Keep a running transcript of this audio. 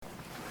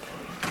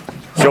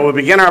So we'll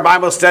begin our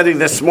Bible study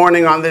this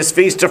morning on this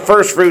Feast of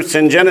First Fruits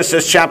in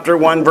Genesis chapter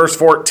 1, verse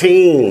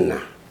 14.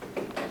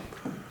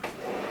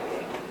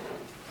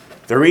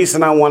 The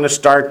reason I want to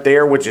start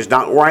there, which is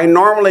not where I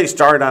normally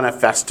start on a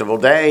festival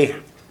day,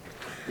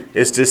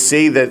 is to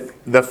see that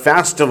the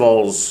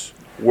festivals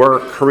were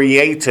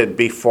created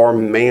before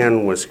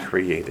man was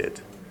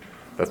created,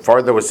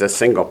 before there was a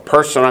single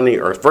person on the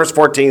earth. Verse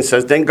 14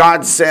 says, "Then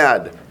God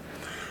said,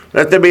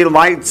 let there be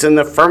lights in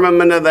the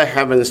firmament of the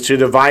heavens to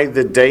divide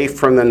the day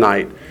from the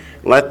night.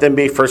 Let them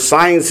be for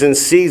signs and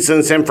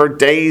seasons and for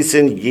days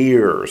and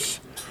years."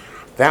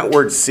 That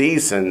word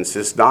seasons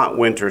is not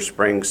winter,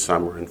 spring,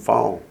 summer, and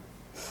fall.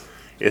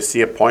 It's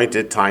the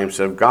appointed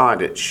times of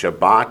God. It's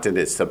Shabbat and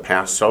it's the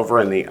Passover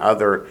and the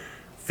other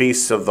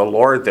feasts of the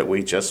Lord that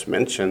we just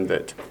mentioned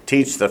that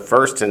teach the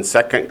first and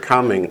second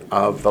coming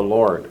of the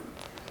Lord.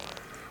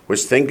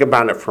 Which, think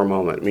about it for a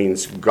moment,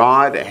 means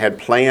God had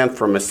planned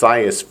for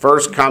Messiah's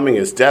first coming,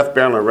 his death,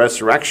 burial, and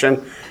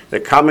resurrection, the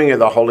coming of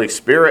the Holy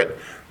Spirit,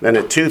 then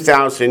a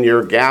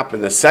 2,000-year gap in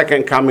the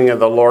second coming of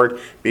the Lord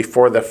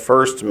before the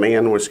first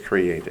man was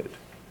created.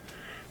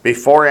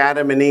 Before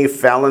Adam and Eve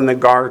fell in the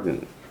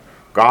garden,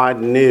 God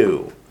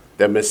knew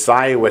that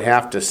Messiah would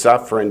have to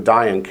suffer and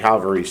die on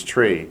Calvary's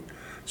tree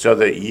so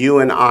that you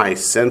and I,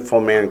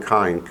 sinful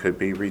mankind, could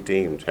be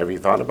redeemed. Have you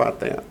thought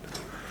about that?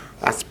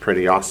 That's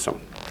pretty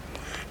awesome.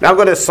 Now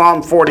go to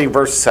Psalm 40,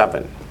 verse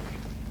 7.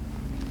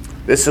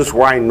 This is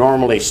where I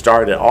normally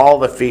start at all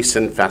the feasts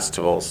and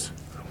festivals,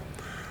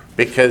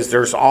 because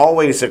there's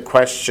always a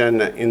question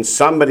in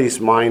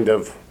somebody's mind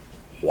of,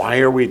 why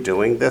are we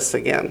doing this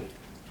again?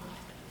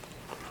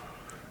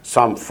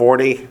 Psalm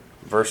 40,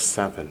 verse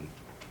 7.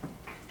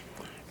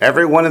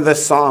 Every one of the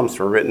Psalms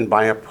were written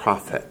by a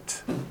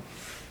prophet.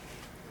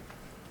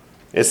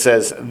 It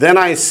says, "Then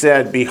I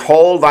said,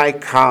 behold, I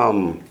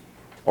come,"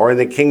 or in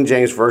the King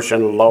James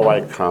Version, "Lo,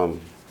 I come.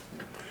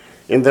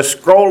 In the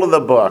scroll of the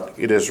book,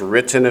 it is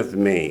written of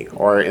me,"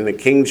 or in the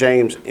King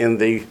James, "in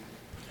the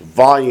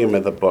volume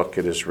of the book,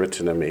 it is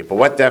written of me." But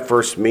what that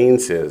verse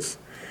means is,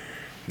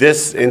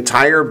 this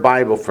entire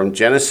Bible from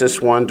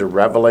Genesis 1 to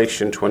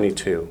Revelation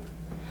 22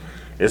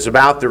 is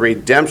about the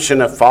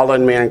redemption of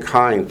fallen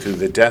mankind through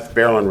the death,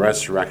 burial, and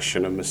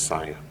resurrection of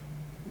Messiah.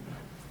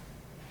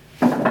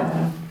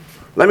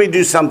 Let me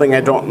do something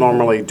I don't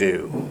normally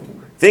do.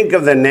 Think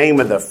of the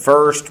name of the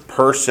first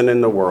person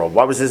in the world.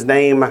 What was his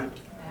name?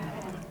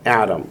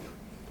 Adam.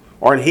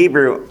 Or in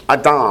Hebrew,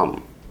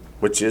 Adam,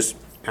 which is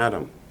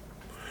Adam.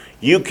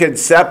 You could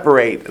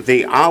separate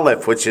the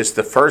Aleph, which is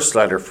the first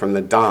letter, from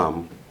the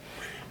Dam.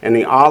 And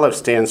the Aleph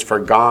stands for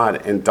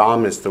God, and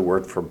Dam is the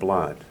word for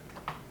blood.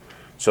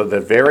 So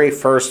the very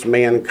first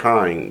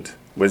mankind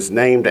was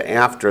named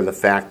after the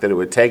fact that it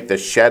would take the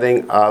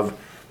shedding of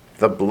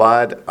the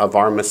blood of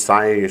our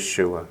Messiah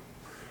Yeshua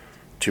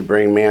to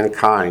bring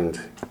mankind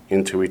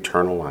into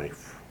eternal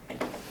life.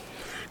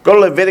 Go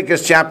to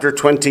Leviticus chapter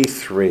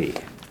 23.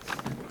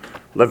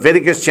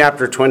 Leviticus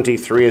chapter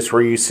 23 is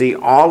where you see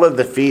all of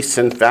the feasts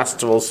and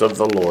festivals of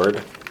the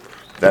Lord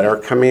that are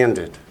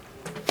commanded.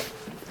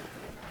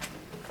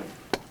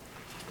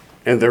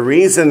 And the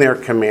reason they're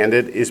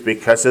commanded is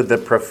because of the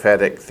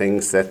prophetic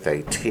things that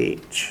they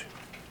teach.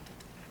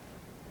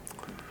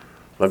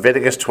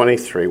 Leviticus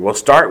 23. We'll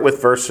start with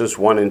verses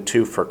 1 and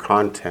 2 for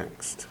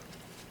context.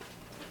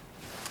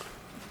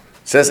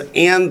 It says,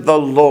 "And the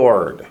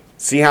Lord."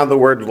 See how the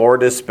word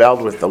Lord is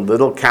spelled with the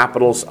little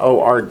capitals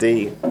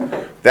O-R-D?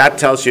 That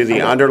tells you the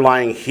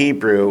underlying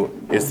Hebrew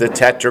is the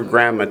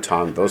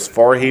tetragrammaton, those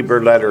four Hebrew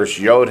letters,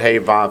 Yod, He,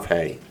 Vav,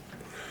 He.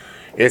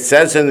 It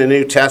says in the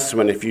New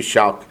Testament, if you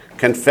shall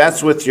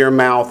confess with your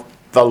mouth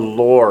the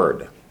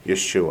Lord,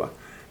 Yeshua,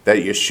 that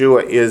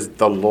Yeshua is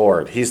the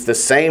Lord. He's the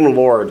same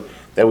Lord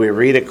that we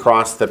read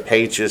across the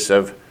pages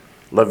of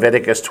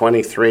Leviticus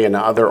 23 and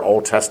other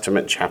Old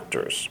Testament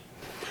chapters.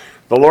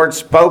 The Lord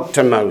spoke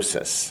to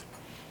Moses.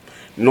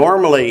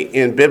 Normally,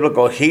 in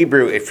biblical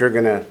Hebrew, if you're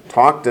going to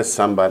talk to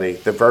somebody,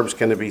 the verb's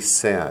going to be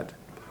said.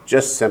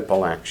 Just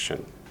simple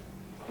action.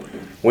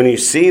 When you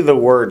see the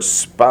word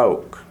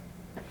spoke,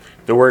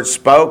 the word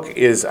spoke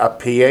is a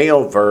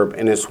piel verb,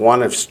 and it's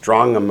one of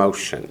strong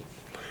emotion.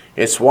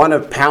 It's one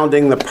of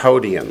pounding the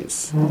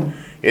podiums.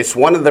 It's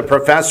one of the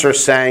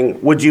professors saying,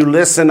 "Would you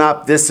listen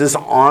up? This is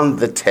on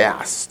the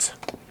test."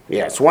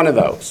 Yeah, it's one of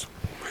those.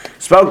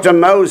 Spoke to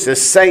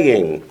Moses,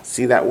 saying,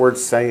 see that word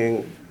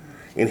saying?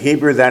 In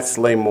Hebrew, that's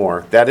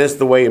lemor. That is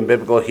the way in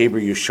biblical Hebrew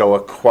you show a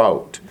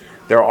quote.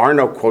 There are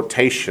no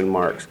quotation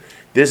marks.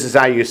 This is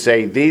how you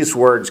say, these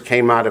words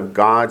came out of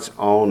God's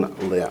own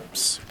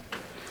lips.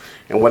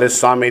 And what does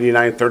Psalm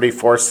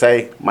 89:34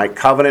 say? "My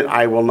covenant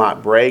I will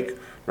not break,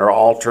 nor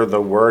alter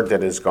the word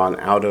that has gone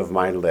out of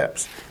my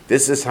lips."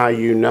 This is how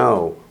you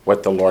know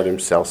what the Lord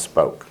himself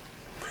spoke.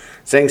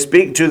 Saying,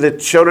 "Speak to the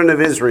children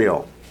of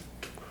Israel."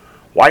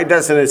 Why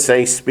doesn't it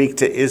say, "Speak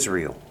to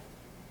Israel"?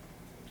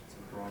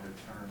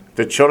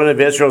 The children of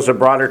Israel is a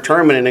broader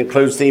term, and it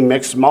includes the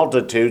mixed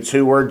multitudes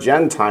who were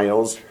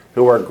Gentiles,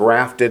 who were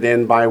grafted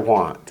in by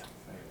what?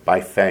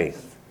 By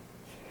faith.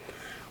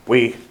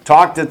 We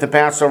talked at the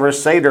Passover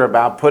Seder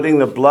about putting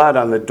the blood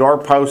on the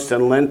doorposts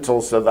and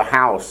lintels of the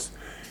house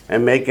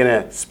and making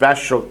a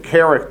special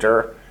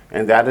character,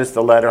 and that is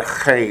the letter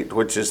Chet,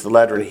 which is the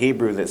letter in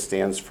Hebrew that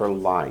stands for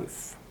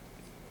life.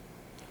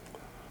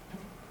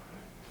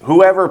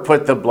 Whoever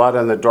put the blood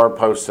on the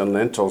doorposts and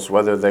lintels,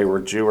 whether they were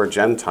Jew or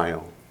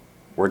Gentile,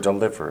 were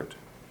delivered.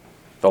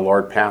 The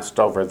Lord passed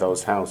over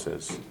those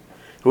houses.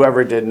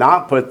 Whoever did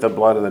not put the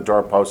blood on the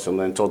doorpost and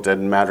lintel,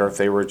 didn't matter if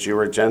they were Jew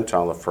or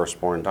Gentile, the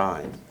firstborn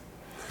died.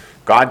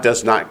 God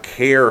does not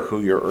care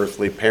who your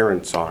earthly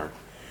parents are.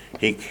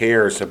 He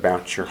cares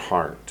about your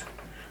heart.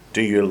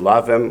 Do you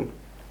love him?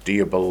 Do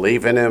you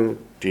believe in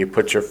him? Do you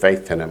put your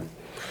faith in him?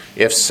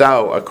 If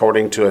so,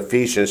 according to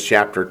Ephesians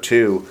chapter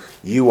 2,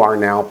 you are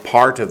now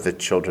part of the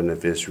children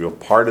of Israel,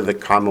 part of the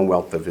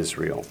commonwealth of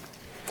Israel.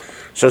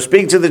 So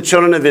speak to the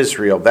children of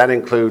Israel. That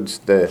includes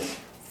the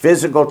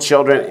physical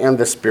children and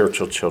the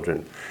spiritual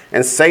children.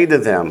 And say to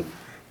them,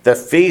 the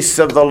feasts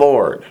of the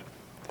Lord.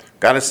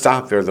 Got to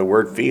stop there. The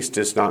word feast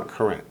is not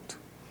correct.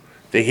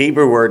 The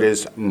Hebrew word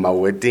is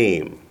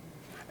moedim.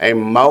 A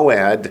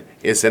moed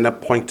is an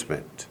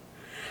appointment.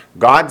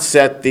 God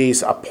set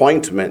these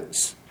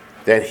appointments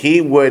that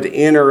he would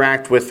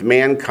interact with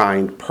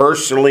mankind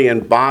personally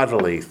and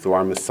bodily through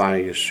our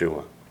Messiah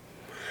Yeshua.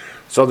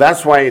 So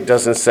that's why it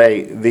doesn't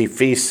say the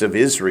feasts of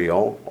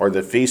Israel or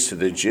the feasts of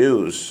the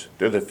Jews.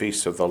 They're the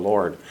feasts of the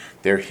Lord.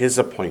 They're his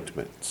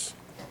appointments.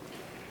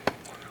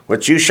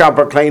 Which you shall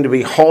proclaim to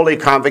be holy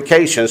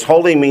convocations.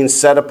 Holy means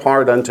set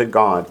apart unto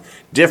God,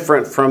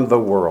 different from the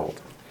world.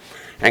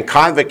 And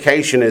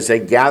convocation is a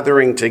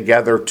gathering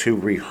together to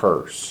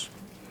rehearse.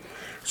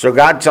 So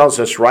God tells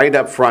us right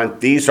up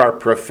front, these are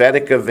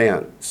prophetic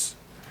events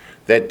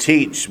that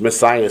teach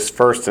Messiah's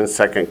first and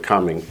second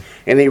coming.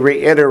 And he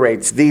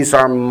reiterates, these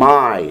are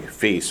my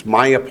feasts,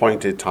 my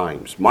appointed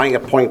times, my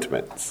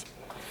appointments.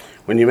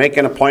 When you make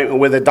an appointment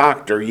with a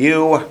doctor,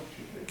 you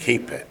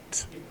keep it.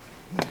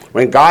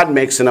 When God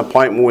makes an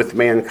appointment with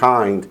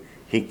mankind,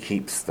 he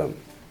keeps them.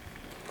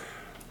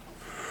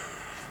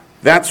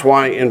 That's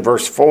why in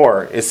verse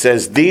 4 it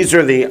says, these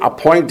are the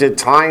appointed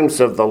times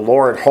of the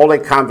Lord, holy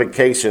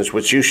convocations,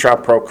 which you shall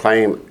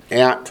proclaim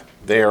at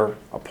their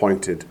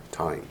appointed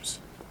times.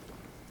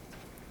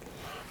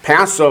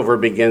 Passover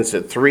begins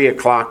at 3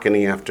 o'clock in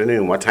the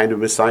afternoon. What time did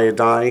Messiah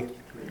die?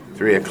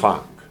 3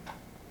 o'clock.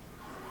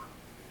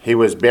 He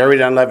was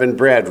buried on unleavened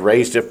bread,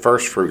 raised at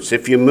first fruits.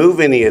 If you move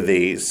any of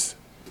these,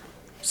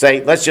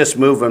 say, let's just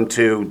move them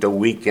to the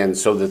weekend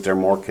so that they're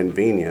more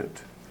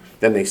convenient,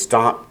 then they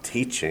stop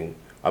teaching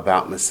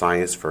about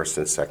Messiah's first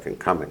and second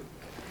coming.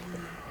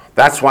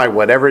 That's why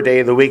whatever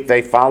day of the week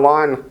they fall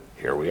on,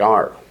 here we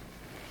are.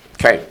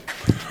 Okay.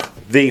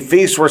 The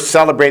feast we're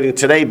celebrating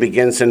today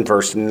begins in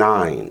verse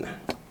 9.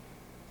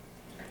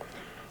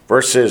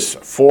 Verses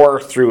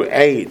 4 through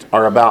 8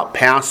 are about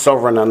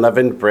Passover and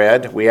unleavened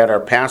bread. We had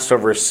our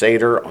Passover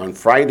Seder on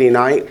Friday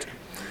night.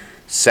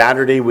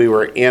 Saturday we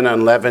were in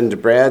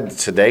unleavened bread.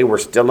 Today we're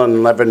still in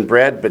unleavened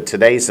bread, but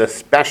today's a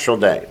special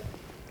day.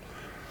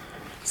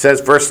 It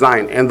says verse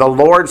 9, and the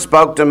Lord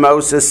spoke to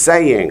Moses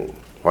saying,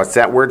 what's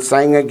that word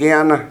saying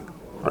again?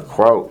 A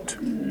quote.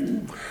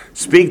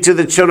 Speak to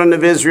the children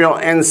of Israel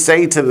and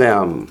say to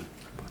them.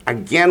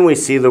 Again we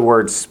see the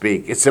word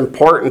speak. It's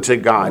important to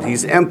God.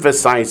 He's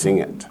emphasizing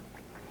it.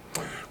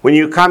 When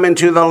you come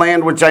into the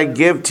land which I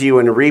give to you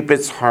and reap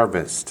its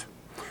harvest,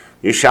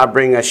 you shall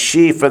bring a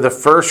sheaf of the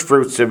first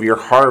fruits of your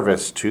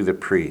harvest to the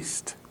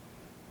priest.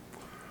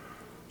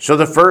 So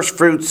the first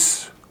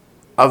fruits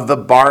of the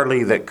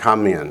barley that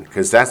come in,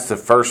 because that's the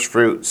first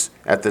fruits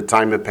at the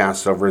time of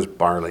Passover is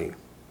barley.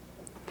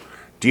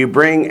 Do you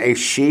bring a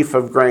sheaf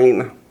of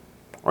grain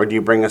or do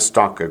you bring a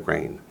stalk of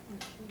grain?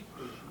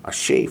 A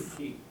sheaf.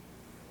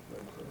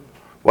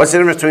 What's the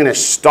difference between a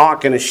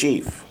stalk and a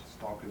sheaf?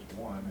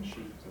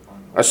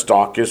 A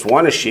stalk is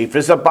one, a sheaf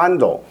is a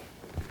bundle.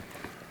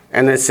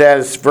 And it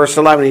says, verse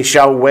 11, he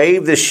shall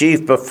wave the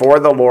sheaf before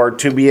the Lord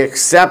to be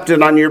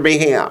accepted on your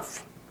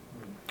behalf.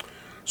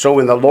 So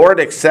when the Lord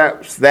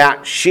accepts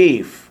that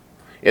sheaf,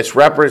 it's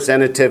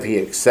representative. He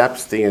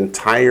accepts the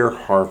entire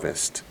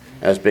harvest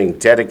as being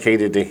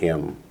dedicated to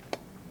him.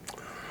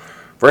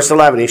 Verse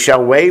 11, he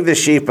shall wave the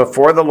sheaf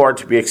before the Lord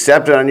to be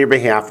accepted on your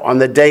behalf. On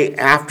the day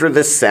after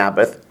the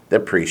Sabbath,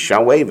 the priest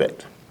shall wave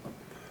it.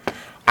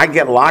 I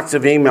get lots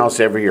of emails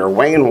every year.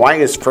 Wayne, why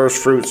is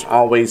first fruits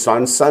always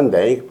on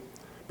Sunday?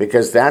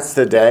 Because that's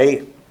the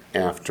day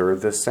after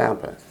the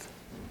Sabbath.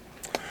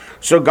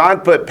 So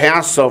God put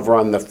Passover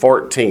on the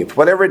 14th.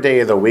 Whatever day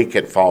of the week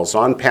it falls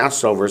on,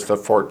 Passover is the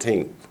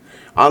 14th.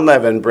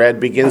 Unleavened bread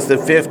begins the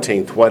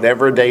 15th,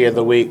 whatever day of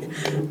the week.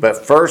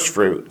 But first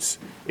fruits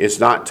is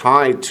not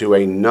tied to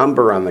a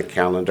number on the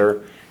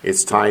calendar.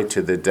 It's tied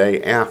to the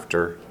day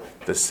after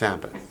the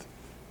Sabbath.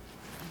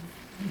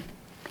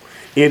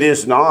 It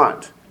is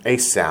not a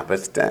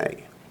Sabbath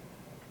day.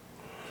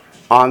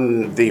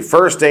 On the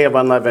first day of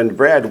unleavened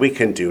bread, we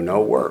can do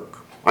no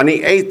work. On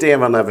the 8th day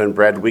of unleavened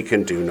bread, we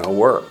can do no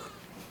work.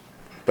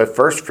 But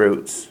first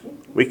fruits,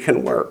 we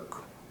can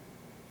work.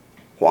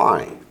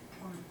 Why?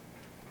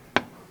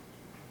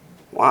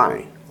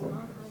 Why?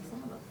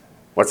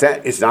 What's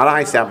that? It's not a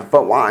high Sabbath,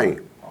 but why?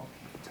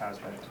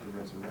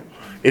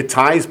 It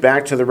ties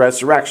back to the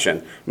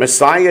resurrection.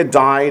 Messiah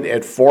died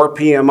at 4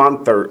 p.m.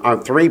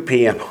 on 3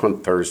 p.m.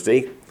 on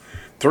Thursday.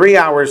 3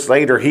 hours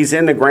later, he's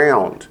in the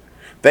ground.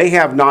 They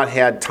have not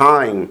had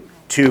time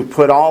to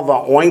put all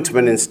the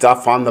ointment and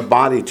stuff on the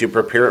body to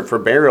prepare it for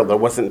burial. There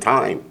wasn't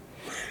time.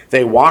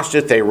 They washed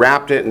it, they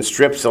wrapped it in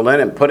strips of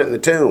linen and put it in the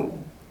tomb.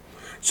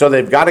 So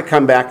they've got to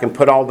come back and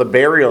put all the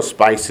burial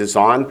spices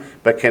on,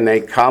 but can they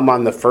come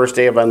on the first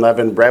day of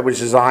unleavened bread, which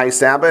is a high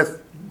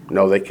Sabbath?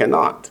 No, they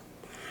cannot.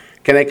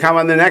 Can they come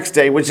on the next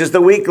day, which is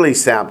the weekly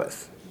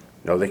Sabbath?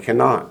 No, they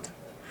cannot.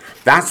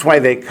 That's why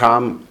they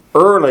come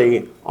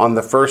early on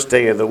the first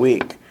day of the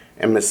week,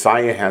 and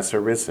Messiah has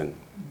arisen.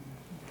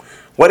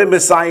 What did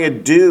Messiah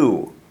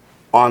do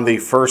on the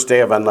first day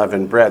of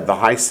unleavened bread, the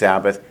high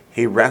Sabbath?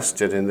 He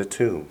rested in the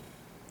tomb.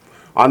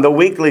 On the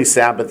weekly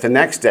Sabbath, the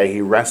next day,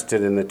 he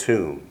rested in the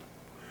tomb.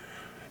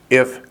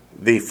 If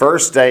the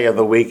first day of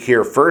the week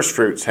here, first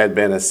fruits, had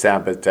been a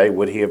Sabbath day,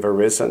 would he have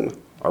arisen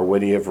or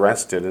would he have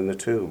rested in the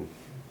tomb?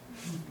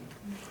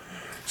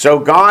 So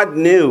God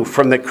knew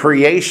from the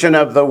creation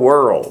of the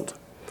world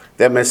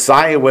that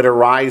Messiah would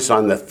arise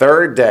on the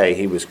third day.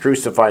 He was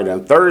crucified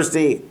on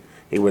Thursday.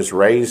 He was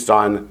raised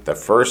on the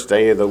first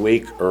day of the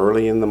week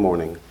early in the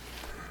morning.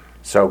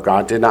 So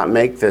God did not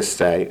make this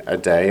day a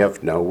day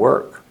of no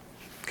work,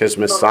 because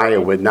Messiah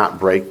would not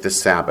break the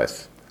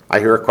Sabbath. I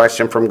hear a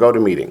question from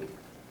GoToMeeting.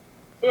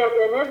 Yes,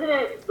 and isn't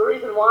it the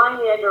reason why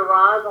he had to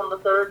rise on the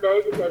third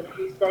day, because if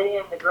you stay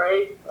in the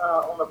grave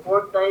on the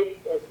fourth day,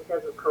 it's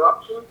because of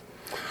corruption?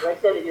 They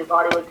said that your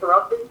body was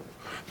corrupted?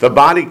 The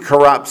body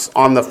corrupts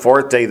on the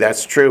fourth day,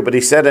 that's true. But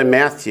he said in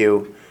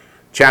Matthew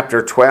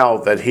chapter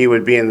 12 that he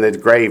would be in the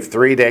grave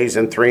 3 days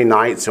and 3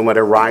 nights and would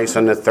arise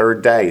on the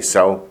third day.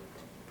 So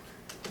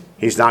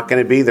he's not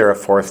going to be there a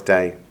fourth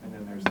day.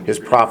 His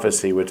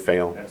prophecy would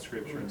fail. That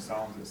scripture in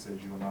Psalms that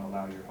says you will not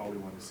allow your Holy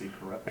One to see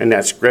corruption. And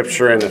that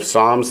scripture in the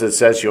Psalms that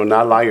says you will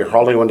not allow your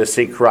Holy One to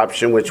see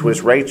corruption, which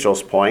was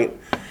Rachel's point.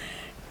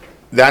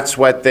 That's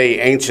what the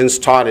ancients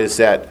taught, is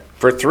that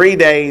for 3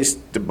 days,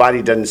 the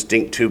body doesn't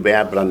stink too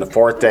bad, but on the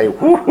fourth day,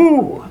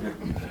 whoo-hoo!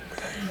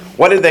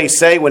 What did they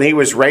say when he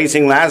was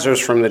raising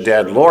Lazarus from the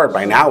dead? Lord,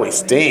 by now he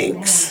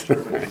stinks.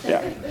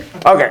 Yeah.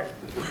 Okay,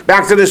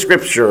 back to the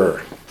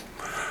scripture.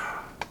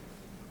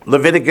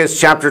 Leviticus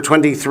chapter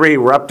 23,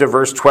 we're up to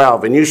verse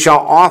 12. And you shall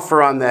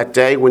offer on that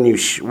day, when you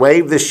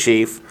wave the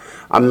sheaf,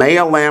 a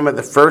male lamb of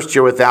the first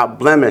year without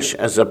blemish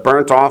as a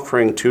burnt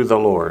offering to the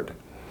Lord.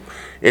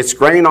 Its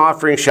grain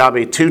offering shall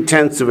be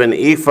 2/10 of an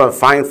ephah of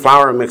fine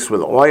flour mixed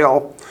with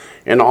oil,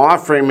 an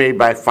offering made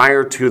by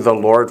fire to the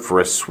Lord for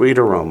a sweet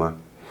aroma.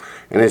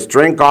 And its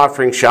drink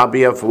offering shall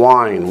be of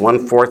wine,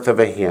 1/4 of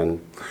a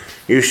hin.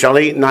 You shall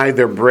eat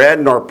neither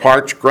bread, nor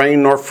parched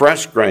grain, nor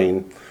fresh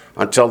grain,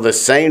 until the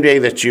same day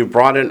that you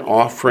brought an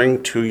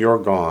offering to your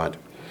God.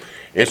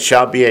 It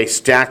shall be a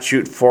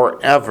statute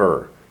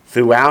forever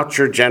throughout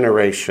your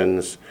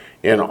generations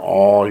in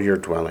all your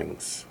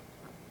dwellings.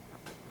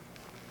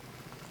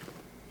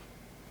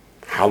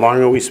 How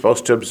long are we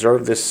supposed to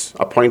observe this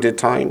appointed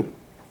time?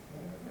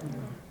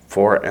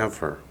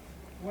 Forever.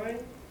 Wayne,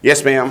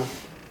 Yes, ma'am.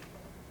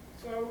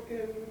 so in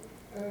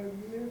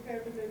new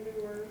heaven and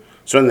new earth,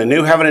 So in the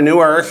new heaven and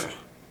new earth,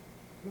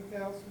 the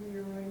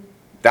 1,000-year reign,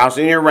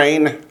 1,000-year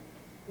reign,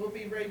 we'll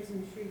be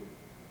raising sheep.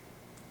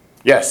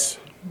 yes.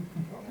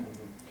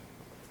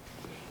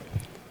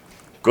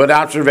 Good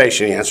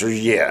observation. The answer is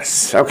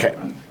yes. Okay.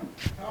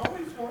 I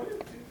always wanted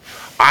to.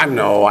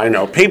 I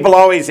know. People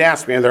always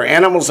ask me, are there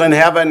animals in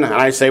heaven? And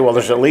I say, well,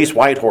 there's at least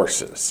white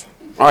horses.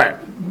 All right.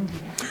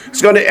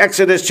 Let's go to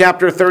Exodus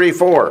chapter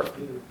 34.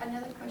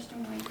 Another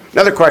question, Wayne.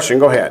 Another question.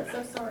 Go ahead.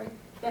 So sorry.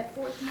 That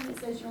 14, it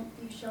says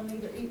you shall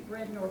neither eat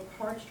bread nor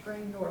parched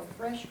grain nor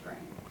fresh grain.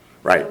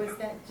 Right. So is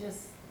that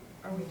just,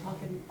 are we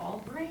talking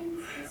all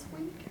grains this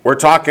week? We're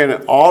talking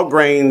all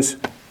grains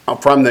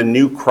from the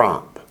new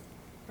crop.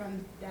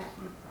 From that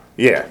new crop?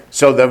 Yeah.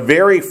 So the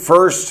very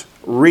first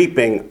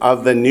reaping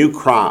of the new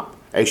crop,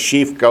 a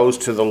sheaf goes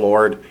to the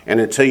Lord,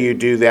 and until you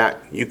do that,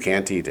 you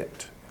can't eat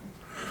it.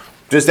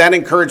 Does that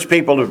encourage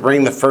people to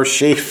bring the first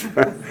sheaf?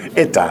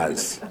 It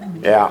does.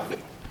 Yeah.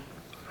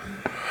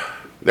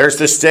 There's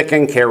the stick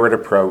and carrot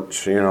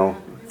approach, you know.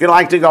 If you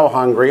like to go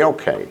hungry,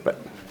 okay, but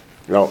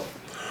no.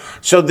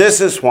 So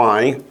this is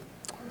why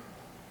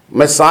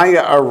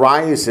Messiah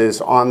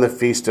arises on the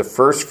Feast of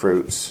First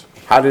Fruits.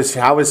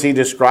 How is he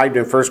described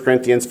in 1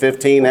 Corinthians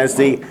 15 as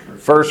the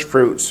first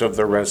fruits of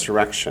the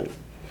resurrection?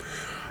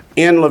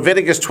 In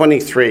Leviticus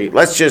 23,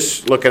 let's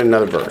just look at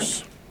another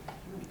verse.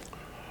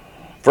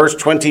 Verse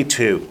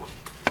 22.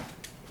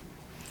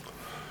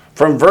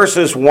 From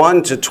verses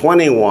 1 to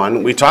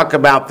 21, we talk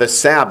about the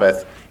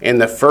Sabbath in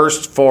the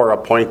first 4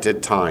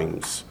 appointed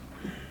times.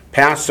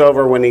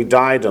 Passover when he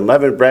died,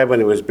 unleavened bread when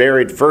he was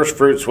buried, first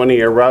fruits when he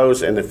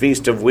arose, and the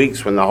Feast of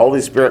Weeks when the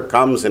Holy Spirit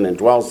comes and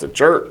indwells the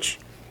church.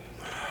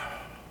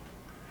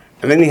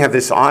 And then you have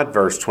this odd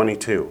verse,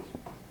 22.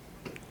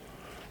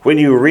 When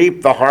you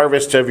reap the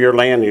harvest of your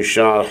land, you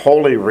shall not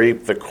wholly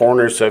reap the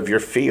corners of your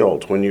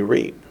field when you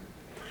reap,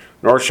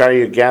 nor shall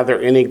you gather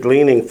any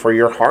gleaning for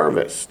your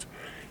harvest.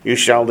 You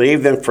shall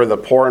leave them for the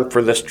poor and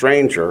for the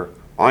stranger.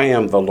 I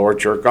am the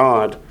Lord your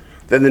God.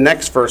 Then the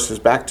next verse is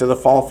back to the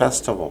fall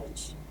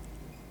festivals.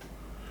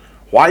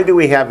 Why do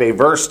we have a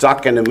verse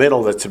stuck in the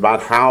middle that's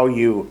about how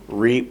you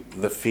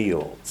reap the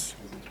fields?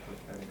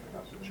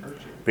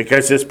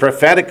 Because it's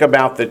prophetic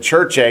about the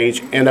church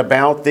age and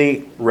about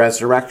the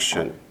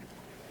resurrection.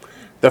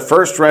 The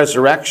first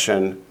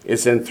resurrection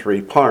is in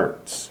 3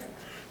 parts.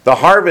 The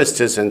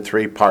harvest is in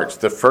 3 parts.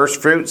 The first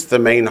fruits, the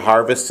main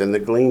harvest, and the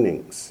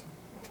gleanings.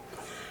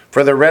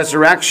 For the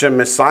resurrection,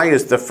 Messiah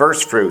is the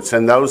first fruits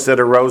and those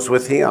that arose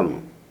with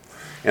him.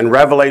 In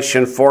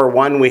Revelation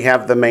 4:1, we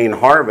have the main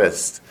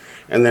harvest.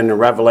 And then in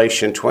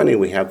Revelation 20,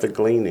 we have the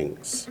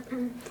gleanings.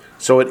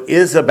 So it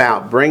is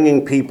about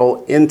bringing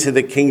people into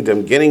the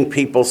kingdom, getting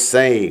people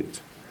saved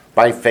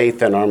by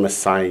faith in our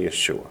Messiah,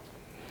 Yeshua.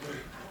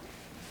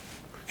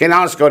 Okay,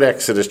 now let's go to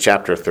Exodus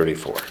chapter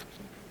 34.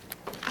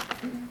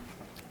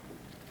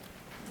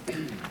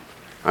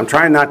 I'm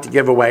trying not to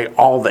give away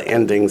all the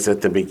endings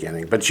at the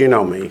beginning, but you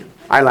know me.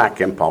 I lack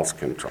impulse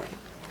control.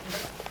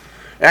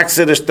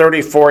 Exodus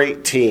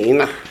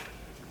 34:18.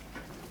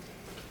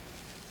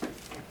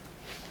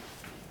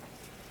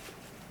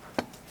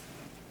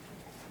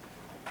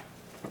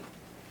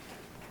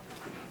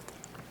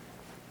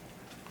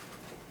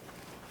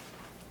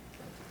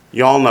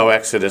 You all know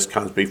Exodus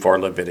comes before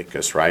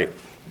Leviticus, right?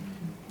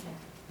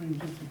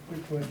 Just a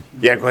quick question.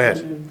 Yeah, go ahead.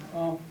 When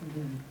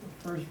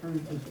the first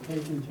fruit is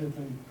taken to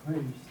the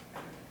priest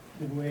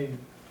to wave,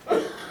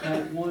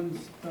 that one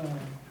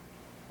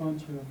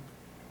bunch of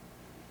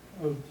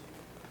oats,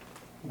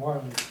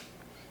 barley,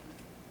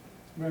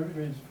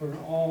 is for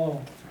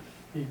all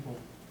people.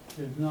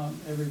 There's not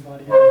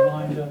everybody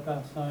lined up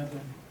outside the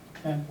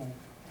temple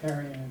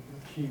carrying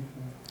a sheaf.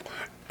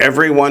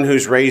 Everyone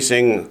who's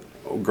raising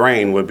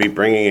grain would be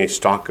bringing a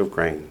stock of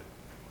grain.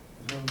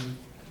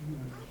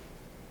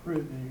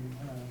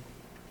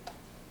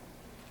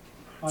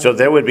 So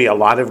there would be a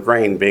lot of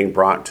grain being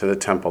brought to the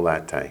temple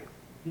that day.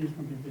 He's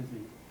going to be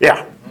busy.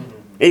 Yeah,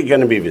 he's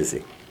going to be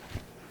busy.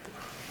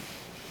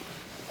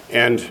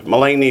 And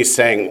Mulaney's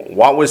saying,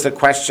 what was the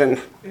question?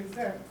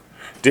 Exactly.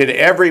 Did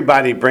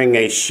everybody bring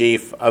a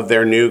sheaf of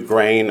their new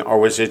grain, or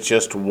was it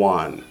just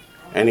one?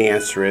 And the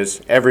answer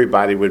is,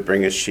 everybody would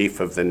bring a sheaf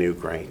of the new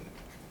grain.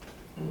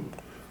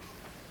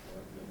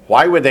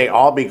 Why would they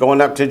all be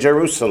going up to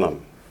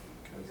Jerusalem?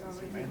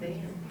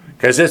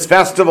 Because it's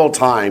festival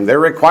time. They're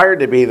required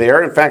to be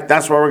there. In fact,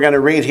 that's what we're going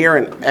to read here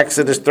in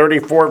Exodus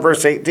 34,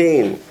 verse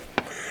 18.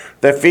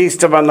 The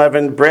feast of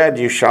unleavened bread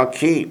you shall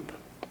keep.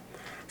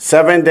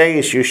 7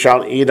 days you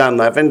shall eat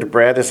unleavened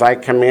bread as I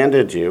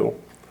commanded you.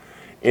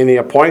 In the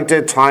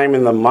appointed time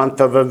in the month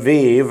of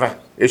Aviv,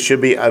 it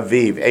should be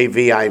Aviv,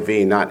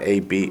 A-V-I-V, not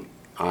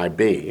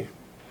A-B-I-B.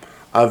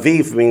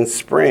 Aviv means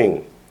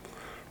spring.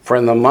 For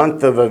in the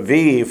month of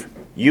Aviv,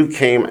 you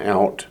came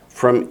out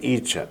from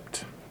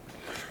Egypt.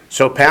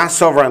 So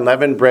Passover,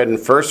 unleavened bread, and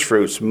first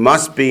fruits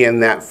must be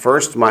in that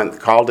first month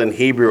called in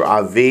Hebrew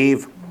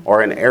Aviv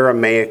or in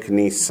Aramaic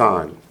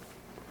Nisan.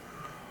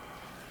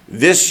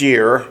 This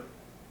year,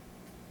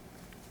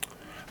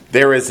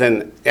 there is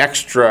an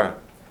extra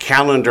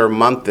calendar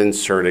month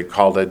inserted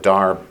called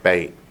Adar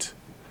Beit.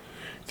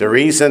 The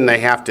reason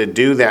they have to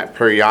do that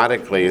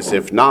periodically is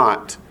if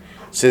not,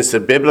 since the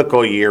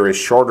biblical year is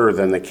shorter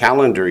than the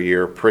calendar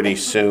year, pretty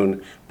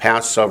soon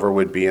Passover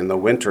would be in the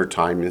winter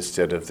time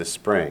instead of the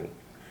spring.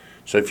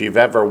 So if you've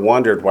ever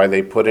wondered why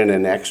they put in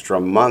an extra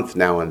month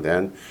now and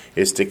then,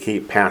 is to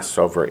keep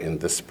Passover in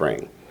the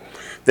spring.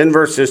 Then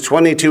verses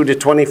 22 to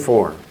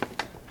 24.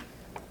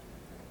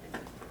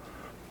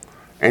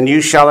 And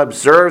you shall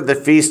observe the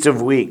Feast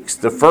of Weeks,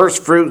 the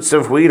first fruits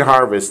of wheat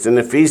harvest, and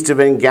the Feast of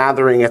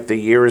Ingathering at the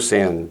year's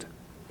end.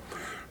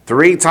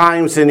 3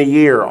 times in a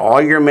year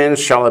all your men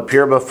shall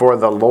appear before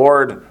the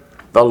Lord,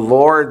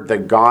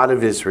 the God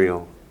of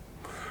Israel.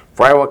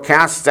 For I will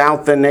cast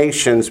out the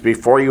nations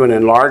before you and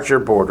enlarge your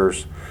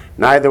borders.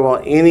 Neither will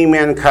any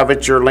man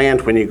covet your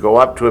land when you go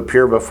up to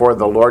appear before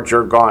the Lord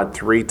your God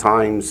 3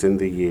 times in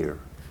the year.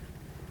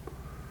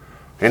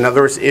 In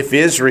other words, if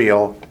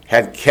Israel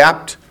had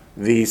kept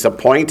these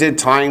appointed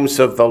times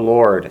of the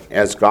Lord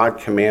as God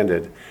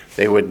commanded,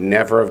 they would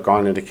never have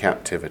gone into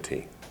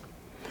captivity.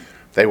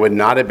 They would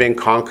not have been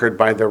conquered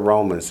by the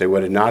Romans. They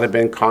would not have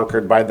been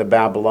conquered by the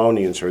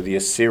Babylonians or the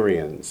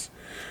Assyrians.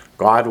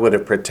 God would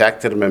have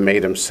protected them and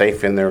made them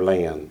safe in their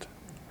land.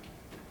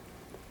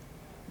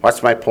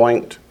 What's my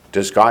point?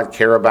 Does God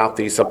care about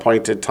these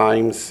appointed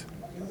times?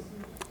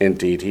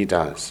 Indeed, he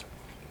does.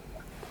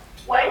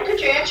 Wayne,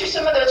 could you answer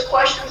some of those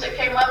questions that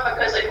came up?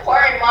 Because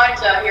inquiring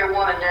minds out here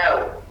want to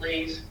know,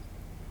 please.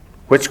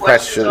 Which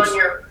questions?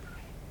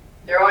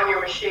 They're on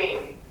your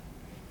machine.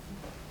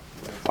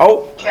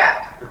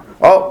 Chat.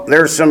 Oh,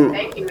 there's some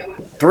Thank you.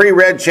 3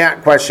 red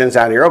chat questions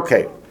out here.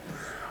 Okay.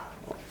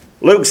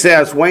 Luke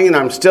says, Wayne,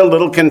 I'm still a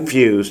little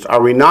confused.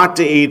 Are we not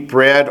to eat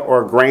bread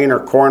or grain or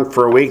corn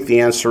for a week?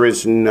 The answer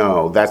is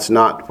no. That's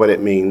not what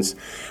it means.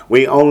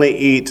 We only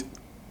eat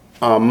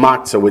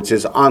matzah, which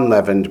is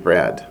unleavened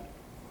bread.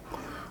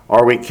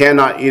 Or we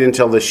cannot eat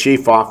until the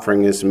sheaf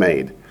offering is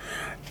made.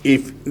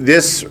 If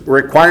this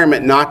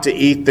requirement not to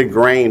eat the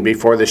grain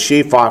before the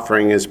sheaf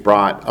offering is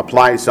brought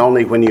applies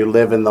only when you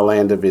live in the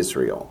land of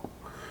Israel.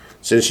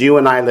 Since you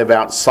and I live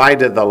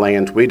outside of the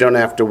land, we don't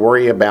have to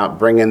worry about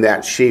bringing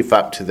that sheaf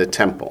up to the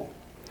temple.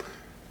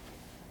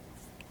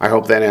 I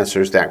hope that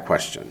answers that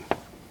question.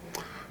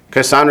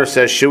 Cassandra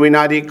says, should we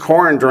not eat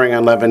corn during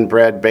unleavened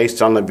bread based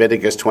on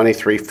Leviticus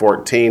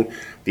 23:14?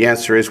 The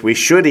answer is we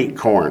should eat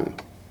corn.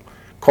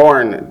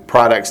 Corn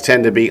products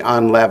tend to be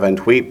unleavened.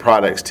 Wheat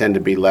products tend to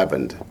be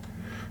leavened.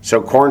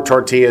 So corn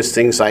tortillas,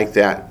 things like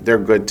that, they're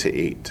good to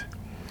eat.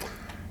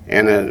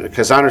 And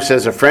Cassandra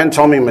says, a friend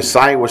told me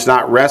Messiah was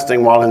not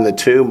resting while in the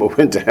tomb, but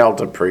went to hell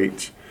to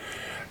preach.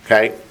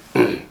 Okay?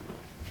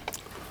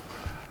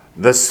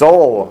 The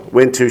soul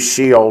went to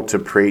Sheol to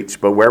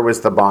preach, but where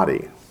was the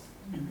body?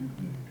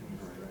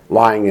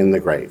 Lying in the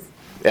grave.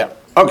 Yeah.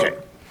 Okay.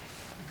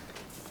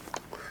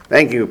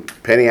 Thank you,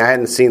 Penny. I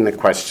hadn't seen the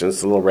questions,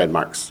 the little red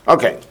marks.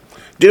 Okay.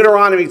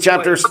 Deuteronomy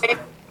chapters.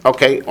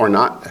 Okay, or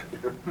not.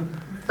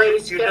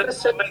 Please You give know,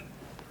 us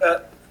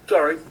a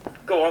sorry,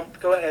 go on,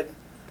 go ahead.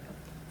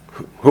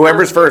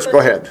 Whoever's first, go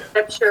ahead.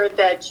 scripture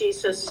that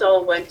Jesus'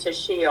 soul went to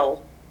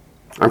Sheol.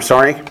 I'm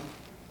sorry?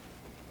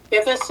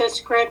 Give us a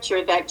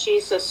scripture that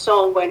Jesus'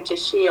 soul went to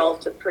Sheol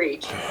to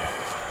preach.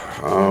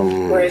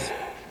 Where is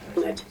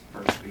it?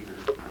 First Peter.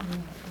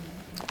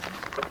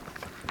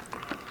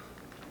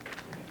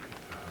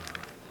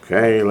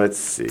 Okay, let's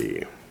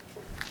see.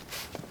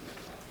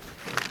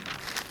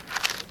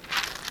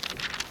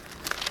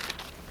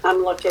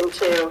 I'm looking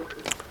too.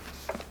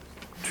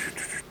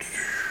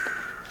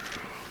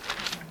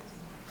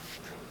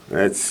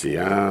 Let's see.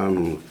 What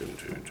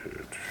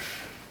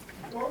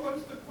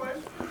was the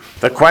question?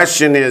 The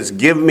question is,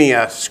 give me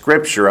a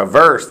scripture, a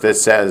verse that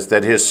says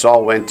that his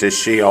soul went to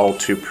Sheol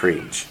to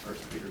preach.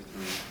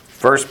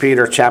 1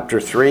 Peter chapter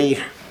 3.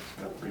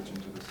 About preaching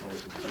to the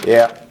souls of the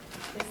Yeah.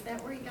 Is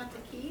that where you got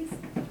the keys?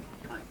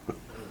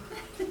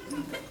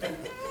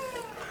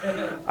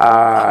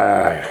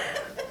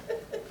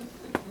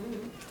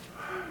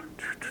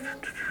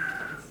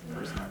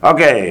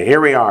 Okay,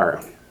 here we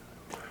are.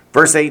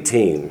 Verse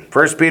 18.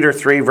 1 Peter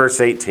 3, verse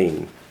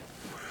 18.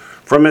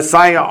 For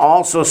Messiah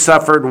also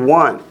suffered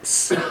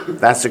once,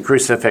 that's the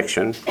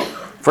crucifixion,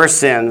 for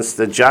sins,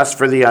 the just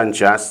for the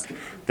unjust,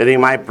 that he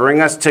might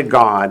bring us to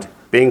God,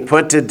 being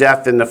put to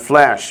death in the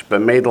flesh, but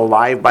made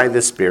alive by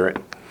the Spirit,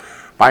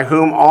 by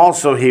whom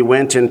also he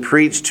went and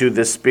preached to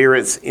the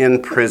spirits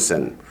in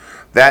prison.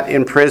 That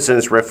in prison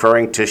is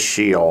referring to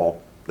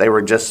Sheol. They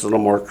were just a little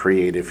more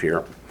creative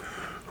here.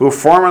 Who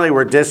formerly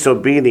were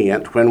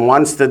disobedient, when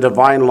once the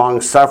divine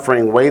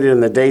long-suffering waited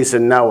in the days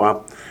of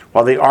Noah,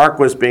 while the ark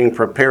was being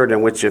prepared,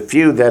 in which a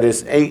few, that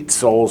is 8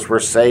 souls, were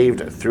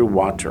saved through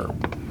water.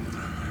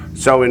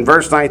 So in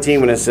verse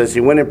 19, when it says he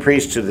went and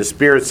preached to the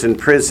spirits in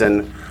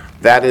prison,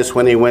 that is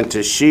when he went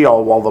to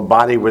Sheol while the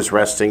body was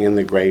resting in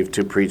the grave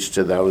to preach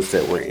to those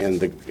that were in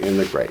the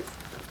grave.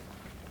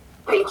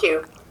 Thank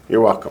you. You're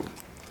welcome.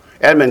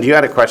 Edmund, you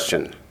had a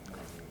question.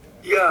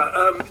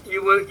 Yeah,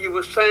 you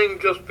were saying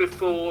just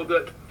before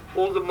that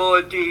all the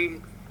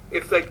Moedim,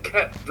 if they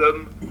kept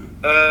them,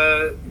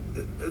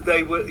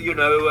 they were,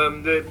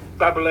 the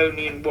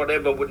Babylonian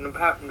whatever wouldn't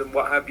have happened and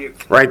what have you.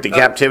 Right, the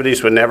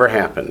captivities would never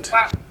happened.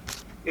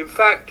 In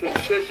fact, it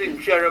says in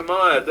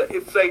Jeremiah that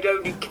if they'd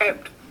only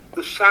kept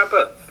the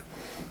Sabbath,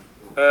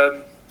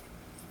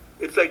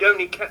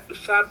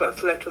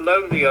 let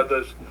alone the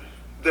others,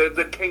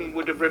 the king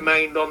would have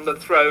remained on the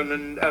throne,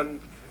 and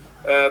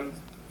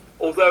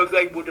although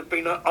they would have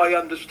been, I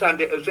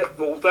understand it as if,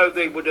 although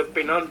they would have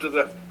been under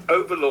the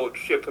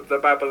overlordship of the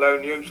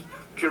Babylonians,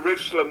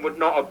 Jerusalem would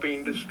not have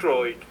been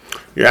destroyed.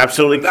 You're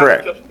absolutely And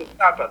correct. that's just the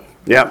Sabbath.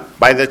 Yep.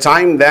 By the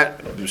time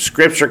that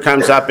scripture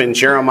comes up in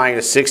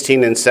Jeremiah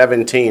 16 and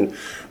 17,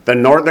 the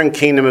northern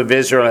kingdom of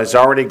Israel has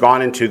already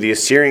gone into the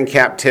Assyrian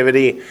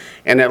captivity,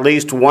 and at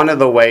least one of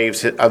the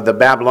waves of the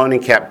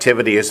Babylonian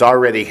captivity has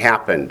already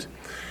happened.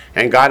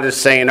 And God is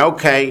saying,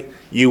 okay,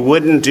 you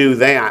wouldn't do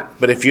that,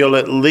 but if you'll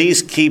at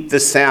least keep the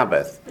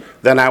Sabbath,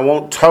 then I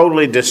won't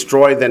totally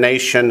destroy the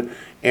nation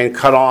and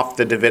cut off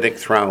the Davidic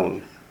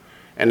throne.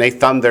 And they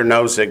thumbed their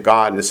nose at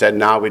God and said,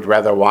 no, we'd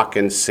rather walk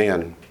in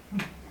sin.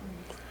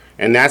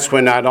 And that's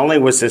when not only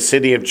was the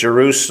city of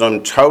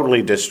Jerusalem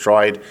totally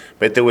destroyed,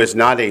 but there was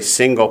not a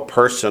single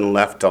person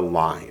left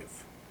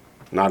alive.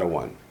 Not a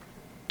one.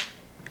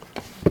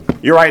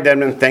 You're right,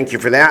 Edmund. Thank you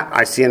for that.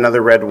 I see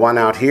another red one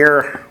out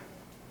here.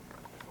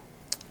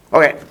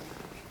 Okay.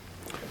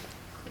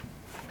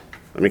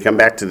 Let me come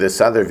back to this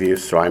other view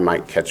so I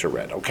might catch a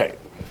red. Okay.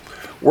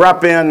 We're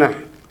up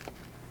in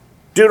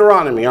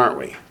Deuteronomy, aren't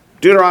we?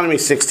 Deuteronomy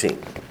 16.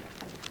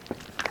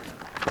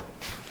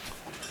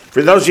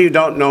 For those of you who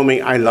don't know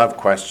me, I love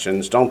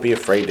questions. Don't be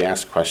afraid to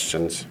ask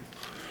questions,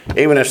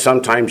 even if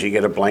sometimes you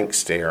get a blank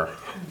stare.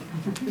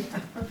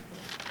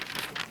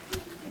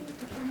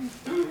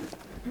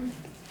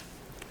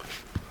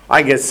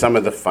 I get some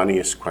of the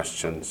funniest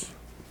questions.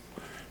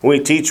 We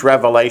teach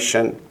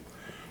Revelation,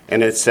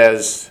 and it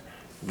says,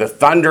 the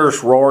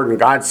thunders roared, and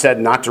God said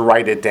not to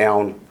write it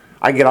down.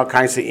 I get all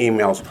kinds of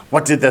emails.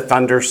 What did the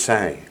thunder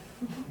say?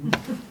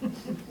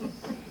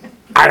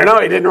 I don't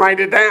know. He didn't write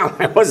it down.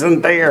 I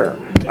wasn't there.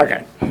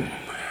 Okay.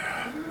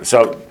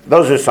 So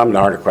those are some of the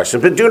harder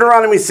questions. But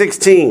Deuteronomy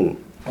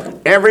 16,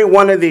 every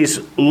one of these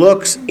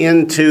looks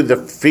into the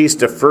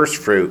Feast of First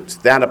Fruits,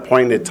 that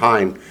appointed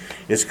time,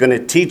 is going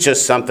to teach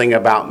us something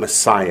about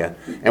Messiah.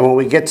 And when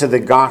we get to the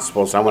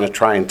Gospels, I want to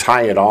try and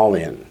tie it all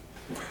in.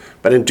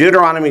 But in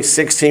Deuteronomy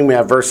 16, we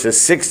have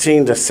verses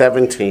 16 to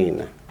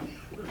 17.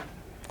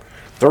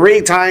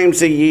 3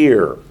 times a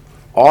year,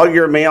 all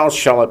your males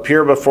shall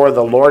appear before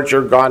the Lord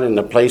your God in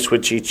the place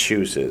which he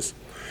chooses,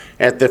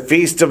 at the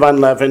Feast of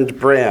Unleavened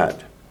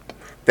Bread.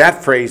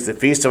 That phrase, the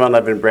Feast of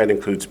Unleavened Bread,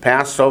 includes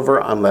Passover,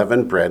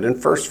 unleavened bread,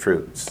 and first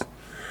fruits.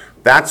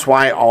 That's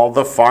why all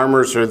the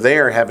farmers are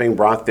there, having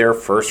brought their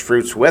first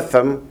fruits with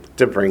them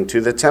to bring to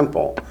the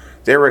temple.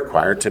 They're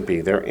required to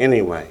be there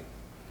anyway.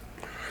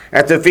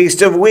 At the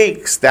Feast of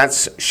Weeks,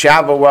 that's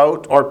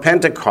Shavuot or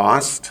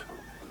Pentecost.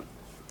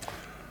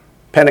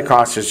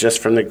 Pentecost is just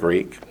from the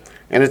Greek.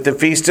 And at the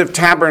Feast of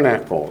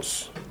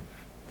Tabernacles.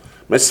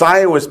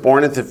 Messiah was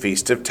born at the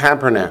Feast of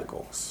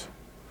Tabernacles.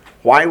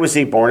 Why was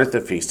he born at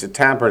the Feast of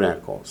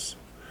Tabernacles?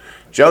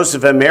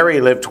 Joseph and Mary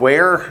lived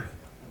where?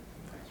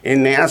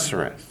 In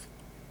Nazareth.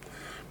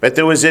 But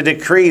there was a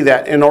decree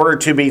that in order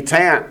to be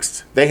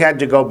taxed, they had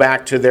to go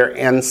back to their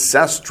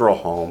ancestral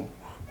home,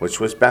 which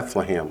was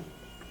Bethlehem.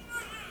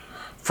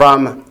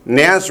 From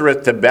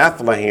Nazareth to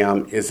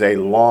Bethlehem is a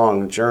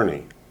long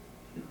journey.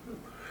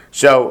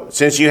 So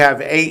since you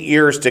have 8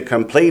 years to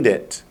complete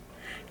it,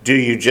 do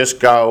you just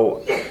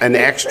go an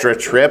extra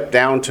trip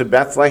down to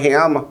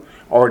Bethlehem,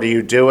 or do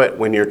you do it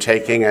when you're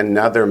taking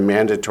another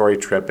mandatory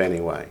trip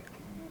anyway?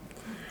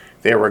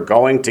 They were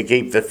going to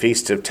keep the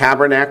Feast of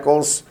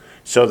Tabernacles,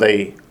 so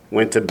they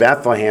went to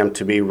Bethlehem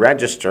to be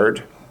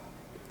registered.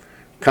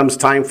 Comes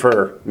time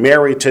for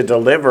Mary to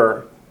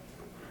deliver.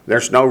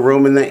 There's no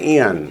room in the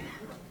inn.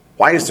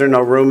 Why is there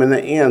no room in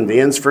the inn? The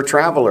inn's for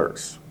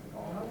travelers.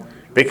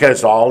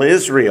 Because all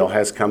Israel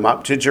has come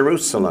up to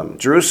Jerusalem.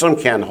 Jerusalem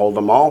can't hold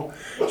them all.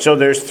 So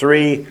there's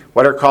 3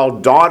 what are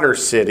called daughter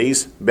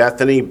cities,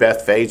 Bethany,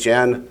 Bethphage,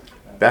 and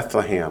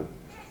Bethlehem,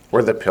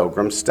 where the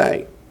pilgrims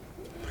stay.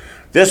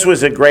 This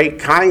was a great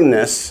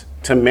kindness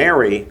to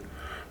Mary,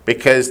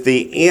 because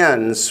the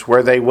inns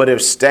where they would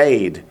have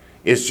stayed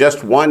is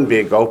just one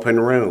big open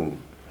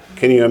room.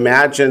 Can you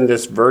imagine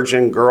this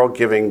virgin girl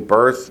giving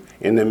birth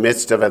in the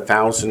midst of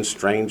 1,000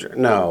 strangers?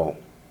 No.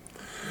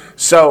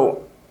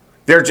 So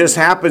there just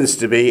happens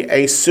to be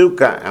a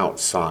sukkah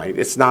outside.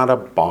 It's not a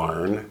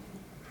barn.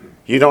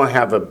 You don't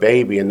have a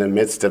baby in the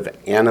midst of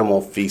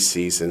animal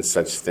feces and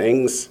such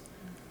things.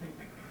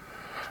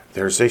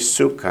 There's a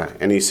sukkah,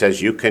 and he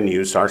says, you can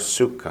use our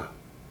sukkah.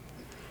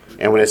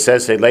 And when it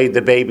says they laid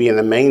the baby in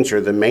the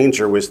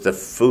manger was the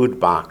food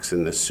box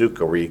in the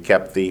sukkah where you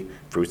kept the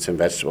fruits and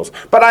vegetables.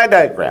 But I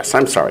digress.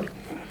 I'm sorry.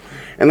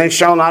 And they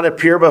shall not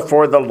appear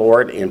before the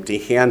Lord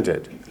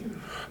empty-handed.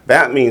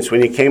 That means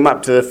when you came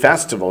up to the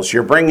festivals,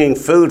 you're bringing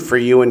food for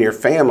you and your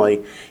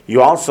family.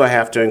 You also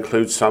have to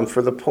include some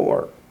for the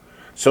poor,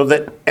 so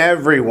that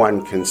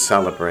everyone can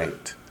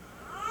celebrate,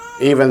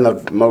 even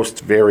the most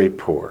very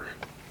poor.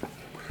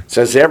 It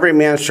says, every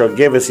man shall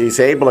give as he's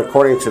able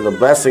according to the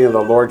blessing of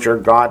the Lord your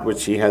God,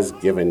 which he has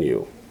given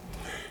you.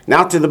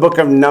 Now to the book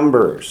of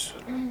Numbers.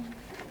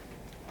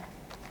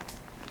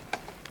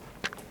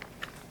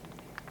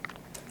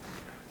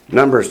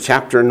 Numbers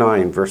chapter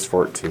 9, verse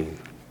 14.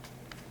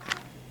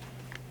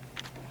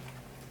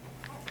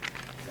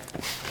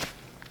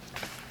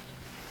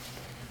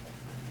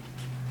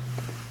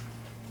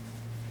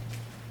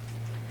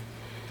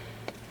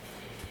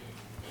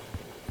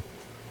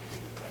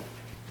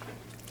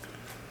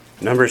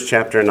 Numbers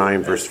chapter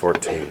 9, verse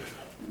 14.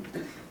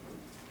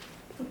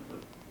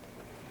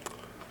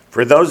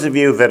 For those of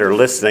you that are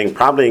listening,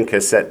 probably in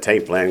cassette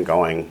tape land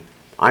going,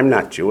 I'm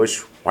not Jewish,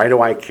 why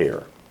do I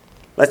care?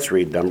 Let's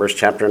read Numbers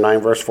chapter 9,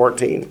 verse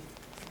 14.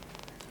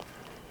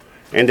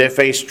 And if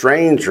a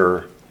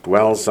stranger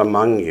dwells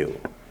among you,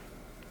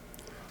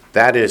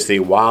 that is the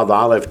wild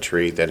olive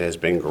tree that has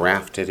been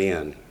grafted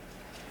in,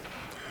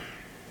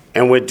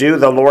 and would do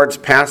the Lord's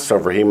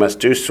Passover, he must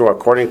do so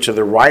according to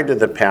the rite of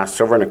the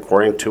Passover and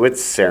according to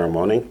its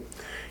ceremony.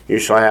 You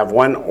shall have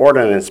one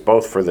ordinance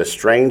both for the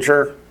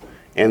stranger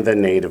and the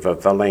native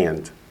of the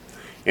land.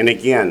 And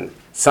again,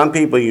 some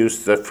people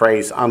use the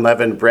phrase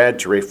unleavened bread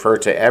to refer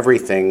to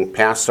everything,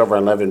 Passover,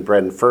 unleavened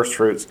bread, and first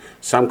fruits.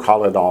 Some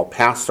call it all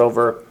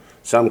Passover.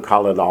 Some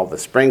call it all the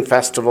spring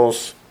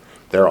festivals.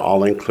 They're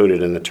all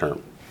included in the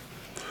term.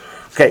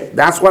 Okay,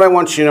 that's what I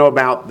want you to know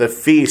about the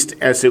feast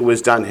as it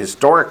was done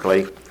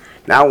historically.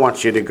 Now I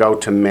want you to go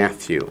to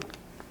Matthew.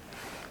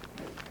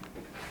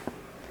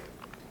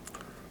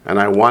 And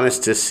I want us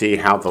to see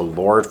how the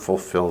Lord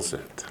fulfills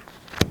it.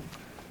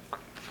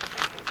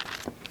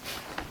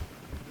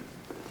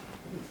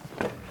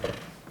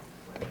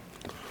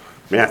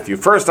 Matthew.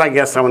 First, I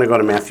guess I want to go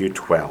to Matthew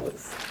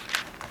 12.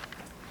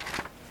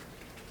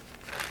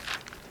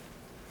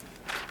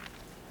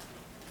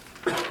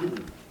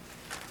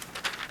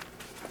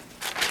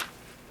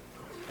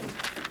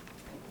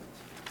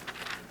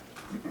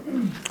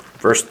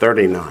 Verse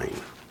 39.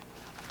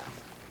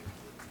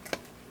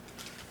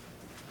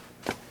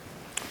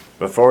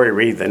 Before we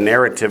read the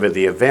narrative of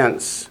the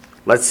events,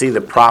 let's see the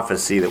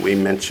prophecy that we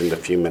mentioned a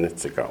few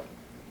minutes ago.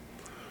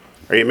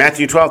 Are you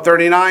Matthew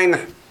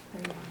 12:39?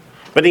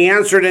 But he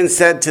answered and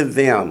said to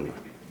them,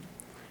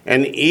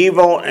 an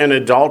evil and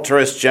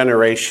adulterous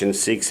generation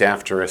seeks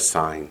after a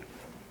sign,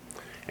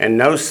 and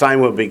no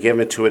sign will be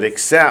given to it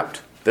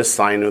except the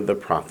sign of the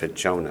prophet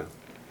Jonah.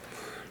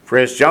 For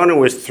as Jonah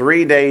was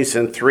 3 days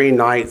and 3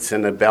 nights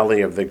in the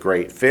belly of the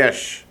great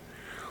fish,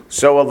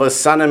 so will the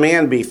Son of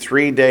Man be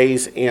 3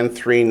 days and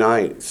 3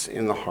 nights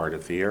in the heart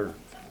of the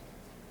earth.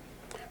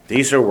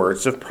 These are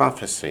words of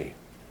prophecy.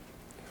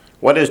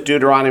 What does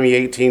Deuteronomy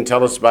 18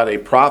 tell us about a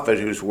prophet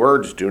whose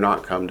words do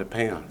not come to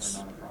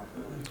pass?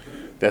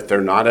 That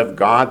they're not of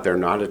God, they're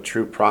not a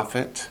true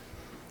prophet.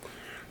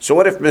 So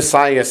what if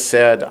Messiah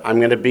said, I'm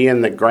going to be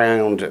in the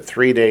ground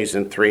 3 days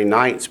and 3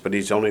 nights, but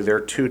he's only there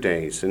 2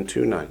 days and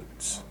 2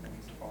 nights?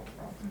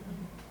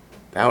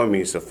 That would mean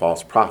he's a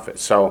false prophet.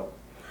 So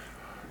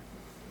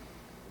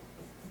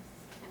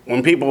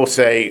when people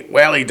say,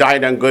 well, he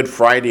died on Good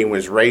Friday and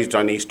was raised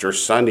on Easter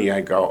Sunday,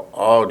 I go,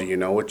 oh, do you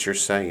know what you're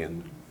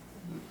saying?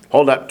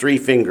 Hold up 3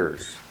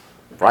 fingers.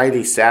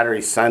 Friday,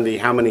 Saturday, Sunday.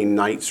 How many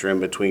nights are in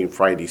between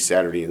Friday,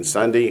 Saturday, and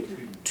Sunday?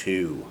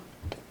 2.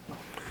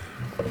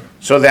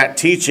 So that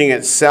teaching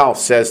itself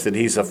says that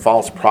he's a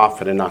false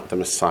prophet and not the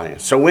Messiah.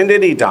 So when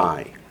did he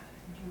die?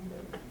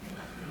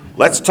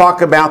 Let's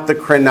talk about the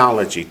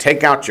chronology.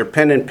 Take out your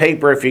pen and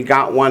paper if you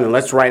got one, and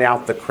let's write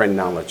out the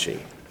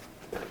chronology.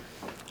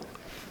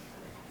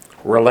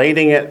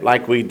 Relating it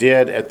like we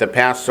did at the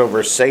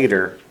Passover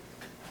Seder,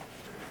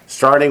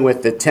 starting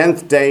with the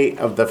 10th day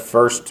of the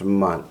first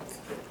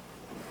month.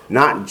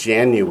 Not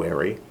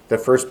January, the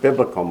first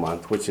biblical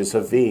month, which is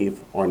Aviv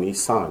or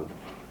Nisan.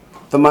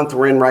 The month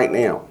we're in right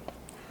now.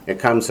 It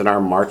comes in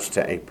our March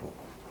to April.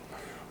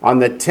 On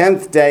the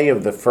 10th day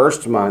of the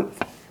first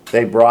month,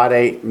 they brought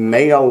a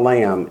male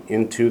lamb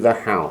into the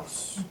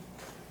house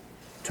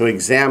to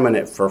examine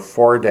it for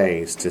 4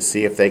 days to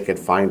see if they could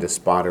find a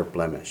spot or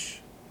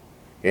blemish.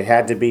 It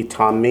had to be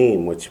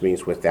tamim, which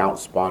means without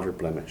spot or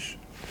blemish.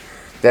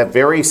 That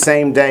very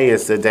same day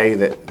is the day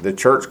that the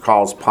church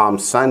calls Palm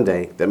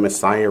Sunday that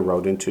Messiah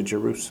rode into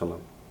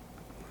Jerusalem.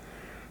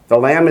 The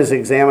lamb is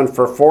examined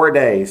for 4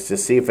 days to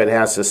see if it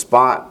has a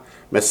spot.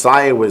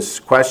 Messiah was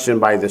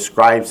questioned by the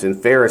scribes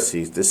and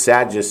Pharisees, the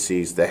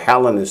Sadducees, the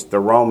Hellenists, the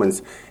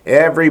Romans.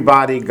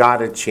 Everybody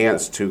got a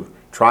chance to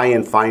try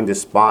and find a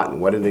spot.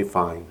 And what did they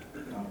find?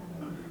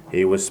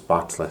 He was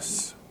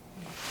spotless.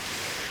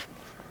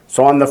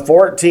 So on the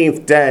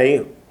 14th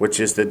day, which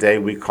is the day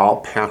we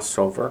call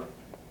Passover,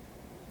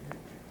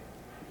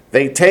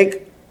 they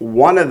take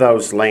one of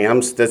those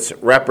lambs that's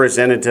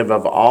representative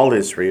of all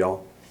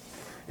Israel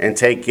and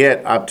take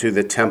it up to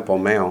the Temple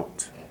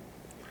Mount.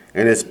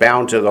 And it's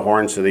bound to the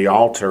horns of the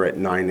altar at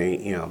 9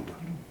 a.m.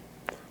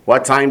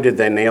 What time did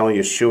they nail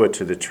Yeshua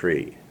to the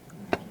tree?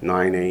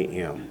 9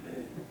 a.m.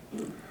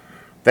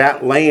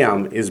 That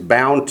lamb is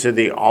bound to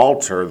the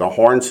altar, the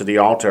horns of the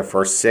altar,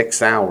 for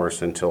 6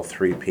 hours until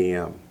 3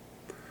 p.m.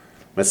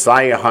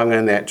 Messiah hung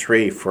on that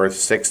tree for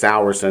 6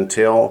 hours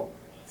until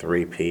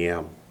 3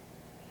 p.m.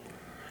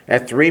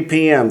 At 3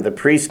 p.m., the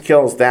priest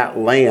kills that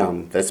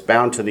lamb that's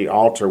bound to the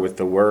altar with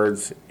the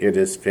words, "It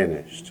is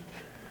finished."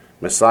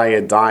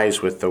 Messiah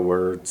dies with the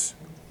words,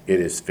 "It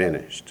is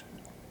finished."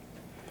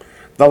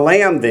 The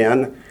lamb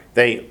then,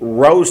 they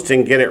roast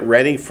and get it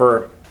ready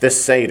for the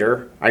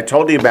Seder. I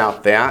told you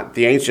about that.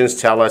 The ancients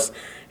tell us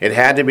it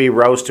had to be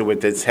roasted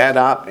with its head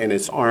up and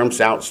its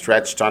arms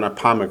outstretched on a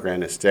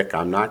pomegranate stick.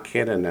 I'm not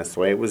kidding. That's the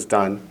way it was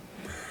done.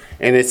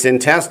 And its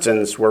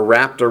intestines were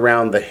wrapped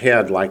around the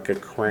head like a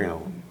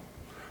crown.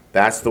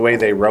 That's the way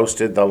they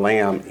roasted the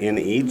lamb in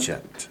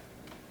Egypt.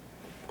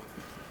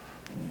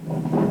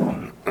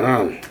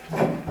 Do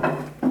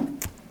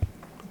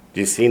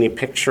you see any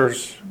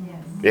pictures? Yes.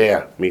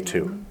 Yeah, me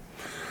too.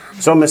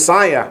 So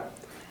Messiah,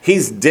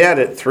 he's dead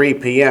at 3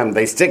 p.m.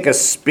 They stick a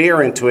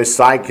spear into his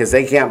side because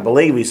they can't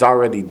believe he's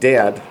already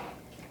dead.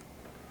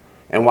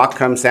 And what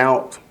comes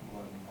out?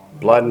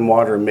 Blood and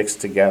water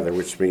mixed together,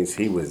 which means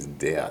he was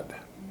dead.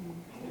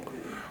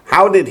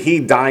 How did he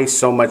die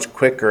so much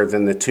quicker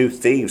than the 2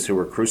 thieves who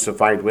were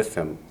crucified with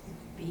him?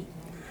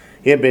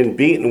 He had been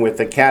beaten with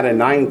the cat o'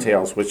 nine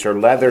tails, which are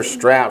leather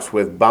straps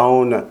with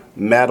bone,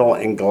 metal,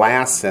 and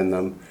glass in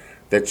them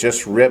that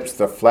just rips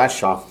the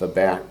flesh off the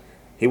back.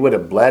 He would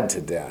have bled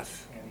to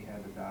death. And he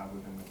had to die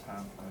within the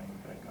time frame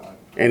that God...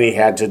 And he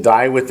had to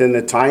die within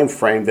the time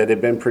frame that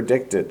had been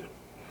predicted.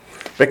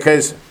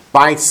 Because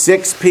by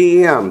 6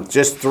 p.m.,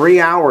 just 3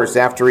 hours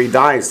after he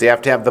dies, they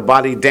have to have the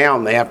body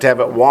down. They have to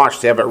have it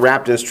washed. They have it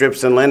wrapped in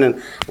strips and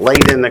linen,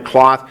 laid in the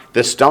cloth,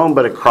 the stone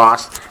put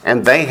across,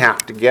 and they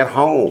have to get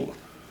home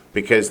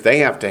because they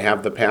have to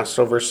have the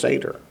Passover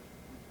Seder.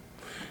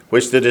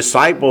 which the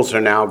disciples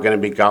are now going to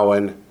be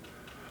going,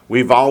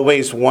 we've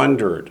always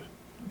wondered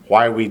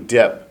why we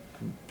dip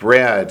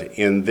bread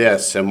in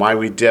this and why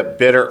we dip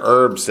bitter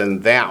herbs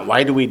in that.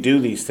 Why do we do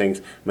these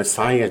things?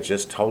 Messiah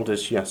just told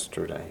us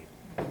yesterday.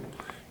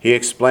 He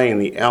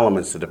explained the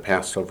elements of the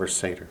Passover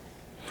Seder.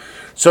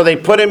 So they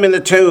put him in the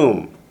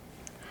tomb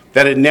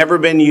that had never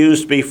been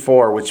used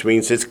before, which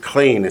means it's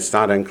clean, it's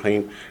not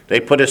unclean. They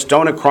put a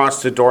stone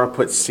across the door and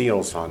put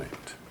seals on it.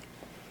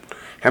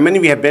 How many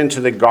of you have been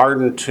to the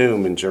Garden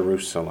Tomb in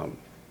Jerusalem?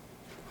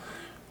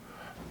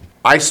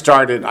 I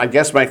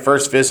guess my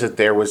first visit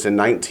there was in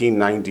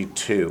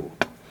 1992.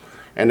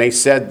 And they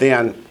said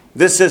then,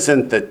 this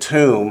isn't the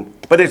tomb,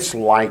 but it's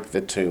like the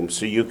tomb,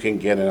 so you can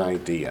get an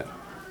idea.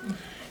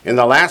 In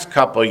the last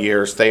couple of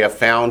years, they have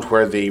found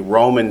where the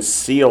Roman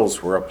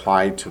seals were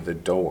applied to the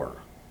door.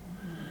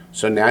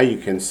 So now you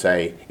can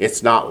say,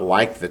 it's not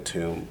like the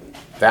tomb.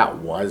 That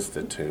was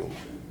the tomb.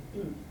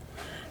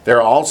 There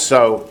are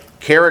also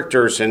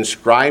characters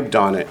inscribed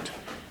on it,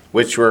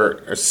 which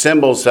were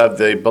symbols of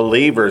the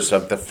believers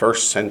of the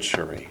first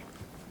century,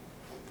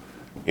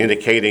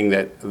 indicating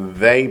that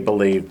they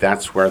believed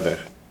that's where the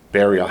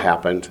burial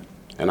happened,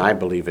 and I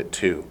believe it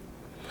too.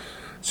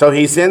 So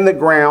he's in the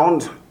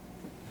ground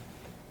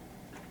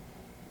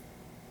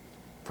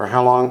for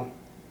how long?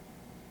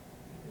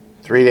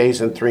 3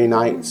 days and 3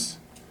 nights.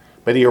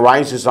 But he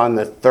arises on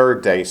the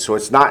third day, so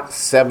it's not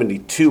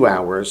 72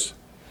 hours,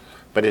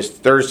 but it's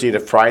Thursday to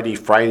Friday,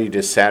 Friday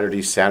to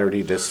Saturday,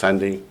 Saturday to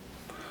Sunday.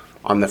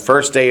 On the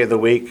first day of the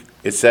week,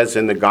 it says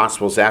in the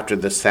Gospels, after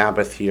the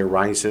Sabbath, he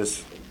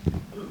arises.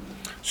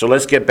 So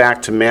let's get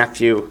back to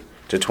Matthew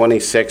to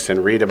 26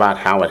 and read about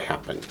how it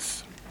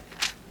happens.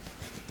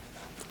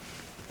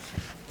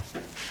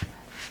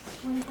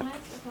 Can I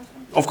ask a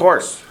question? Of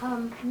course.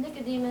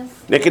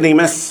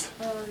 Nicodemus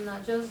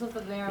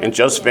And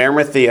Joseph of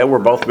Arimathea were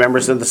both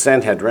members of the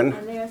Sanhedrin.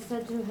 And they are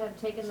said to have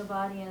taken the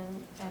body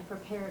and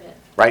prepared it.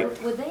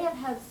 Right. Would they have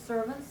had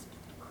servants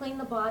clean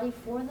the body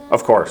for them?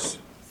 Of course.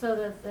 So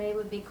that they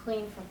would be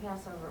clean for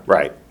Passover?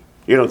 Right.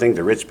 You don't think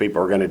the rich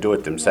people are going to do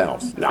it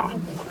themselves? No.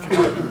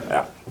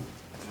 Yeah.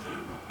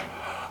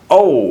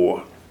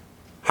 Oh,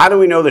 how do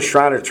we know the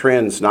Shroud of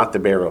Turin's not the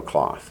burial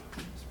cloth?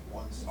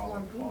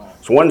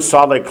 It's one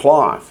solid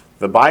cloth.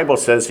 The Bible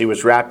says he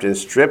was wrapped in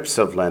strips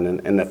of linen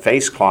and the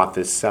face cloth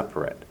is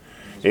separate.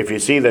 If you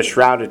see the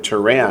Shroud of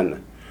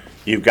Turin,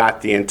 you've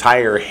got the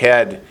entire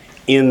head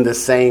in the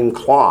same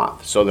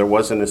cloth. So there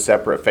wasn't a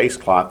separate face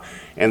cloth.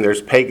 And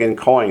there's pagan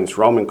coins,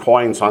 Roman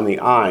coins on the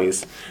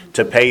eyes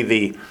to pay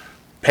the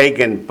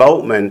pagan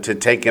boatman to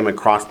take him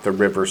across the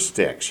river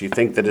Styx. You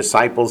think the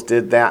disciples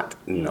did that?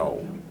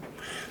 No.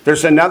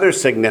 There's another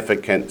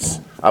significance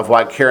of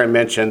what Karen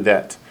mentioned,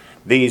 that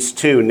these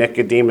two,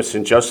 Nicodemus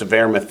and Joseph of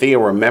Arimathea,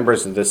 were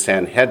members of the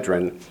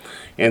Sanhedrin,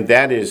 and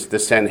that is the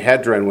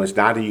Sanhedrin was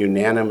not a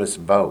unanimous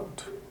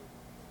vote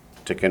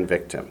to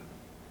convict him.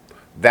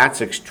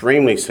 That's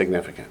extremely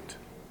significant,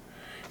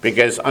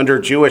 because under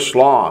Jewish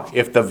law,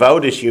 if the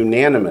vote is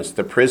unanimous,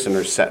 the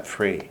prisoner's set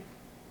free.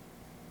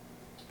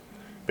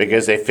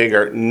 Because they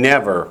figure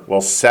never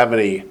will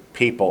 70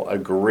 people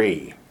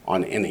agree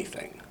on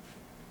anything.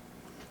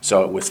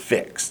 So it was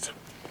fixed.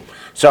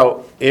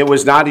 So it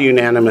was not a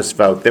unanimous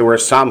vote. There were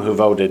some who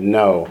voted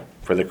no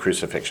for the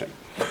crucifixion.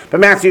 But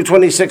Matthew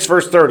 26,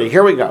 verse 30,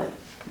 here we go.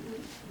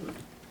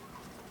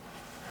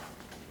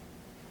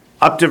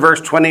 Up to verse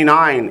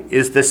 29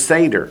 is the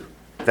Seder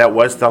that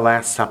was the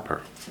Last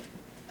Supper.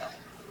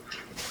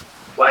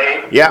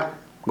 Wayne? Yeah,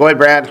 go ahead,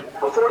 Brad.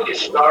 Before you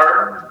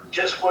start,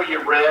 just where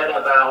you read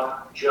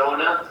about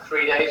Jonah,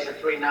 3 days and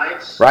 3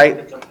 nights, Right.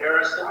 The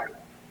comparison.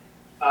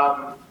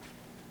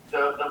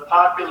 The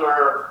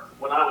popular,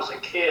 when I was a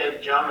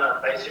kid,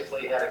 Jonah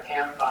basically had a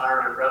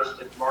campfire and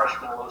roasted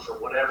marshmallows or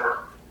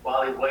whatever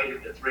while he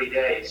waited the 3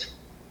 days.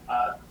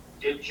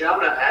 Did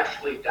Jonah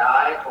actually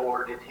die,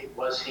 or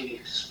was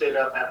he spit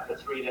up after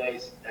 3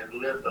 days and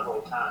lived the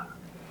whole time?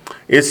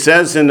 It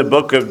says in the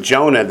book of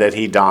Jonah that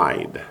he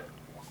died.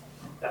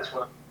 That's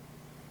what.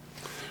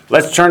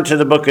 Let's turn to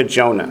the book of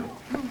Jonah.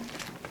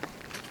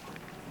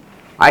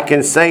 I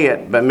can say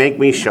it, but make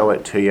me show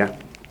it to you.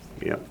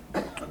 Yeah.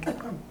 Yeah,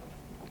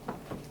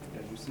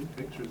 you see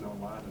pictures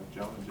online of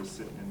Jonah just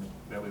sitting in the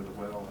belly of the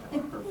whale,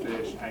 her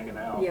fish hanging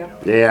out. Yeah.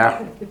 You know?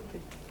 Yeah.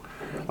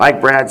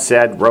 Like Brad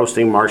said,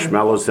 roasting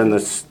marshmallows in the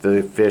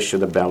fish of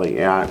the belly.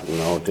 Yeah,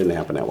 no, it didn't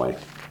happen that way.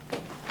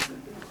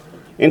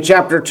 In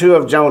chapter 2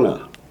 of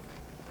Jonah.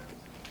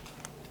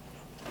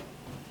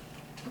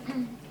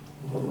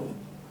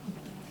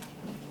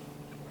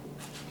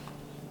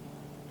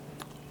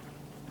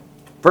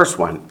 Verse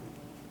 1.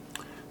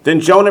 Then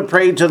Jonah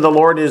prayed to the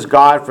Lord his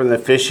God from the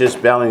fish's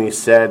belly, and he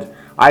said,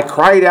 I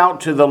cried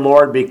out to the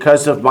Lord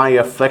because of my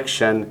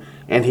affliction,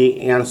 and he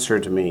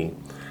answered me.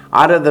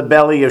 Out of the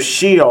belly of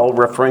Sheol,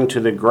 referring to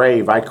the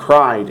grave, I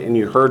cried, and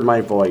you heard my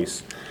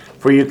voice.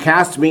 For you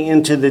cast me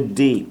into the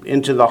deep,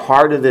 into the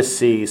heart of the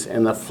seas,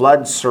 and the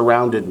floods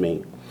surrounded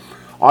me.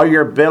 All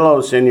your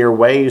billows and your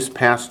waves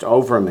passed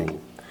over me.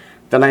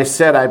 Then I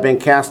said, I've been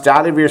cast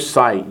out of your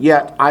sight,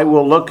 yet I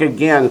will look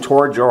again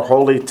toward your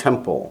holy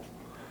temple.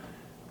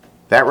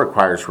 That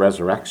requires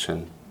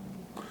resurrection.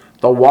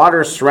 The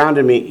waters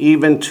surrounded me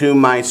even to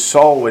my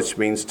soul, which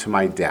means to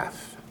my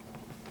death.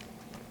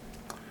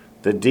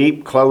 The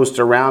deep closed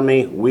around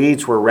me,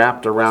 weeds were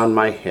wrapped around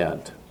my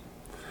head.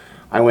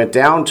 I went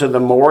down to the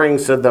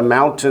moorings of the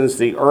mountains,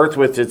 the earth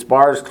with its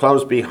bars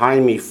closed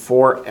behind me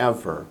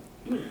forever.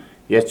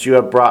 Yet you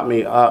have brought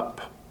me up.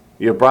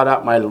 You have brought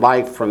up my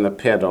life from the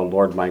pit, O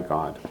Lord my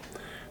God.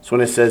 So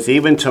when it says,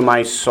 even to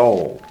my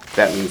soul,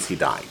 that means he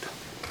died.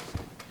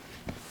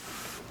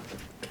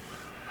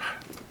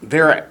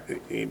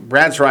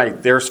 Brad's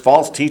right. There's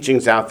false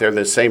teachings out there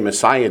that say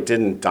Messiah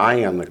didn't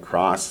die on the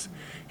cross.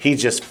 He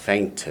just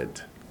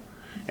fainted.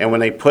 And when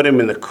they put him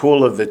in the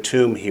cool of the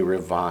tomb, he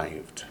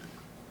revived.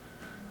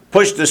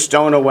 Pushed the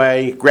stone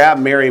away,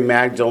 grabbed Mary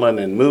Magdalene,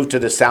 and moved to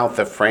the south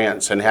of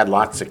France and had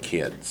lots of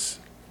kids.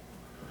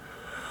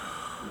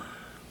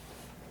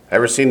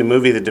 Ever seen the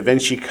movie The Da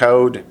Vinci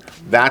Code?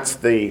 That's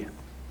the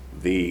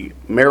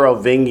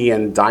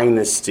Merovingian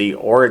dynasty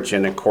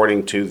origin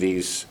according to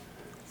these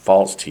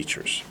false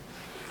teachers.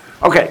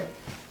 Okay,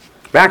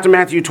 back to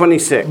Matthew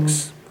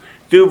 26.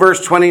 Through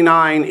verse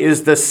 29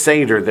 is the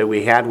Seder that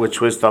we had, which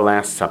was the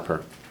Last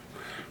Supper.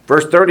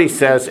 Verse 30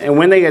 says, and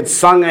when they had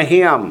sung a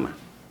hymn,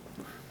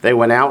 they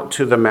went out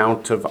to the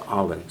Mount of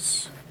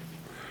Olives.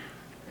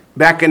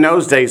 Back in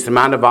those days, the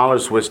Mount of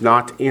Olives was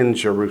not in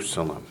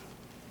Jerusalem.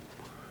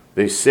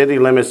 The city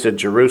limits of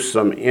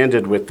Jerusalem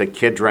ended with the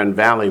Kidron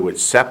Valley, which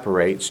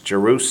separates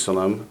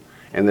Jerusalem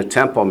and the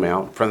Temple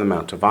Mount from the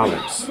Mount of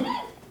Olives.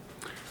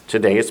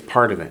 Today it's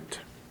part of it.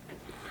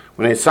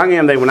 When they sung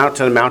him, they went out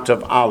to the Mount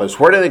of Olives.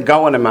 Where did they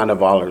go on the Mount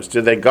of Olives?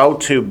 Did they go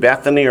to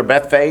Bethany or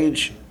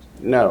Bethphage?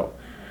 No.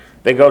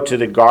 They go to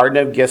the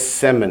Garden of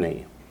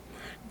Gethsemane.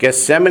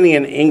 Gethsemane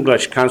in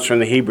English comes from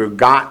the Hebrew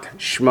Gat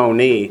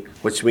Shmoni,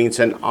 which means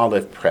an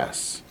olive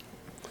press.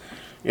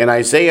 In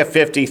Isaiah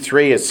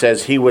 53, it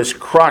says, he was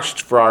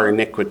crushed for our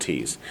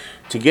iniquities.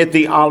 To get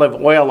the olive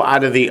oil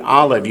out of the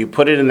olive, you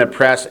put it in the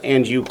press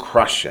and you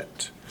crush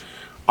it.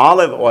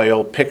 Olive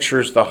oil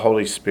pictures the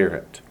Holy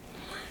Spirit.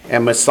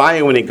 And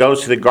Messiah, when he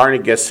goes to the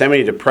Garden of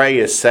Gethsemane to pray,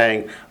 is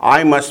saying,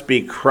 I must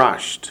be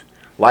crushed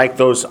like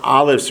those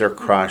olives are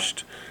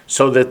crushed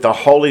so that the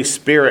Holy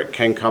Spirit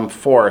can come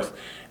forth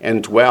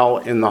and dwell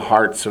in the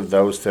hearts of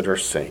those that are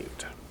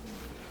saved.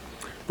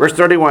 Verse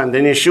 31,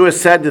 then Yeshua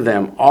said to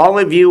them, all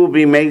of you will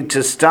be made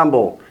to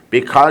stumble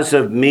because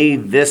of me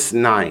this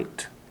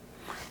night.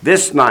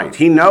 This night.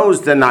 He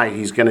knows the night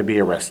he's going to be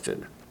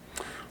arrested.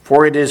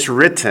 For it is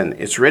written,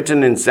 it's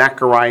written in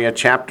Zechariah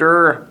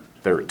chapter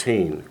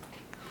 13.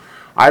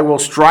 I will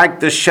strike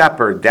the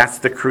shepherd, that's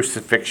the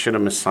crucifixion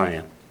of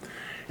Messiah.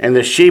 And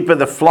the sheep of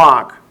the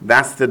flock,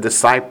 that's the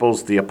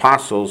disciples, the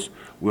apostles,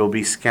 will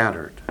be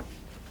scattered.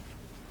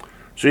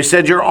 So he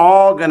said, you're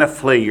all going to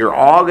flee. You're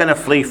all going to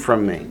flee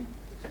from me.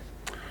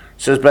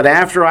 He says, but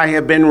after I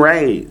have been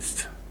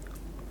raised.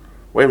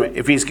 Wait a minute,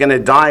 if he's going to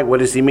die, what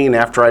does he mean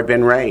after I've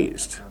been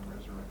raised?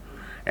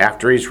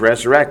 After he's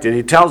resurrected.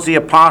 He tells the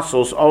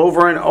apostles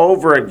over and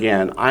over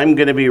again, I'm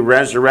going to be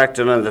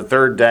resurrected on the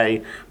third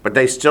day, but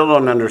they still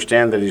don't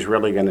understand that he's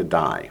really going to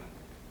die.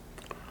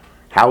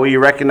 How will you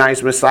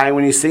recognize Messiah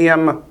when you see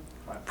him?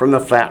 From the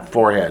flat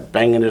forehead,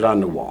 banging it on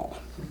the wall.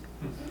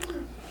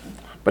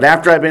 But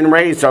after I've been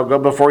raised, I'll go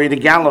before you to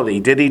Galilee.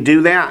 Did he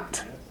do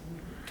that?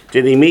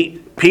 Did he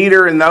meet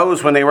Peter and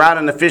those when they were out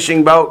in the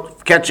fishing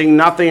boat, catching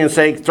nothing, and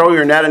say, throw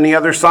your net on the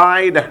other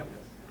side?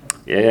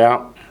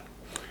 Yeah.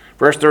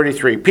 Verse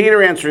 33,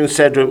 Peter answered and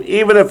said to him,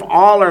 even if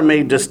all are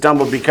made to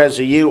stumble because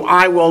of you,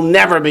 I will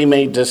never be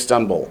made to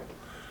stumble.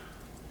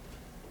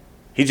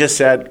 He just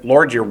said,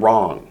 Lord, you're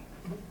wrong.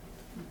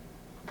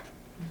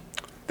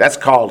 That's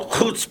called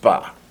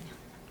chutzpah,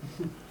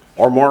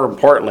 or more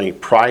importantly,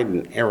 pride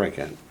and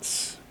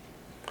arrogance.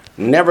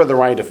 Never the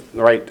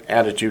right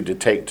attitude to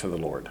take to the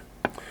Lord.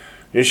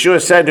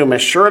 Yeshua said to him,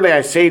 as surely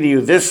I say to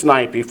you, this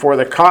night before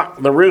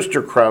the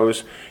rooster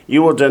crows,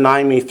 you will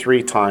deny me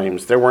 3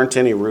 times. There weren't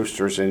any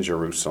roosters in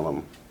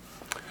Jerusalem.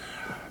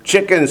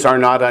 Chickens are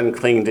not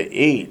unclean to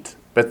eat,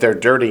 but they're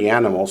dirty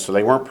animals, so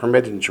they weren't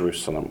permitted in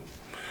Jerusalem.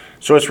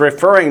 So it's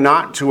referring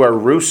not to a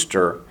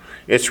rooster,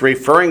 it's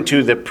referring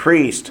to the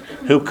priest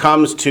who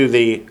comes to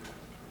the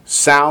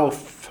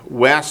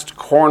southwest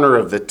corner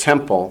of the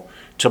temple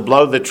to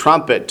blow the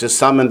trumpet to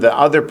summon the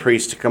other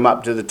priests to come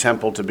up to the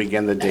temple to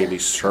begin the daily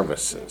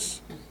services.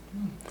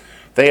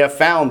 They have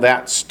found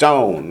that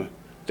stone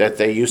that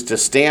they used to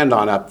stand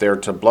on up there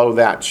to blow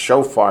that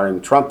shofar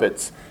and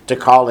trumpets to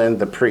call in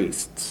the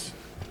priests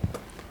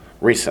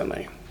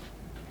recently.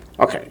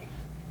 Okay,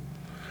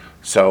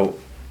 so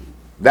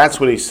that's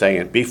what he's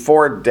saying.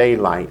 Before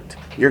daylight,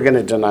 you're going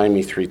to deny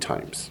me 3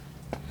 times.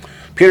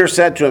 Peter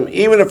said to him,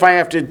 even if I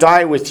have to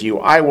die with you,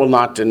 I will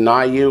not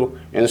deny you.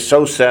 And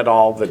so said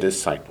all the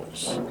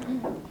disciples.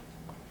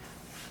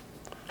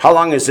 How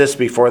long is this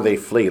before they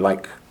flee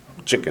like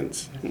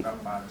chickens?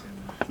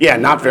 Yeah,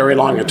 not very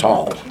long at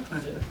all.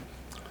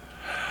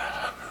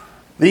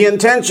 The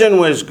intention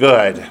was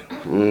good.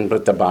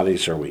 but the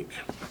bodies are weak.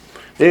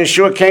 Then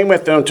Yeshua came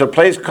with them to a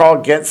place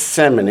called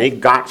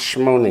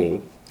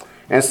Gethsemane,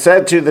 and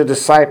said to the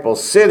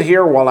disciples, "Sit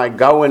here while I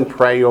go and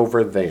pray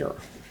over there."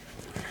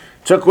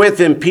 Took with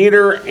him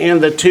Peter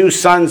and the two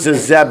sons of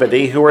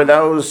Zebedee, who were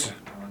those,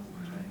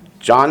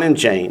 John and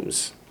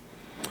James.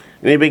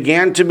 And he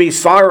began to be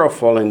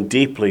sorrowful and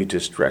deeply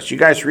distressed. You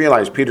guys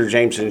realize Peter,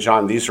 James, and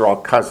John, these are all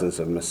cousins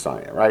of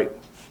Messiah, right?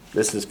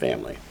 This is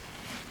family.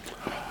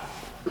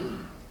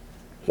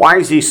 Why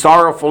is he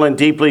sorrowful and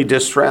deeply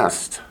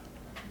distressed?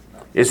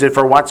 Is it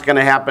for what's going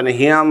to happen to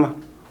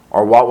him,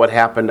 or what would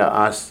happen to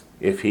us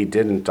if he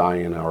didn't die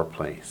in our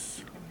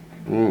place?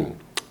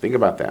 Think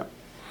about that.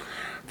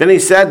 Then he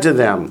said to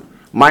them,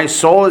 "My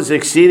soul is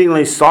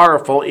exceedingly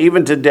sorrowful,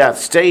 even to death.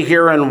 Stay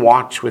here and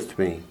watch with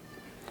me."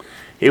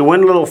 He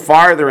went a little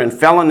farther and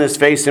fell on his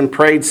face and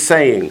prayed,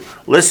 saying,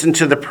 listen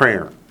to the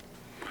prayer.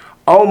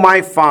 "O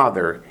my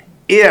Father,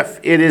 if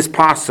it is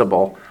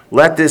possible,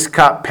 let this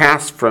cup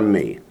pass from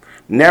me.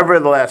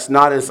 Nevertheless,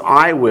 not as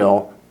I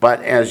will,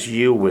 but as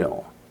you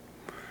will."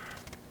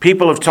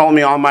 People have told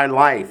me all my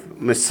life,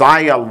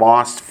 Messiah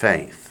lost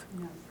faith.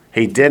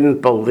 He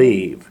didn't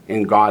believe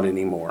in God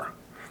anymore.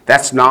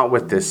 That's not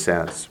what this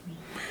says.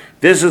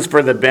 This is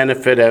for the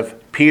benefit of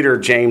Peter,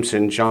 James,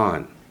 and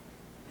John.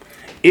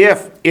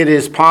 If it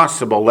is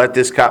possible, let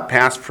this cup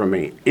pass from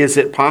me. Is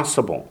it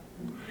possible?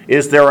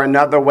 Is there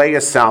another way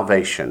of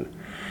salvation?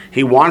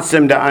 He wants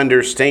them to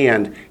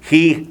understand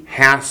he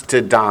has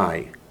to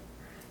die.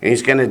 And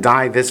he's going to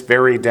die this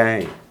very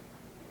day.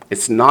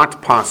 It's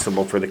not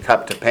possible for the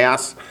cup to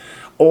pass,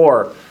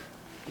 or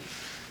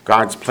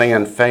God's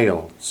plan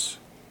fails.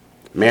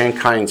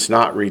 Mankind's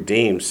not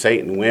redeemed.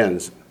 Satan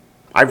wins.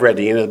 I've read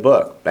the end of the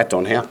book. That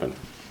don't happen.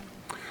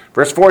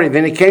 Verse 40,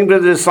 then he came to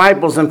the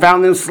disciples and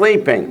found them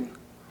sleeping.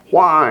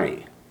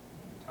 Why?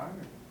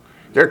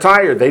 They're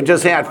tired. They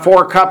just had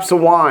 4 cups of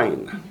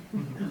wine.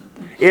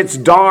 It's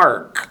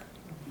dark.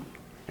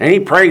 And he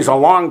prays a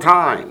long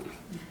time.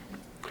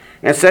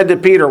 And said to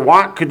Peter,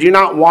 "What? Could you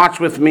not watch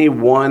with me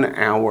 1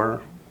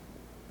 hour?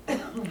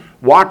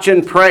 Watch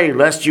and pray,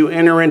 lest you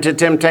enter into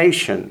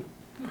temptation.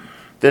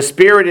 The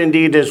spirit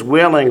indeed is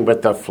willing,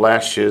 but the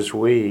flesh is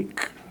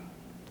weak."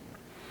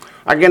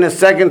 Again, a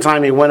second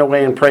time he went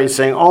away and prayed,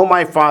 saying, "Oh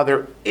my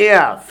Father,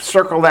 if,"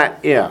 circle that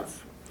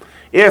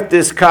if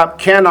this cup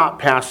cannot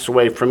pass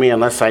away from me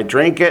unless I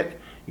drink it,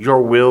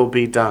 your will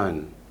be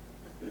done."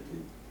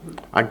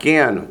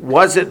 Again,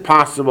 was it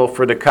possible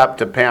for the cup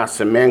to pass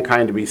and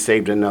mankind to be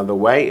saved another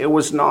way? It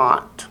was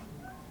not.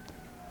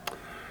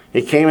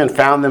 He came and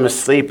found them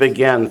asleep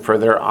again, for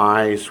their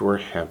eyes were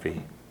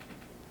heavy.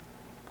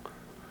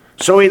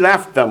 So he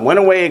left them, went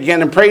away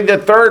again, and prayed the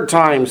third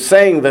time,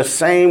 saying the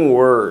same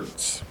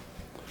words.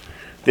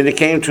 Then he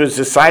came to his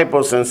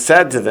disciples and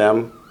said to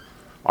them,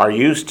 "Are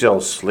you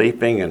still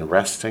sleeping and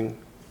resting?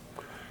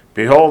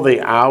 Behold,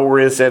 the hour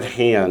is at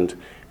hand,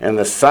 and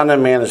the Son of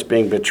Man is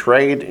being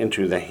betrayed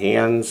into the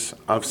hands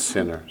of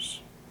sinners."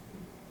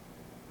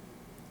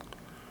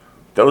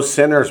 Those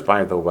sinners,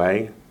 by the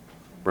way,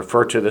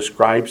 refer to the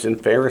scribes and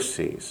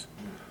Pharisees,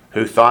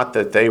 who thought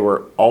that they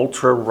were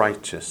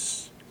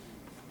ultra-righteous,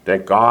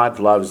 that God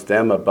loves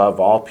them above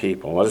all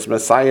people. What does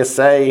Messiah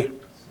say?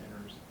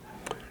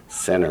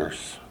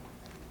 Sinners.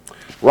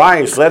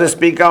 "Rise, let us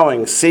be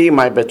going. See,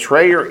 my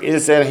betrayer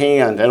is at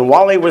hand." And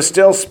while he was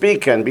still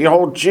speaking,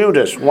 behold,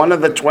 Judas, one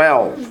of the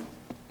 12.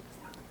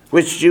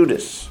 Which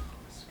Judas?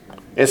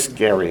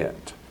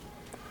 Iscariot.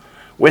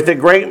 With a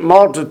great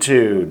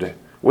multitude,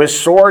 with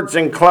swords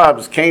and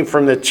clubs, came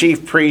from the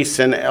chief priests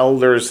and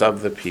elders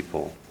of the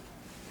people.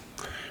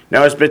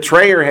 Now his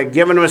betrayer had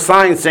given him a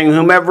sign, saying,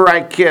 "Whomever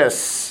I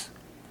kiss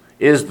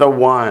is the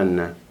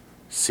one,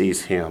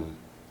 seize him."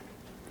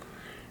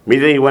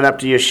 Immediately he went up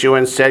to Yeshua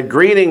and said,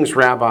 "Greetings,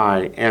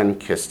 Rabbi," and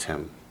kissed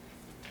him.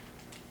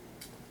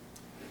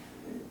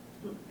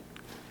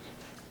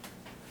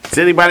 Does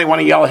anybody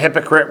want to yell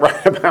hypocrite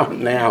right about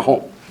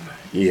now?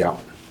 Yeah.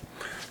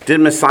 Did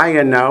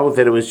Messiah know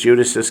that it was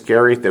Judas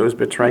Iscariot that was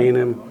betraying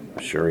him?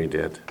 Sure he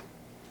did.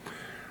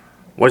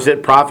 Was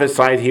it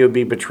prophesied he would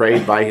be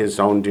betrayed by his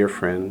own dear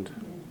friend?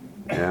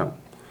 Yeah.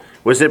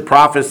 Was it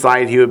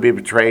prophesied he would be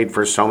betrayed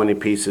for so many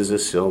pieces of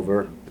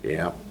silver?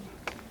 Yeah.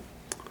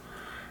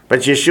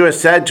 But Yeshua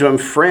said to him,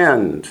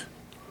 "Friend,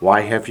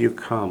 why have you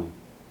come?"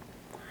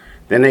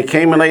 Then they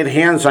came and laid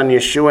hands on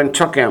Yeshua and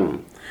took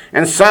him.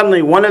 And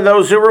suddenly one of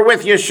those who were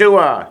with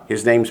Yeshua,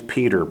 his name's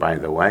Peter, by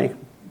the way,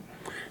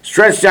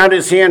 stretched out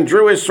his hand,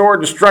 drew his sword,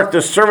 and struck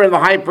the servant of the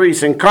high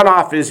priest and cut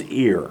off his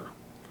ear.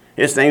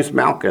 His name's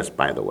Malchus,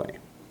 by the way.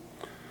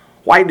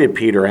 Why did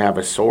Peter have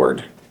a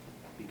sword?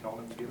 He called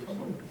him to get a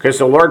sword. Because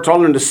the Lord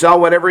told him to sell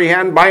whatever he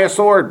had and buy a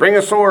sword. Bring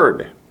a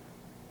sword.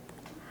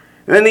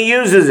 And then he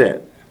uses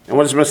it. And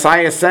what does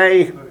Messiah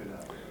say?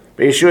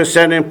 But Yeshua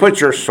said to him,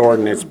 "Put your sword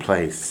in its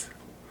place."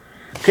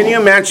 Can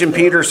you imagine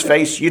Peter's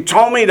face? You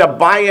told me to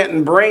buy it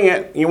and bring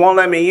it. You won't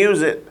let me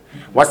use it.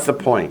 What's the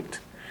point?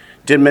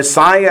 Did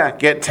Messiah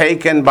get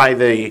taken by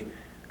the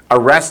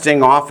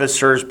arresting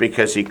officers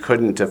because he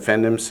couldn't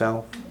defend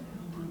himself?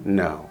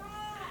 No.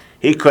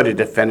 He could have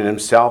defended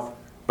himself,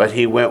 but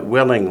he went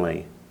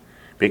willingly.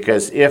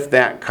 Because if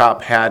that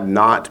cup had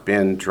not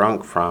been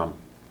drunk from,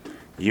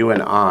 you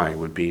and I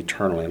would be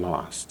eternally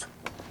lost.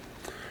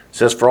 It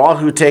says, for all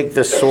who take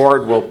the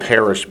sword will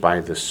perish by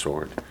the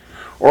sword.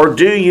 Or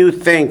do you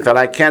think that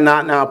I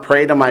cannot now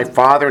pray to my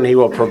Father and he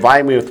will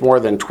provide me with more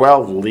than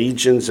 12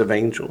 legions of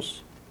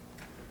angels?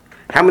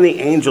 How many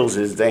angels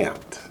is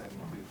that?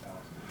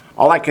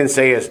 All I can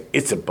say is,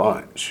 it's a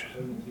bunch.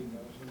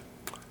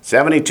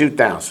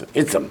 72,000.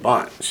 It's a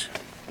bunch.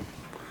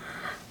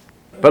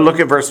 But look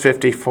at verse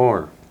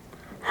 54.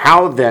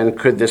 How then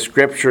could the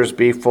scriptures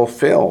be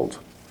fulfilled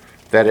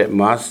that it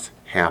must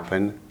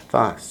happen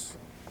thus?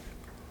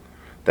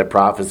 The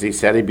prophecy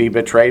said he'd be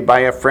betrayed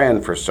by a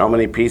friend for so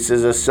many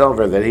pieces of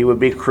silver, that he would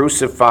be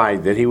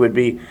crucified, that he would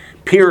be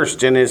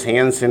pierced in his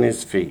hands and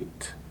his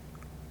feet.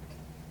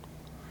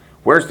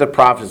 Where's the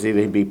prophecy that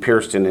he'd be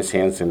pierced in his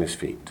hands and his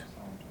feet?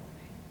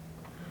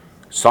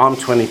 Psalm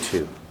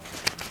 22.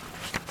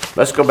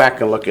 Let's go back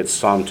and look at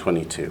Psalm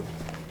 22.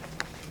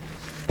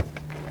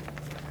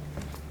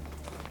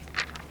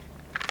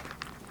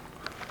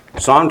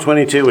 Psalm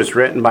 22 was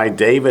written by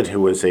David,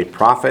 who was a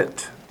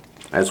prophet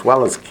as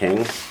well as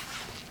king,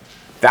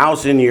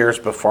 1,000 years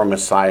before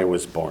Messiah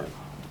was born.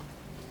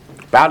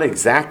 About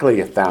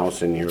exactly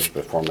 1,000 years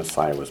before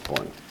Messiah was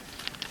born.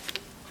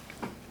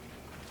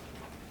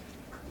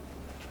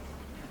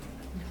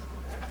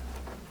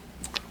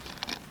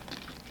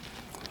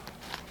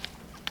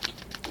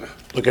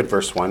 Look at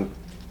verse 1.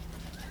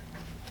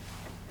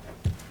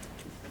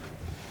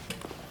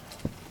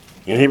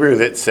 In Hebrew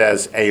it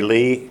says,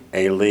 Eli,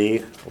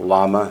 Eli,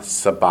 lama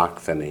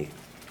sabachthani.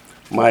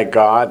 My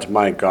God,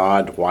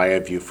 why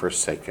have you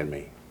forsaken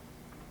me?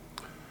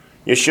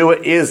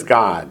 Yeshua is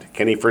God.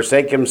 Can he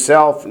forsake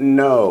himself?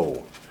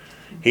 No.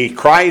 He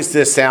cries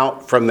this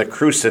out from the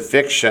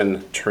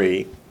crucifixion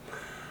tree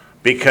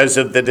because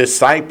of the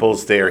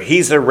disciples there.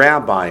 He's a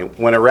rabbi.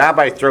 When a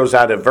rabbi throws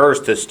out a verse,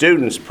 the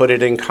students put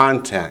it in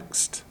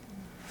context.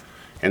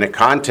 And the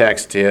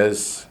context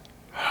is,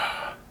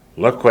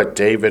 look what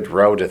David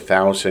wrote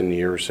 1,000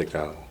 years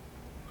ago.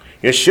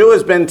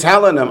 Yeshua's been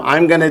telling them,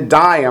 I'm going to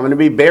die, I'm going to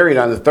be buried,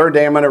 on the third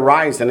day I'm going to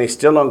rise, and they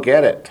still don't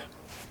get it.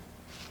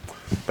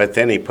 But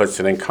then he puts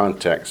it in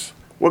context.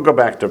 We'll go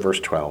back to verse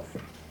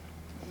 12.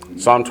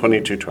 Psalm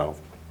 22:12.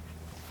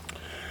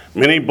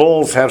 Many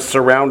bulls have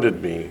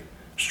surrounded me.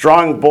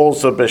 Strong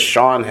bulls of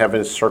Bashan have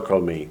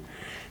encircled me.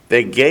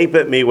 They gape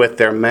at me with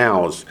their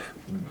mouths.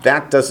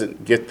 That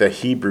doesn't get the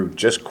Hebrew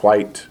just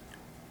quite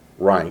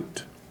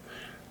right.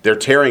 They're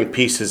tearing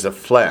pieces of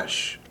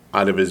flesh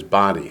out of his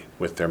body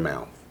with their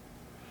mouth.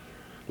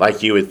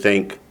 Like you would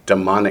think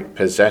demonic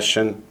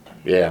possession.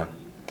 Yeah.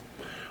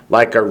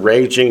 Like a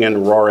raging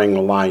and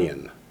roaring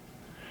lion.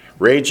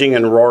 Raging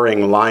and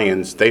roaring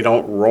lions, they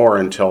don't roar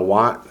until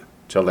what?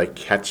 Till they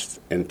catch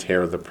and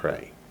tear the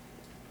prey.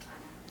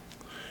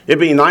 It'd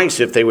be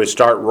nice if they would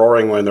start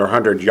roaring when they're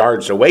 100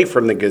 yards away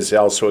from the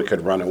gazelle so it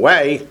could run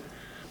away,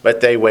 but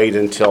they wait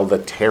until the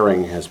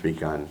tearing has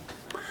begun.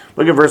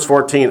 Look at verse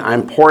 14.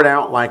 I'm poured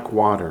out like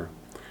water,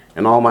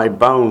 and all my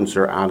bones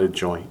are out of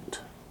joint.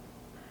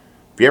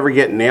 If you ever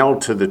get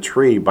nailed to the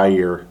tree by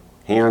your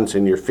hands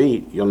and your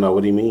feet, you'll know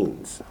what he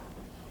means.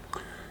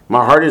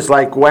 My heart is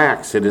like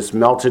wax, it is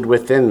melted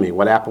within me.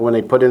 What happened when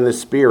they put in the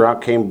spear?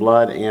 Out came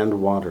blood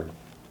and water.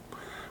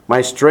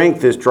 My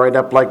strength is dried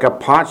up like a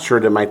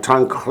potsherd, and my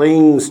tongue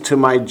clings to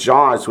my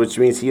jaws, which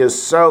means he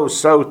is so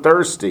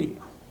thirsty.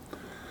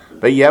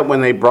 But yet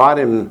when they brought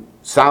him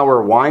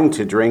sour wine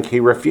to drink,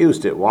 he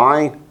refused it.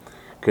 Why?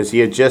 Because he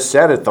had just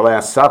said at the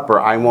Last Supper,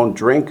 I won't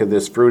drink of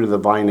this fruit of the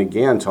vine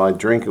again till I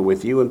drink it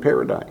with you in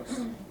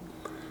paradise.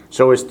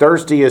 So as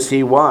thirsty as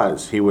he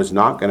was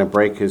not going to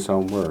break his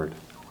own word.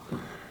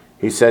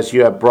 He says,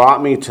 you have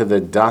brought me to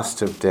the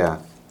dust of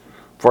death.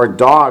 For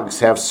dogs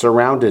have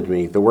surrounded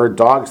me. The word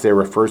dogs there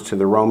refers to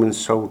the Roman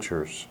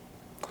soldiers.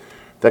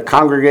 The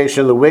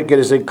congregation of the wicked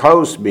has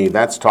enclosed me.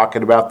 That's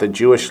talking about the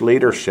Jewish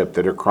leadership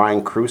that are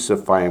crying,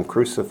 crucify him,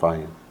 crucify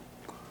him.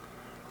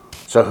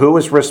 So who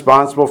is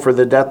responsible for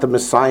the death of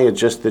Messiah?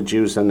 Just the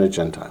Jews and the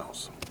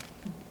Gentiles.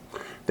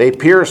 They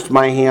pierced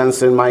my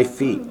hands and my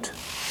feet.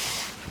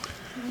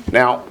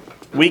 Now,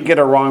 we get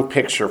a wrong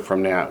picture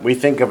from that. We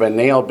think of a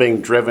nail being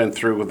driven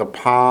through the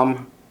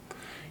palm.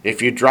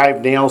 If you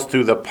drive nails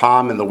through the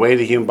palm and the way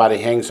the human body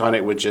hangs on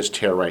it would just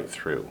tear right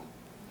through.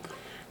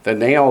 The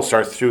nails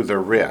are through the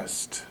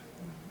wrist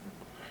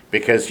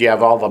because you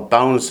have all the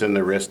bones in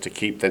the wrist to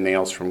keep the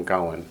nails from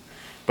going.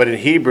 But in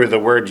Hebrew, the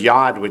word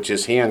yad, which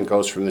is hand,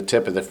 goes from the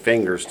tip of the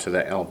fingers to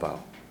the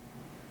elbow.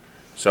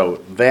 So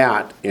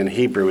that in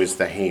Hebrew is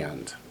the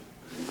hand.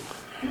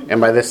 And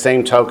by the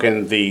same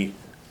token, the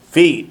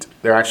feet,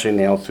 they're actually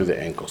nailed through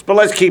the ankles. But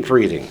let's keep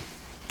reading.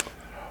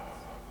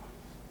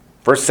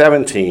 Verse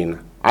 17,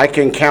 I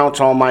can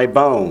count all my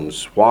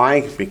bones.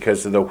 Why?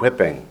 Because of the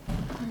whipping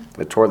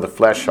that tore the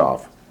flesh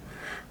off.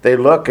 They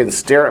look and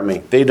stare at me.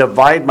 They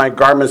divide my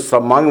garments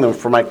among them.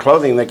 For my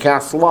clothing they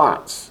cast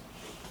lots.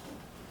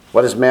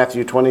 What does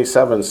Matthew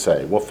 27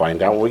 say? We'll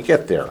find out when we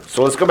get there.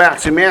 So let's go back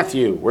to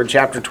Matthew. We're in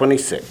chapter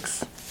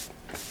 26.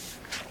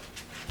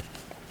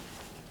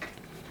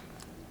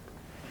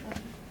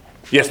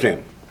 Yes,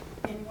 ma'am.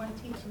 In one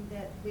teaching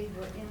that we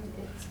were in,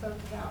 it spoke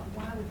about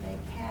why would they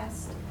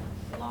cast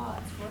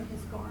lots for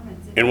his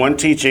garments In one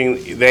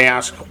teaching, they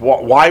ask,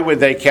 why would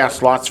they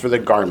cast lots for the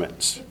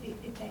garments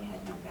if they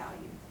had no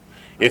value?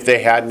 if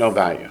they had no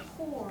value?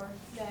 Poor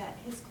that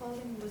his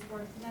clothing was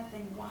worth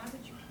nothing, why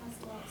would you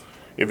cast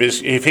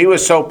lots? If he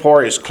was so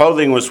poor, his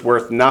clothing was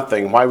worth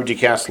nothing, why would you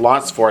cast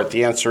lots for it?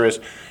 The answer is,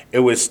 it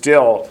was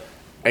still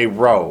a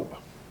robe.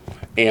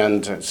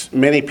 And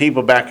many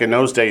people back in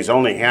those days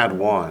only had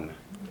one.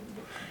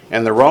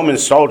 And the Roman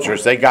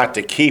soldiers, they got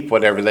to keep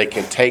whatever they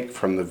could take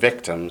from the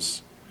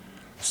victims.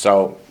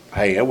 So,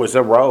 hey, it was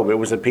a robe. It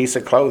was a piece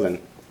of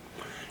clothing.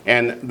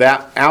 And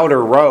that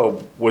outer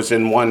robe was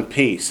in one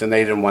piece, and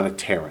they didn't want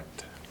to tear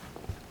it.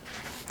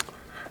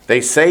 They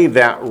say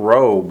that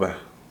robe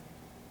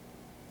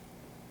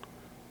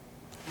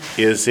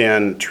is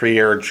in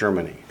Trier,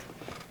 Germany.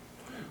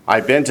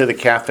 I've been to the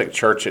Catholic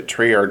Church at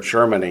Trier,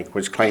 Germany,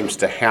 which claims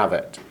to have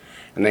it.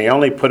 And they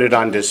only put it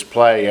on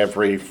display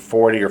every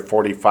 40 or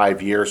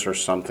 45 years or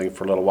something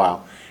for a little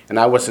while. And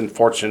I wasn't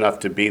fortunate enough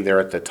to be there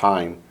at the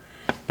time.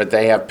 But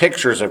they have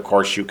pictures, of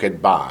course, you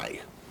could buy.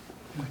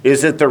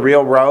 Is it the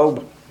real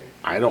robe?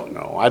 I don't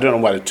know. I don't know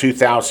what a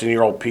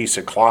 2,000-year-old piece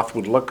of cloth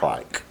would look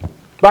like.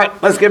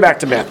 But let's get back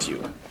to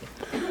Matthew.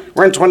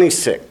 We're in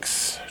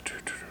 26.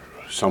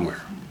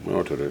 Somewhere.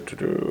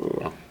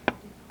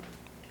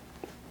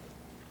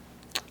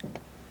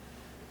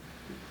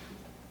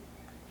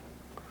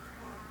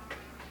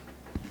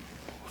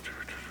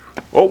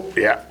 Oh,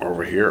 yeah,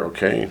 over here,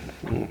 okay.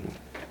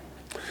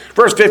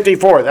 Verse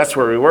 54, that's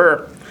where we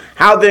were.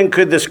 How then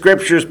could the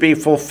scriptures be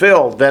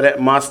fulfilled that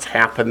it must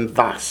happen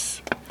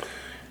thus?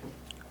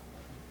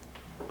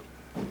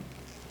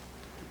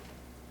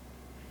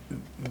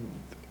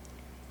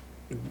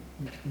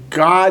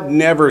 God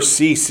never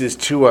ceases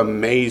to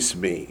amaze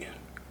me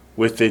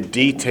with the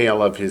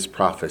detail of his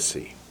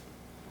prophecy.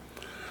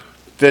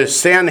 The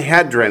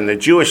Sanhedrin, the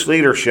Jewish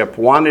leadership,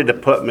 wanted to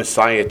put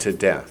Messiah to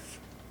death.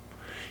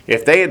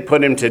 If they had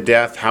put him to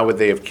death, how would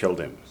they have killed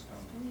him?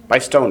 By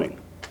stoning.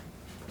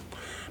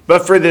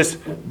 But for this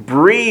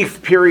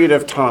brief period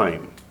of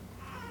time,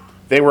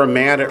 they were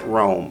mad at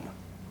Rome.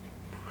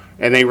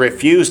 And they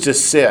refused to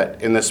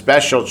sit in the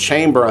special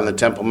chamber on the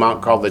Temple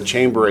Mount called the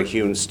Chamber of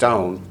Hewn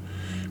Stone,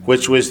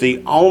 which was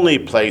the only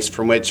place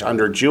from which,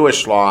 under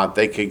Jewish law,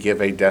 they could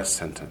give a death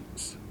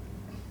sentence.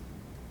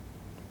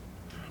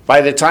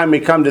 By the time we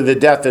come to the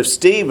death of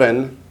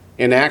Stephen,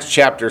 in Acts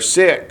chapter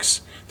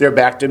 6, they're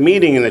back to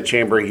meeting in the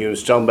Chamber of Hewn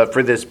Stone, but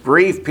for this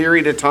brief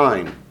period of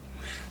time,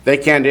 they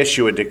can't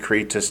issue a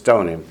decree to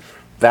stone him.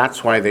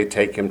 That's why they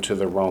take him to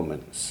the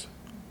Romans.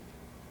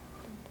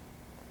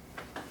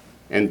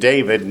 And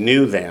David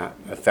knew that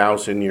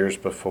 1,000 years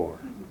before.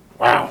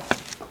 Wow.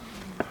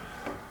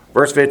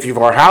 Verse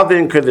 54, how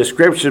then could the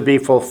scripture be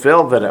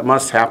fulfilled that it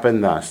must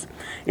happen thus?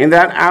 In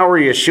that hour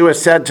Yeshua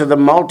said to the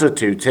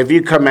multitudes, have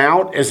you come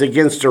out as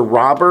against a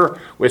robber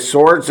with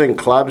swords and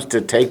clubs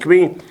to take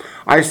me?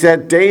 I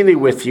sat daily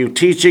with you,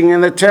 teaching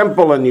in the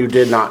temple, and you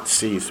did not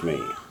seize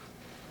me.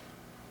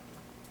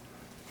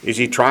 Is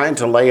he trying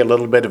to lay a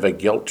little bit of a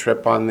guilt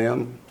trip on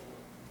them?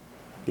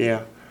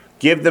 Yeah.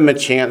 Give them a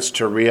chance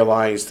to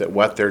realize that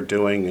what they're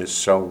doing is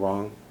so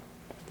wrong.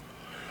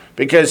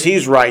 Because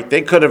he's right.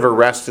 They could have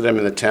arrested him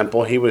in the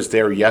temple. He was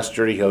there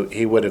yesterday.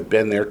 He would have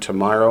been there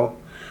tomorrow.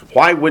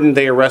 Why wouldn't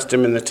they arrest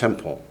him in the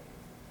temple?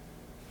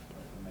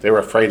 They were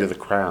afraid of the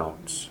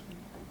crowds.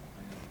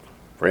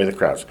 Afraid of the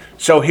crowds.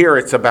 So here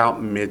it's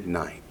about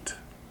midnight.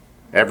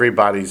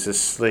 Everybody's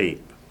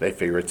asleep. They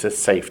figure it's a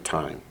safe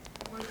time.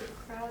 Were the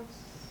crowds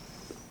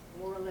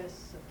more or less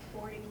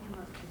supporting him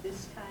up to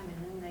this time,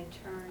 and then they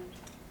turned?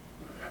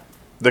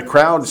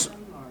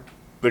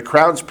 The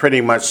crowds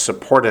pretty much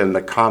supported him,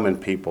 the common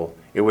people.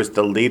 It was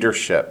the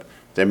leadership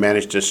that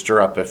managed to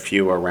stir up a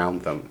few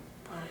around them.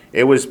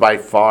 It was by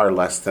far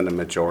less than a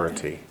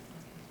majority.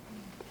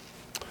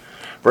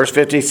 Verse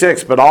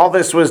 56, but all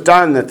this was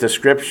done that the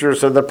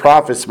scriptures of the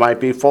prophets might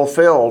be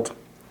fulfilled.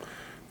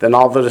 Then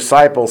all the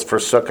disciples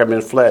forsook him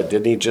and fled.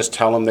 Didn't he just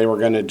tell them they were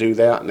going to do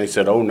that? And they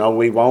said, oh, no,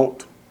 we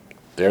won't.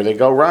 There they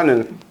go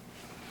running.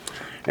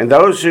 And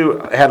those who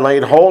had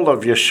laid hold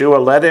of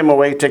Yeshua led him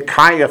away to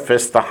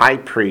Caiaphas, the high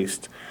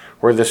priest,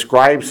 where the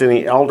scribes and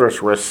the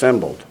elders were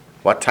assembled.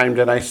 What time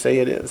did I say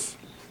it is?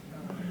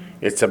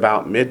 It's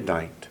about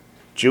midnight.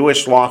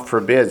 Jewish law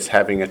forbids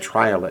having a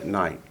trial at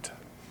night.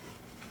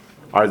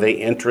 Are they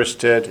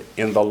interested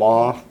in the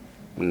law?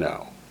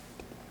 No.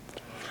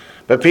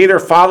 But Peter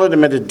followed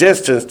him at a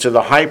distance to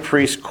the high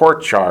priest's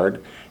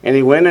courtyard, and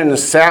he went in and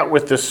sat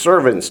with the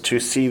servants to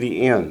see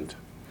the end.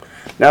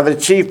 Now the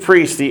chief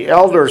priests, the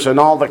elders, and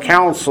all the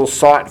council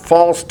sought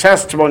false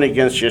testimony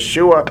against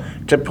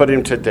Yeshua to put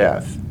him to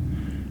death.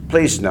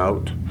 Please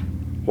note,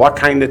 what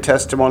kind of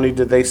testimony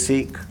did they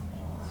seek?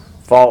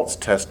 False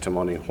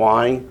testimony.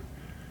 Why?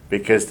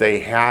 Because they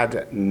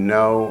had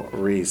no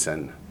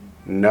reason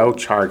No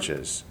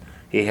charges.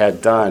 He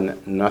had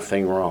done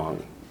nothing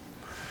wrong.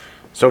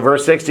 So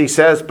verse 60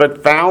 says,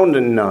 but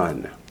found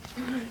none.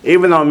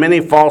 Even though many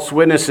false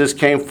witnesses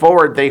came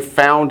forward, they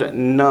found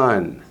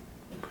none.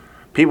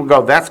 People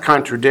go, that's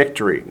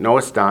contradictory. No,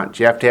 it's not.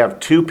 You have to have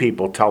two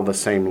people tell the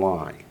same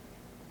lie.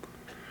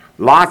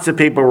 Lots of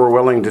people were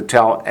willing to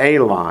tell a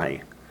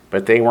lie,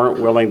 but they weren't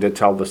willing to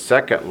tell the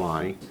second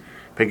lie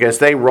because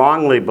they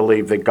wrongly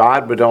believed that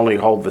God would only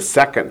hold the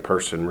second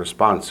person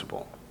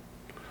responsible.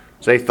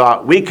 So they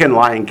thought, we can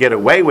lie and get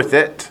away with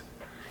it,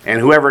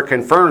 and whoever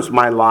confirms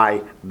my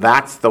lie,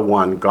 that's the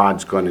one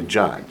God's going to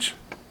judge.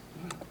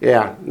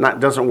 Yeah,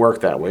 doesn't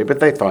work that way, but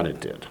they thought it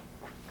did.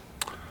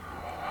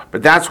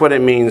 But that's what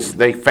it means.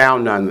 They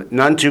found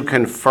none to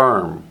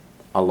confirm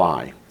a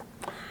lie.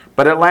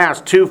 But at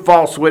last, 2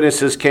 false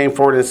witnesses came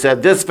forward and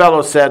said, this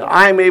fellow said,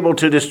 I am able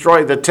to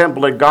destroy the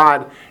temple of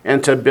God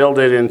and to build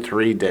it in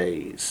 3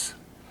 days.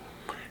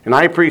 And the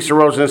high priest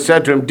arose and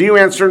said to him, do you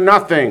answer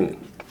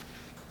nothing?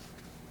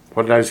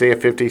 What did Isaiah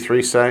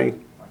 53 say?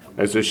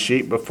 As a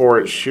sheep before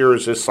its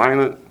shearers is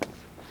silent.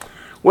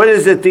 What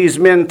is it these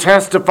men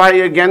testify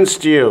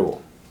against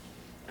you?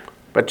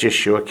 But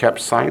Yeshua kept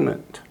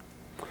silent.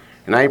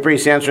 And the high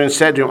priest answered and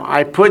said to him,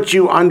 I put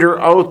you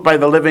under oath by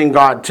the living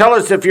God. Tell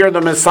us if you're the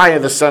Messiah,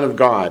 the Son of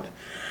God.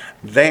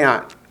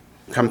 That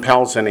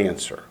compels an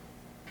answer.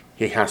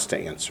 He has to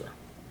answer.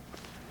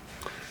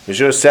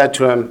 Yeshua said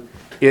to him,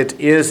 it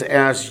is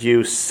as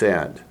you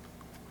said.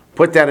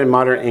 Put that in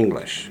modern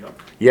English.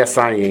 Yes,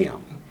 I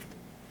am.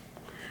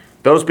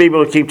 Those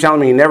people who keep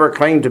telling me he never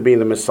claimed to be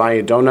the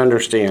Messiah don't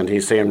understand.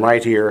 He's saying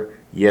right here,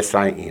 yes,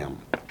 I am.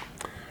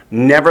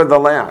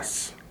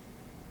 Nevertheless,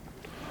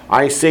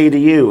 I say to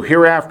you,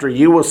 hereafter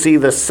you will see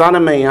the Son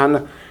of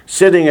Man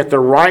sitting at the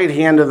right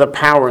hand of the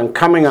power and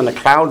coming on the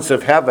clouds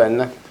of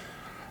heaven.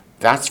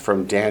 That's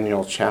from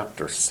Daniel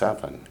chapter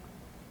 7,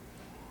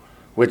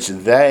 which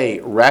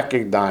they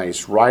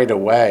recognize right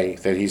away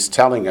that he's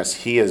telling us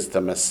he is the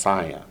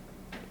Messiah,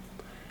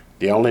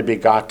 the only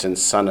begotten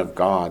Son of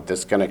God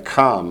that's going to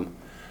come.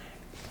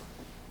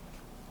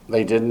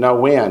 They didn't know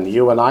when.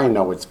 You and I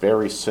know it's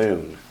very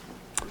soon.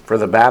 For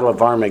the battle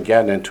of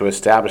Armageddon and to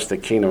establish the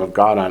kingdom of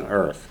God on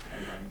earth.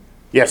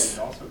 Yes? He's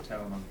also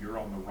telling them you're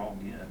on the wrong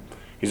end.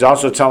 He's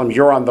also telling them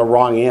you're on the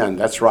wrong end.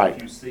 That's right.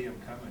 If you see him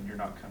coming, you're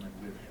not coming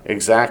with him.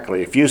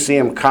 Exactly. If you see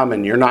him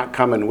coming, you're not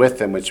coming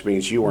with him, which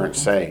means you weren't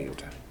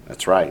saved.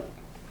 That's right.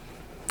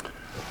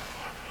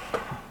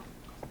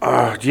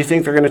 Do you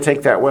think they're going to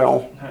take that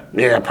well?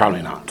 Yeah,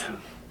 probably not.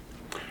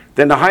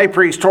 Then the high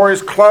priest tore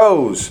his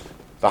clothes.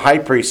 The high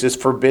priest is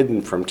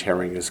forbidden from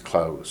tearing his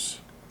clothes.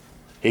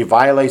 He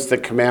violates the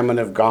commandment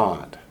of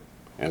God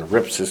and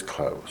rips his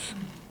clothes,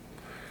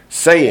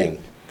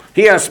 saying,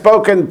 he has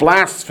spoken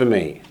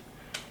blasphemy.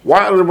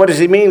 What does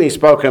he mean he's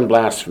spoken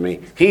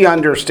blasphemy? He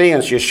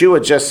understands.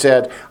 Yeshua just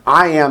said,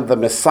 I am the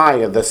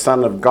Messiah, the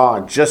Son of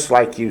God, just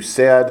like you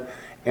said,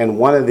 and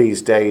one of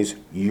these days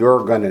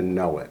you're going to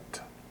know it.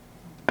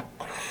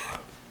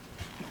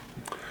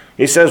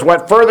 He says,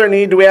 what further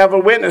need do we have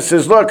of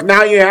witnesses? Look,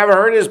 now you have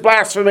heard his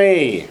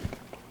blasphemy.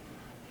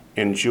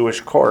 In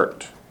Jewish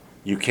court,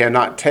 you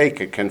cannot take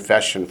a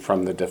confession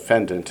from the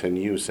defendant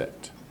and use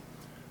it.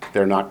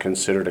 They're not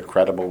considered a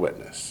credible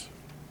witness.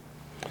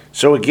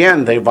 So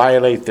again, they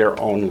violate their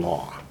own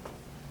law.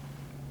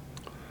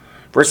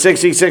 Verse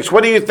 66,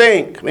 what do you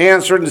think? They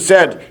answered and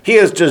said, he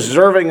is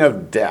deserving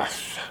of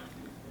death.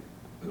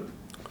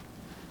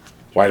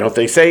 Why don't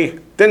they say,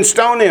 then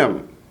stone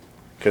him?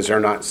 Because they're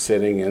not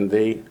sitting in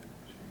the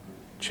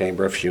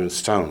chamber of hewn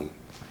stone.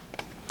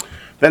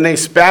 Then they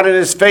spat in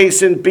his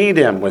face and beat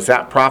him. Was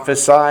that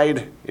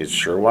prophesied? It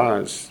sure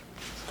was.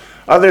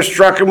 Others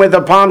struck him with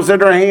the palms of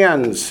their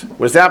hands.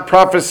 Was that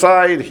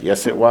prophesied?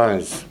 Yes, it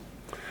was.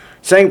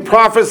 Saying,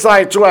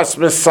 prophesy to us,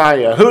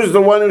 Messiah. Who's the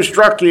one who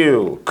struck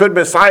you? Could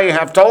Messiah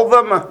have told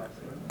them?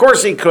 Of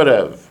course he could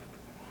have.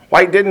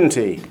 Why didn't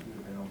he?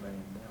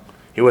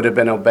 He would have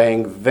been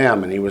obeying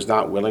them, and he was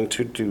not willing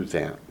to do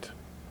that.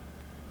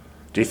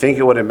 Do you think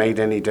it would have made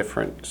any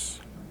difference?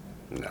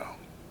 No.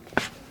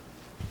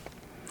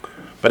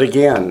 But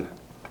again,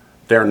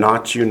 they're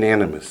not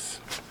unanimous.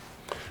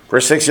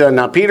 Verse 69,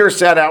 now Peter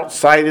sat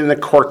outside in the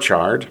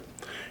courtyard,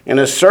 and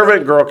a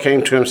servant girl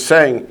came to him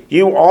saying,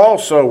 you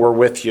also were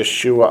with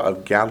Yeshua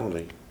of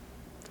Galilee.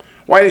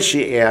 Why did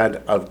she add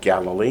of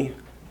Galilee?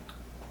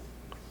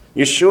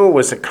 Yeshua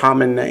was a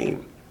common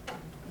name.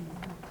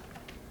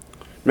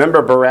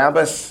 Remember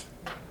Barabbas?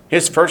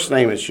 His first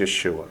name is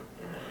Yeshua.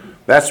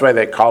 That's why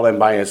they call him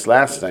by his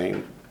last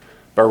name.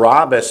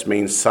 Barabbas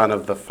means son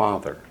of the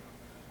Father.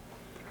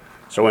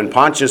 So when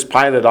Pontius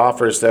Pilate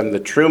offers them the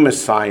true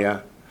Messiah,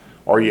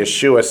 or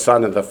Yeshua,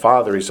 son of the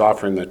Father, he's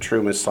offering the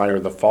true Messiah or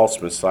the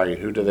false Messiah.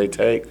 Who do they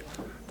take?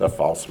 The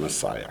false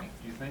Messiah.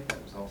 Do you think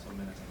that was also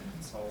meant as an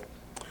insult?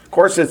 Of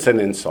course it's an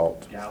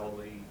insult.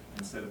 Galilee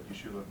instead of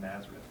Yeshua of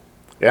Nazareth?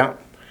 Yeah.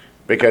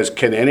 Because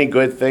can any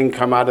good thing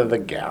come out of the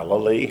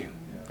Galilee?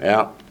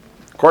 Yeah.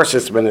 Of course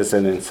it's meant as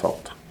an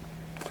insult.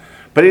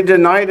 But he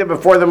denied it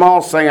before them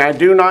all, saying, I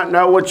do not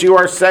know what you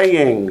are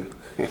saying.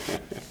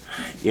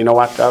 You know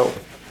what, though?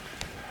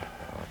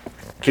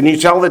 Can you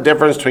tell the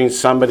difference between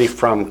somebody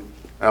from,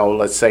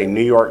 let's say,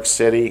 New York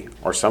City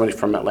or somebody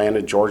from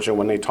Atlanta, Georgia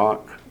when they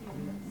talk?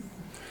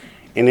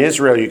 In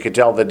Israel, you could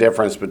tell the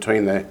difference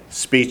between the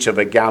speech of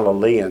a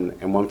Galilean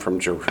and one from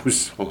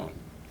Jerusalem.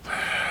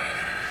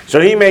 So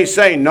he may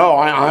say, no,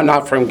 I'm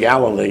not from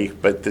Galilee,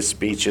 but the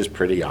speech is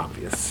pretty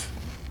obvious.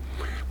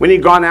 When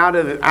he'd gone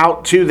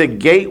out to the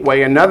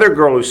gateway, another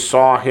girl who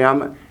saw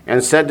him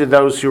and said to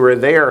those who were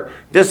there,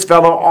 this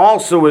fellow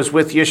also is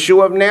with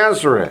Yeshua of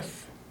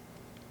Nazareth.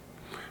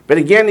 But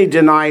again he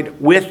denied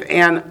with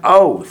an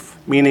oath,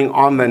 meaning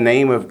on the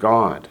name of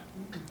God,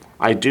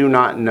 I do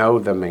not know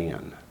the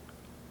man.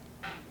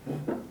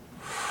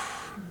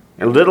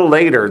 And a little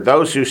later,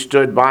 those who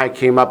stood by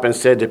came up and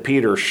said to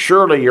Peter,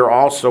 surely you're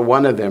also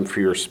one of them, for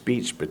your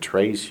speech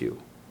betrays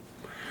you.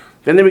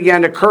 Then they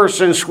began to curse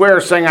and swear,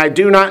 saying, I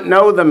do not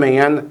know the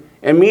man.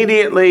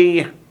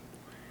 Immediately,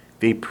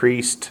 the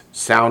priest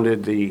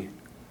sounded the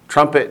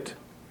trumpet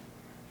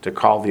to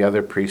call the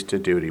other priest to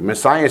duty.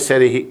 Messiah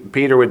said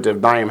Peter would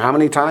deny him how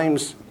many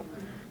times?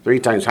 3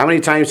 times. How many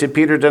times did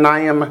Peter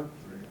deny him?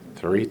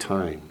 3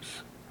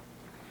 times.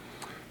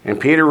 And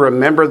Peter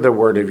remembered the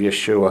word of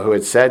Yeshua, who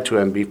had said to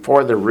him,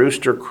 before the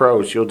rooster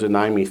crows, you'll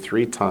deny me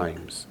 3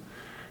 times.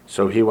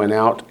 So he went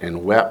out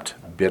and wept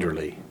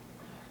bitterly.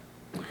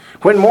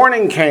 When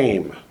morning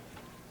came,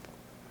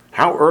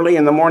 how early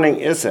in the morning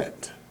is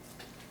it?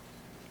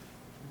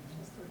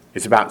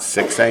 It's about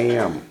 6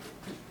 a.m.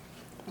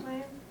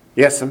 Lynn,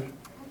 Yes, ma'am?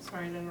 I'm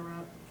sorry to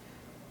interrupt.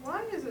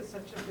 Why is it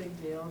such a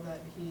big deal that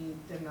he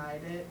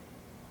denied it?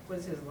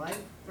 Was his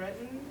life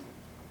threatened?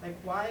 Like,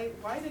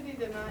 why did he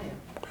deny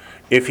it?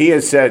 If he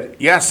had said,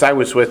 yes, I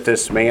was with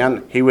this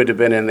man, he would have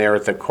been in there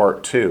at the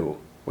court too,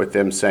 with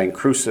them saying,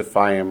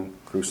 crucify him,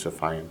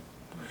 crucify him.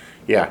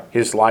 Yeah,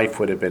 his life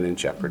would have been in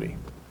jeopardy.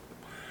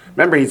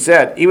 Remember, he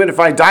said, even if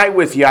I die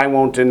with you, I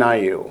won't deny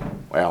you.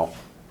 Well,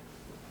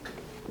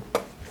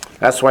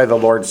 that's why the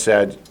Lord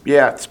said,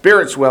 yeah,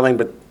 spirit's willing,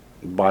 but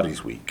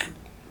body's weak.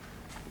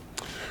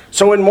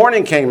 So when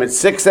morning came at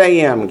 6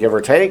 a.m., give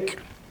or take,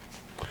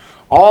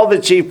 all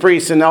the chief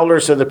priests and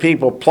elders of the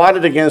people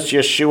plotted against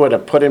Yeshua to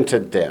put him to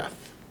death.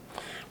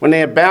 When they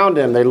had bound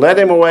him, they led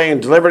him away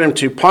and delivered him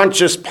to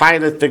Pontius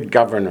Pilate, the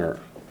governor.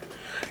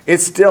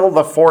 It's still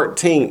the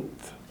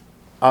 14th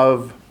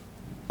of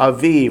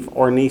Aviv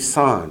or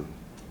Nisan,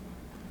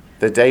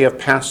 the day of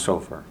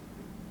Passover.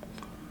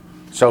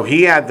 So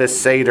he had the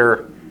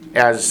Seder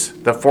as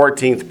the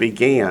 14th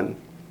began,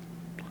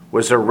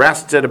 was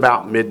arrested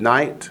about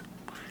midnight,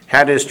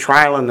 had his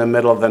trial in the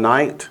middle of the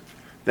night.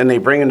 Then they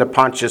bring him to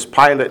Pontius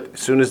Pilate as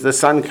soon as the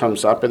sun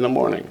comes up in the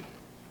morning.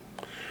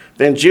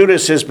 Then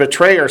Judas, his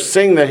betrayer,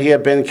 seeing that he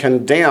had been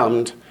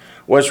condemned,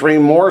 was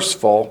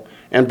remorseful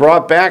and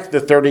brought back the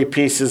 30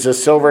 pieces of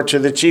silver to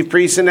the chief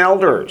priests and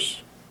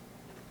elders.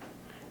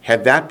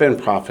 Had that been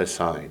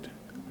prophesied?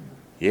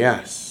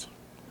 Yes.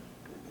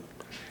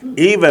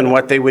 Even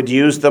what they would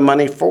use the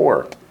money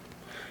for,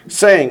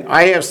 saying,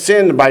 I have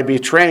sinned by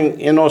betraying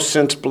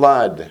innocent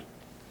blood.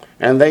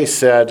 And they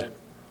said,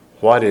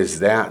 what is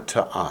that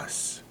to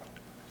us?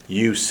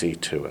 You see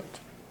to it.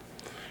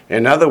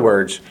 In other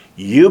words,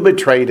 you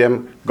betrayed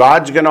him.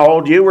 God's going to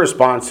hold you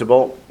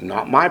responsible.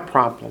 Not my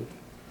problem.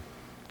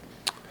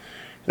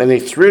 Then he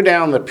threw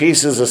down the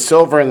pieces of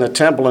silver in the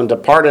temple and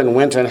departed and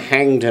went and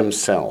hanged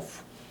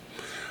himself.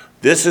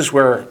 This is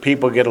where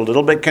people get a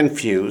little bit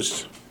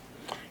confused.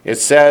 It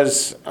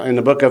says in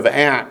the book of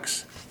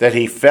Acts that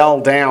he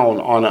fell down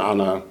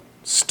on a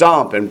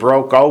stump and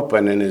broke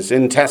open and his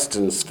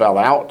intestines fell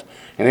out.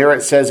 And here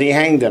it says he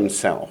hanged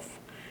himself.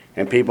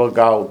 And people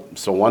go,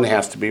 so one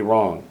has to be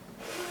wrong.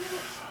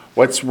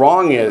 What's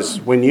wrong is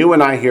when you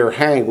and I hear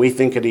hang, we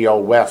think of the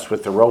old West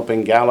with the rope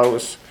and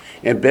gallows.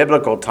 In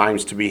biblical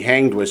times, to be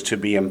hanged was to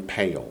be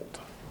impaled.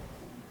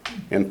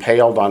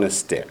 Impaled on a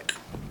stick.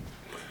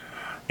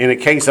 In the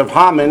case of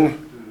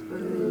Haman,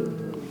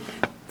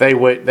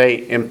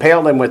 they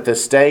impaled him with the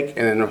stake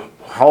and then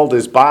hold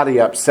his body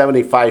up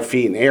 75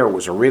 feet in the air. It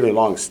was a really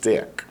long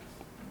stick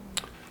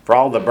for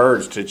all the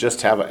birds to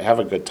just have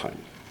a good time.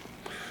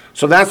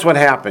 So that's what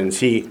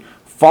happens. He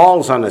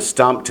falls on a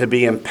stump to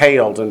be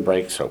impaled and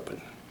breaks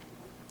open.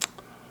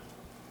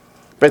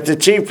 But the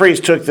chief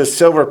priest took the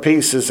silver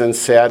pieces and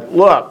said,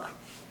 look,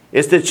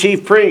 it's the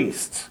chief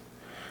priests.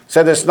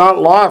 Said it's not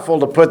lawful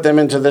to put them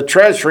into the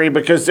treasury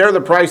because they're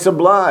the price of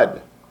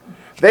blood.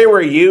 They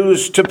were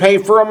used to pay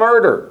for a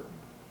murder.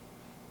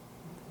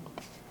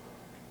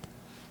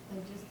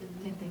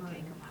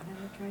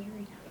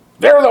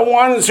 They're the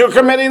ones who are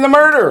committing the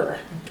murder.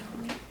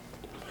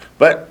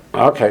 But,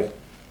 okay.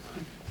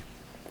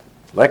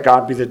 Let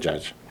God be the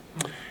judge.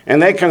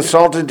 And they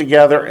consulted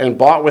together and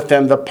bought with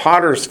them the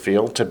potter's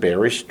field to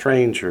bury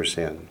strangers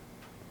in.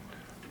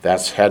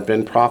 That had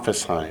been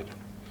prophesied.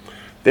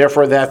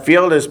 Therefore, that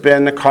field has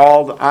been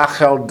called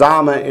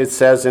Acheldama, it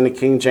says in the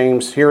King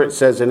James. Here it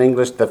says in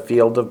English, the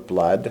field of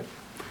blood,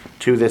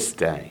 to this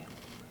day.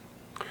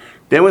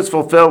 Then was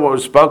fulfilled what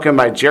was spoken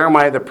by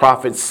Jeremiah the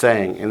prophet,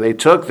 saying, and they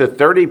took the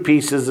 30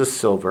 pieces of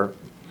silver,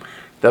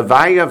 the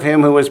value of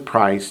him who was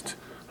priced,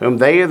 whom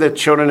they the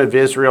children of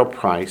Israel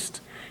priced,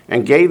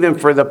 and gave them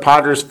for the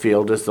potter's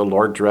field as the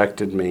Lord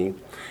directed me.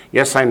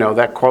 Yes, I know,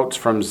 that quote's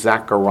from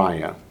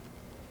Zechariah.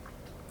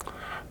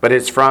 But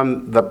it's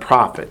from the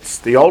prophets.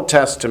 The Old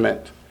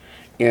Testament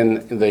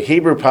in the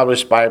Hebrew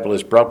published Bible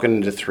is broken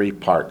into three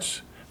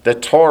parts. The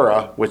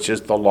Torah, which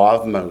is the law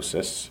of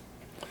Moses.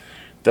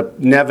 The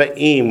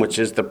Nevi'im, which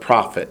is the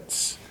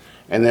prophets.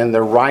 And then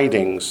the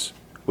writings,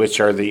 which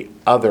are the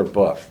other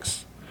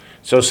books.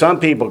 So some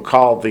people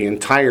call the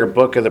entire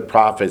book of the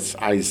prophets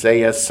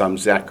Isaiah, some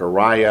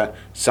Zechariah,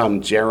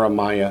 some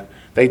Jeremiah.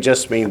 They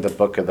just mean the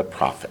book of the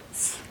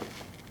prophets.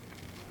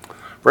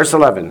 Verse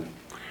 11.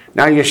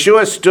 Now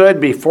Yeshua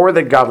stood before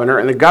the governor,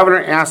 and the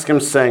governor asked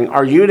him, saying,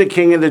 Are you the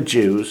king of the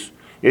Jews?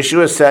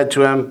 Yeshua said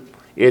to him,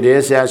 It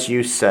is as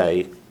you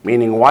say.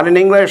 Meaning what in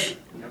English?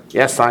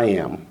 Yes, I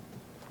am.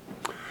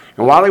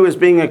 And while he was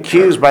being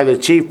accused by the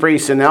chief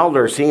priests and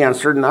elders, he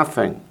answered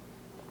nothing.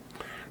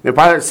 The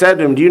Pilate said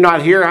to him, Do you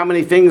not hear how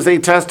many things they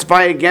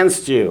testify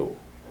against you?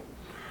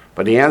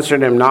 But he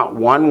answered him not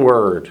one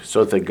word,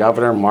 so that the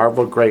governor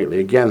marveled greatly.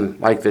 Again,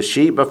 like the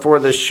sheep before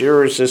the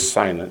shearers is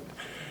silent,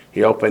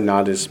 he opened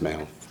not his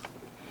mouth.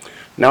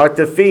 Now at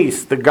the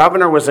feast, the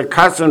governor was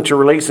accustomed to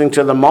releasing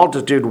to the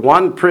multitude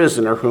one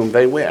prisoner whom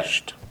they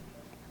wished.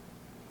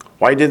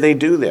 Why did they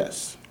do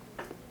this?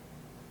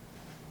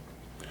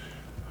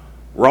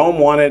 Rome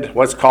wanted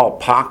what's called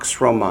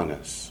Pax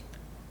Romanus,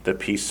 the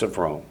peace of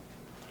Rome.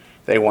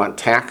 They want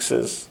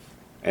taxes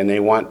and they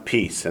want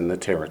peace in the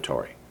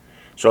territory.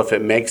 So if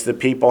it makes the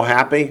people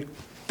happy,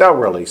 they'll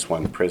release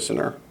one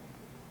prisoner.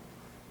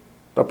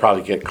 They'll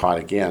probably get caught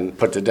again,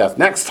 put to death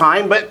next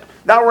time, but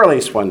they'll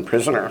release one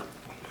prisoner.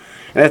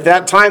 And at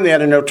that time, they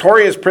had a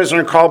notorious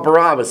prisoner called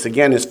Barabbas.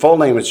 Again, his full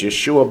name is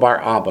Yeshua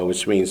bar Abba,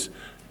 which means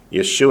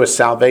Yeshua,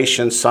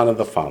 salvation, son of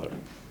the Father.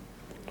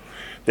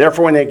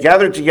 Therefore, when they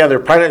gathered together,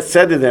 Pilate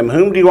said to them,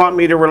 Whom do you want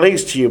me to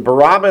release to you,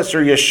 Barabbas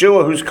or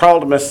Yeshua, who's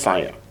called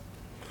Messiah?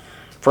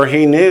 For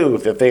he knew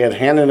that they had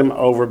handed him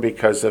over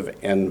because of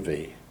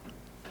envy.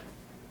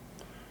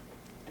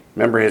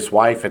 Remember, his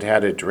wife had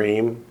had a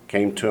dream,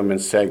 came to him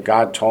and said,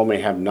 God told me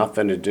to have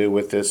nothing to do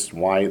with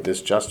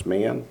this just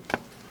man.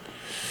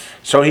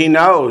 So he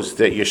knows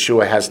that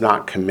Yeshua has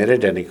not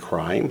committed any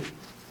crime.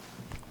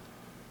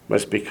 But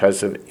it's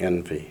because of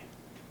envy.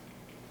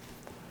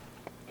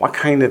 What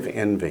kind of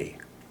envy?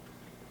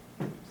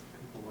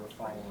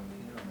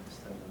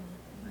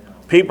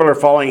 People are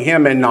following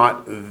him and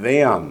not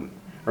them.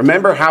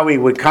 Remember how he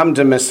would come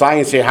to Messiah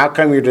and say, How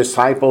come your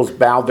disciples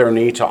bowed their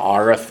knee to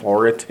our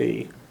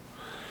authority?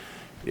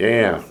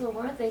 Yeah. So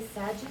weren't they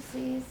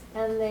Sadducees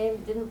and they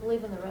didn't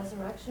believe in the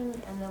resurrection,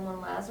 and then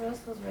when Lazarus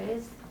was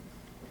raised,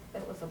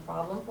 it was a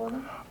problem for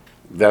them?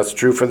 That's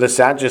true for the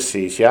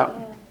Sadducees, yeah.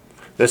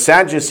 The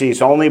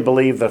Sadducees only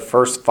believe the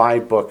first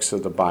 5 books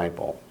of the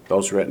Bible,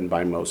 those written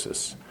by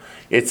Moses.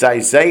 It's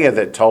Isaiah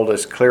that told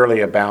us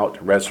clearly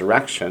about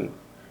resurrection.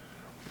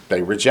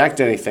 They reject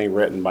anything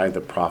written by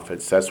the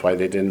prophets. That's why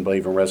they didn't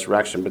believe in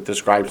resurrection, but the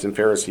scribes and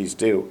Pharisees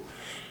do.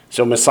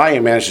 So Messiah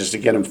manages to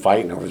get them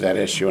fighting over that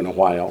issue in a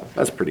while.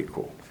 That's pretty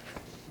cool.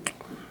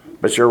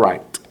 But you're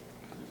right.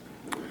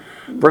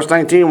 Verse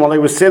 19, while he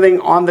was sitting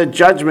on the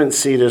judgment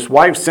seat, his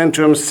wife sent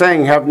to him,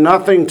 saying, Have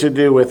nothing to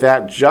do with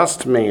that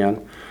just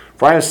man,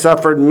 for I have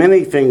suffered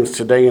many things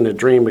today in a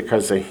dream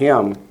because of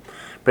him.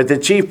 But the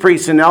chief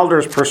priests and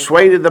elders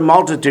persuaded the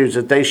multitudes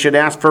that they should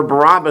ask for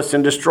Barabbas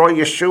and destroy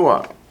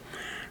Yeshua.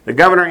 The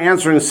governor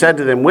answered and said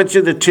to them, Which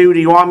of the two do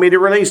you want me to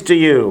release to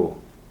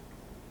you?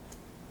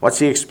 What's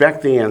he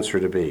expect the answer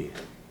to be?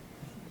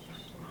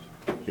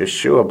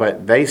 Yeshua,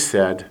 but they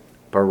said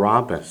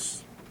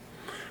Barabbas.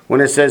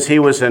 When it says he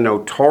was a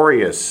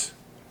notorious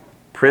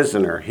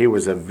prisoner, he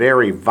was a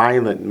very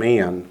violent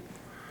man,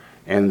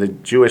 and the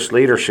Jewish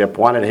leadership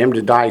wanted him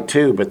to die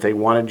too, but they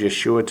wanted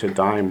Yeshua to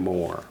die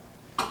more.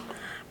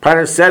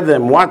 Pilate said to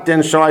them, What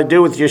then shall I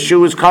do with Yeshua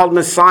who's called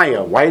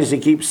Messiah? Why does he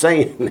keep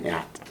saying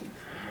that?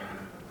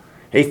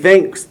 He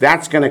thinks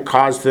that's going to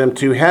cause them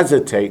to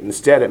hesitate.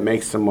 Instead, it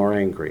makes them more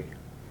angry.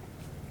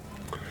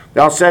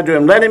 They all said to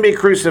him, Let him be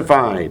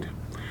crucified.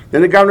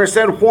 Then the governor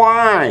said,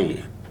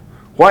 Why?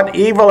 What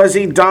evil has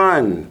he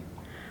done?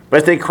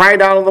 But they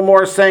cried out all the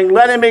more, saying,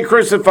 Let him be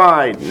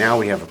crucified. Now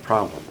we have a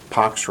problem.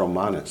 Pax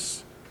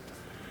Romanus.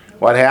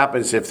 What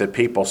happens if the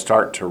people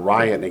start to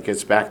riot and it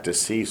gets back to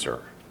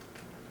Caesar?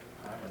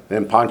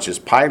 Then Pontius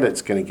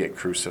Pilate's going to get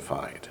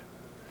crucified.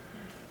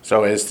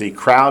 So as the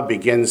crowd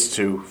begins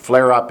to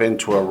flare up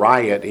into a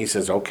riot, he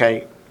says,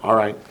 Okay, all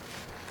right.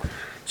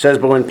 Says,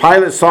 but when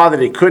Pilate saw that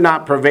he could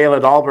not prevail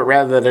at all, but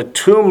rather that a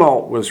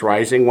tumult was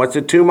rising. What's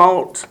a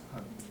tumult?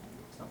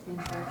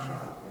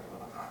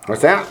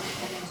 What's that?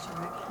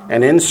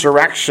 An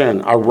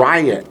insurrection, a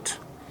riot.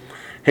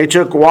 He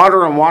took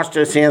water and washed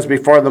his hands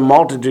before the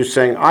multitude,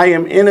 saying, I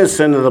am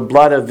innocent of the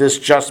blood of this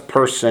just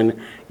person.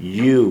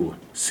 You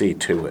see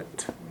to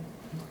it.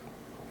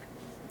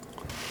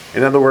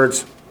 In other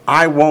words,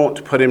 I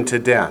won't put him to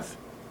death.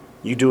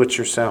 You do it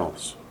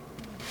yourselves.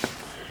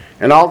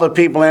 And all the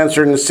people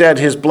answered and said,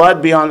 His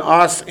blood be on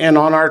us and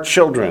on our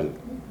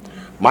children.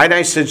 Might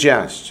I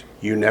suggest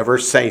you never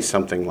say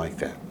something like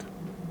that?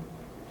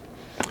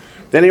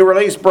 Then he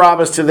released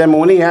Barabbas to them, and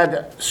when he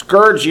had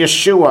scourged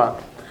Yeshua,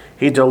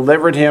 he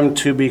delivered him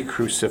to be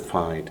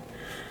crucified.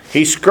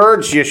 He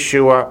scourged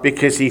Yeshua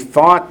because he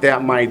thought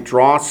that might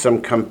draw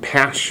some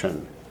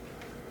compassion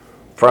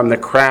from the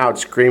crowd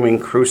screaming,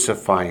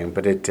 "Crucify him,"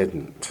 but it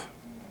didn't.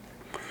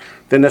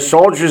 Then the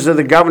soldiers of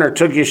the governor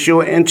took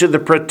Yeshua into the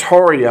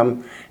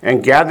praetorium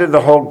and gathered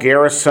the whole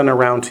garrison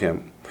around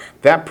him.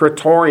 That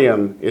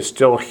praetorium is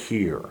still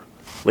here,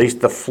 at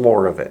least the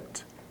floor of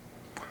it.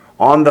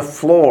 On the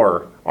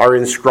floor are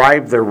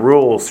inscribed the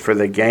rules for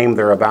the game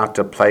they're about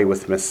to play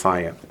with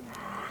Messiah.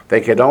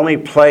 They could only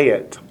play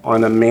it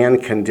on a man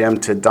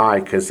condemned to die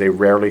because they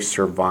rarely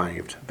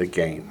survived the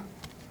game.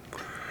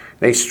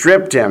 They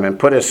stripped him and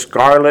put a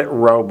scarlet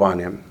robe on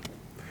him.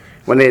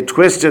 When they had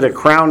twisted a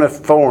crown of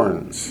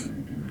thorns,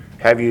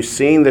 have you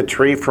seen the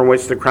tree from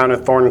which the crown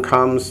of thorn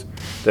comes?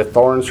 The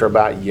thorns are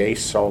about yea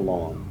so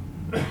long.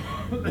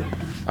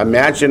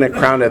 Imagine a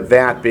crown of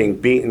that being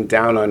beaten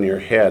down on your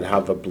head,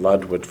 how the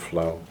blood would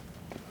flow.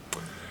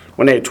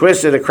 When they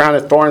twisted a crown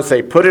of thorns,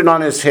 they put it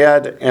on his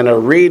head and a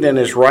reed in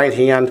his right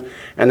hand,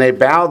 and they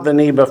bowed the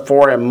knee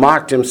before him,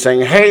 mocked him,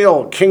 saying,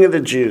 "Hail, King of the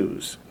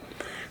Jews!"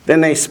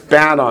 Then they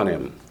spat on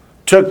him,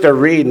 took the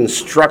reed and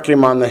struck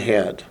him on the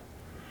head.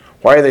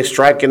 Why are they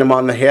striking him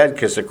on the head?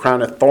 Because the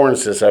crown of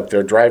thorns is up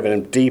there, driving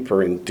him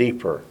deeper and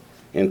deeper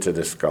into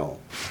the skull.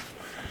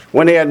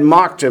 When they had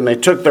mocked him, they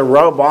took the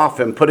robe off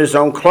him, put his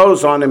own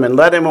clothes on him, and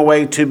led him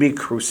away to be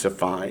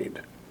crucified.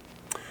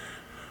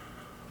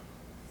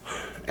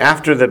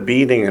 After the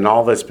beating and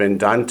all that's been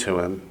done to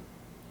him,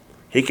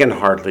 he can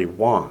hardly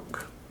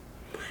walk.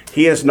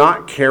 He is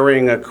not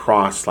carrying a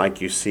cross like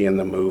you see in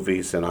the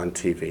movies and on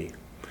TV.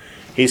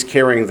 He's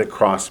carrying the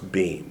cross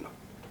beam.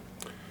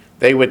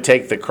 They would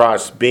take the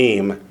cross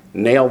beam,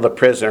 nail the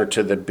prisoner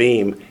to the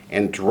beam,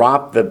 and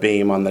drop the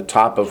beam on the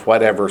top of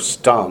whatever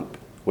stump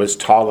was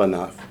tall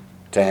enough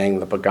to hang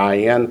the guy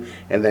in,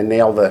 and then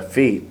nail the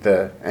feet,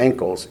 the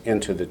ankles,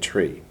 into the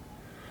tree.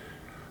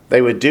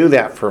 They would do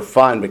that for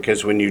fun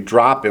because when you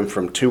drop him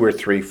from 2 or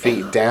 3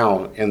 feet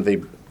down and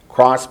the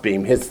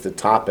crossbeam hits the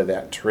top of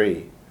that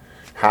tree,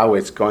 how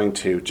it's going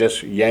to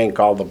just yank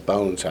all the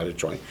bones out of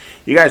joint.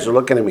 You guys are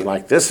looking at me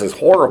like, this is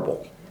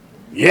horrible.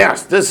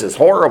 Yes, this is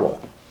horrible.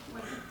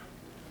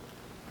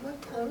 What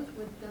clothes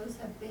would those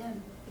have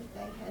been if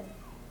they had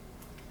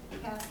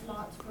cast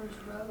lots for his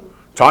robe?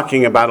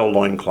 Talking about a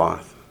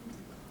loincloth,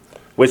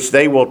 which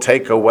they will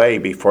take away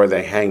before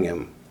they hang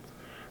him.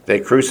 They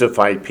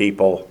crucified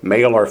people,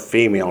 male or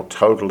female,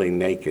 totally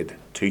naked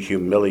to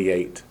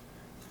humiliate.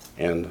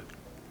 And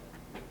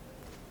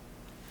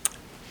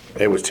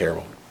it was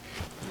terrible.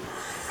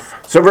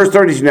 So verse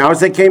 32, now as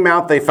they came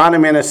out, they found a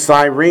man of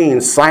Cyrene,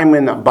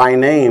 Simon by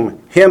name.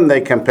 Him they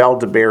compelled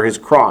to bear his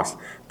cross.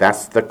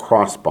 That's the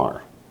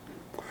crossbar.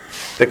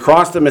 The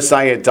cross the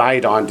Messiah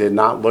died on did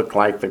not look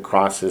like the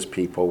crosses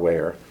people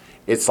wear.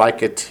 It's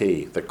like a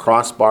T. The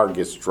crossbar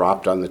gets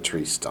dropped on the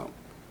tree stump.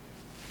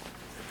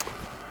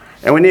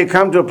 And when you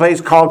come to a place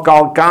called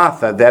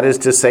Golgotha, that is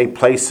to say,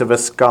 place of a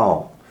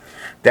skull,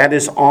 that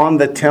is on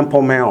the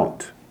Temple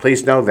Mount.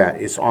 Please know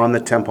that. It's on the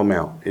Temple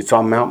Mount. It's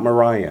on Mount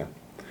Moriah.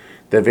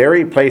 The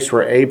very place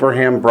where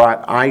Abraham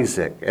brought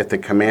Isaac at the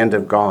command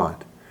of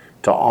God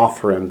to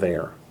offer him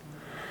there.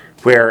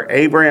 Where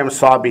Abraham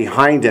saw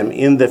behind him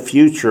in the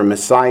future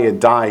Messiah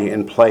die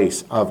in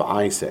place of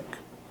Isaac.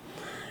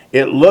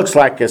 It looks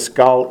like a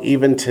skull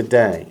even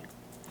today.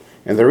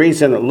 And the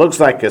reason it looks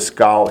like a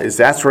skull is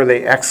that's where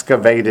they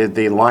excavated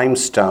the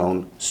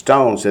limestone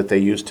stones that they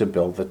used to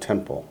build the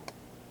temple.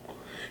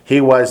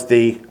 He was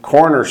the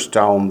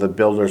cornerstone the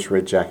builders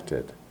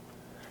rejected.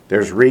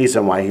 There's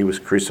reason why he was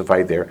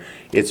crucified there.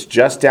 It's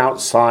just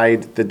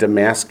outside the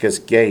Damascus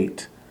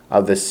gate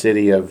of the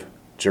city of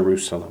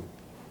Jerusalem.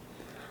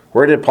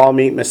 Where did Paul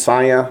meet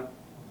Messiah?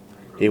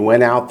 He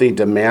went out the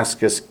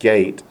Damascus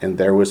gate, and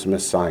there was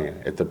Messiah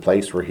at the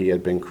place where he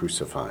had been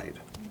crucified.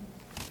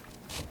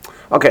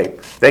 Okay,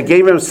 they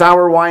gave him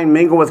sour wine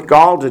mingled with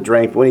gall to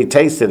drink. When he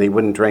tasted it, he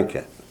wouldn't drink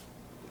it.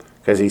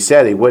 Because he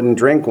said he wouldn't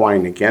drink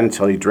wine again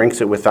until he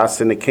drinks it with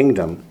us in the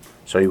kingdom.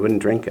 So he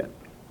wouldn't drink it.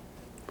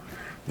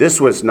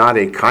 This was not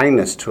a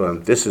kindness to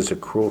him. This is a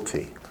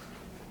cruelty.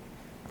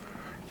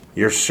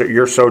 You're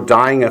so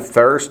dying of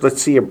thirst.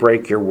 Let's see you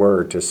break your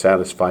word to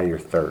satisfy your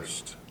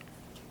thirst.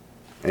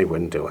 And he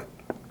wouldn't do it.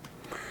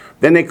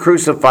 Then they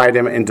crucified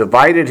him and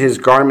divided his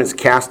garments,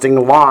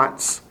 casting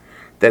lots,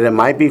 that it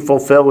might be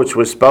fulfilled which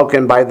was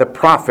spoken by the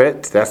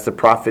prophet. That's the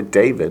prophet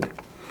David.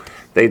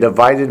 They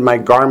divided my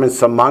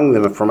garments among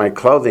them, and for my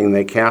clothing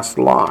they cast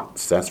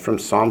lots. That's from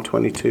Psalm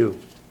 22.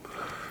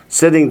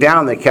 Sitting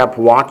down, they kept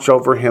watch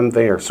over him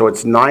there. So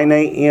it's 9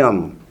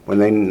 a.m. when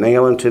they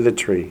nail him to the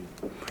tree.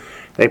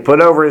 They put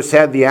over his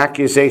head the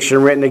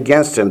accusation written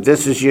against him.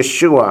 This is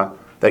Yeshua,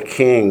 the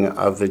King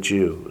of the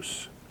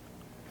Jews.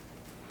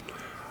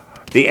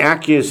 The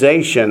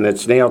accusation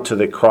that's nailed to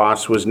the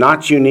cross was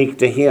not unique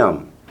to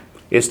him.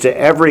 It's to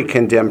every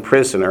condemned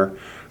prisoner,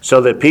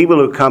 so that people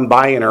who come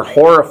by and are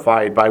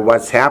horrified by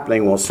what's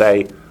happening will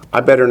say, I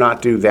better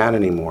not do that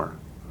anymore.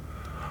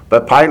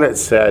 But Pilate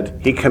said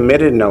he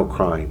committed no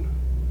crime.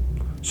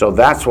 So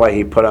that's why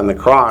he put on the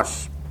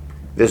cross,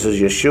 this is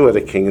Yeshua,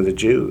 the King of the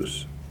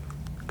Jews.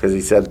 Because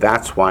he said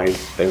that's why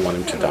they want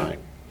him to die.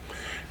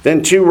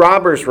 Then 2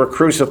 robbers were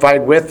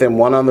crucified with him,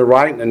 one on the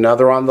right and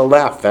another on the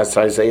left. That's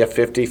Isaiah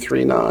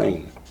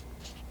 53:9.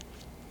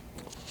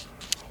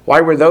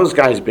 Why were those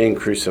guys being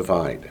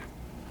crucified?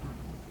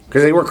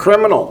 Because they were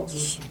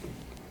criminals.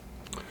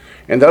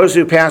 And those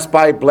who passed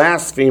by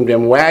blasphemed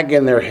him,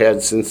 wagging their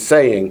heads and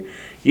saying,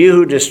 "You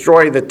who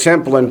destroy the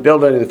temple and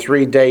build it in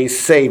 3 days,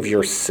 save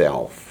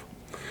yourself.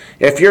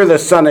 If you're the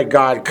Son of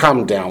God,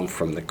 come down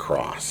from the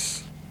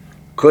cross."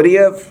 Could he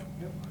have?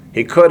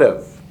 He could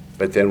have.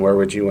 But then where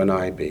would you and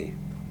I be?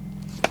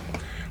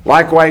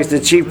 Likewise,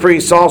 the chief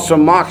priests also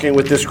mocking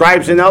with the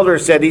scribes and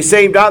elders said, "He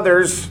saved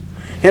others.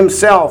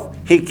 Himself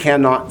he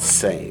cannot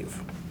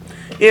save.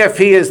 If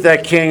he is the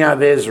King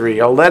of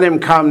Israel, let him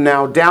come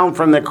now down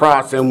from the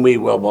cross and we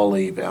will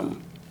believe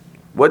him."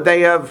 Would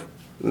they have?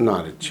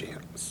 Not a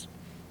chance.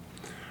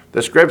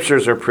 The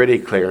scriptures are pretty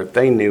clear.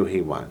 They knew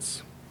he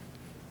was.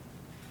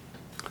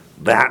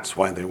 That's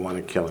why they want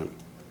to kill him.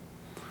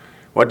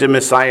 What did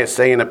Messiah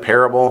say in a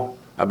parable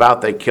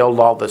about they killed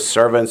all the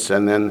servants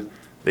and then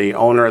the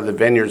owner of the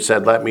vineyard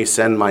said, "Let me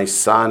send my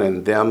son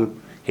and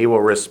them he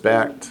will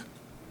respect"?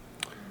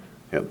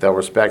 They'll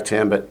respect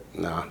him, but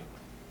no.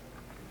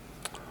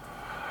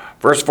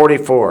 Verse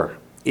 44,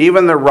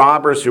 even the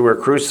robbers who were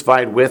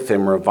crucified with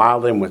him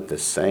reviled him with the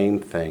same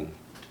thing.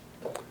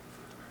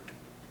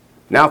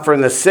 Now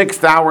from the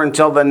 6th hour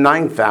until the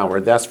 9th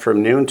hour, that's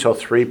from noon till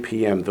 3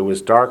 p.m., there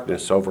was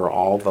darkness over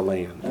all the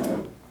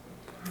land.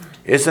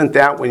 Isn't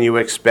that when you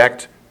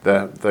expect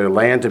the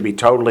land to be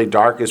totally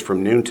dark, is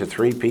from noon to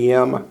 3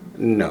 p.m.?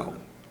 No.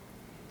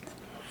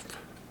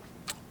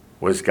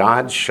 Was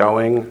God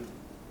showing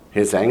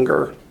his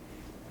anger?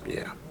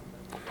 Yeah.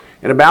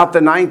 And about the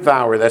 9th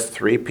hour, that's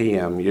 3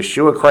 p.m.,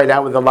 Yeshua cried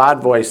out with a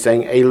loud voice,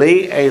 saying,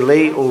 "Eli,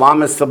 Eli,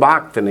 lama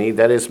sabachthani,"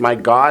 that is, my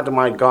God,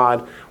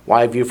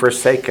 why have you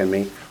forsaken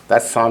me?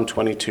 That's Psalm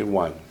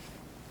 22:1.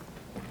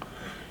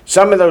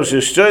 Some of those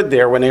who stood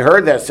there, when they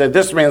heard that, said,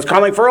 "This man's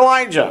calling for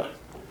Elijah."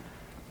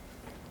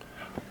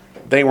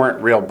 They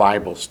weren't real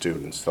Bible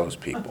students, those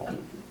people.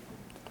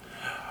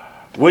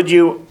 Would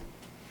you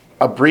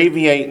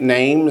abbreviate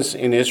names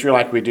in Israel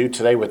like we do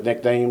today with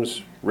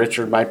nicknames?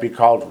 Richard might be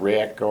called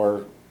Rick,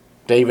 or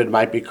David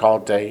might be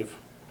called Dave.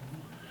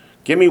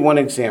 Give me one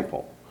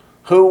example.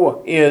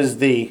 Who is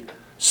the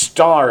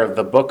star of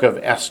the book of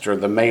Esther,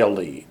 the male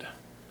lead?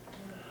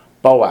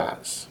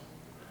 Boaz.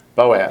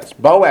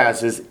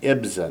 Boaz is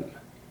Ibzan.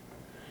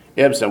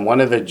 Ibzan,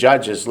 one of the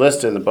judges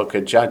listed in the book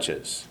of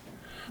Judges.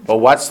 But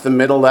what's the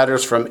middle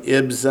letters from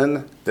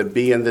Ibzan, the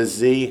B and the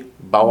Z?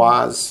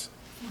 Boaz.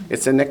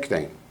 It's a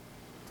nickname.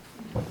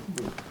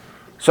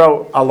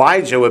 So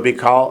Elijah would be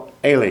called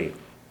Eli.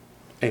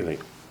 Eli.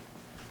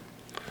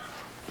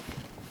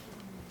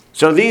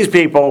 So these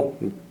people,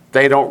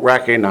 they don't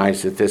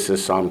recognize that this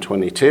is Psalm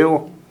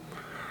 22.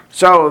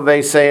 So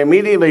they say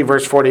immediately,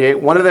 verse 48,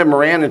 one of them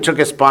ran and took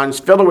a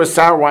sponge, filled it with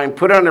sour wine,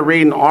 put it on a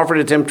reed, and offered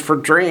it to him for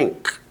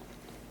drink.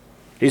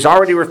 He's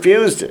already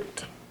refused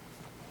it.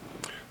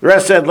 The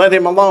rest said, "Let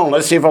him alone.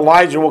 Let's see if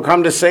Elijah will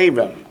come to save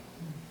him."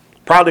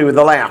 Probably with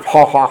a laugh.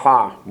 Ha, ha,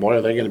 ha. Boy,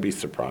 are they going to be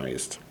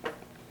surprised.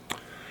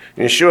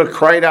 And Yeshua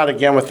cried out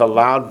again with a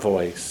loud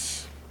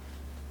voice.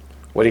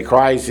 What he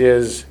cries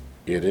is,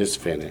 "It is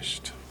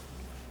finished."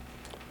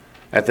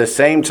 At the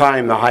same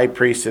time, the high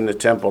priest in the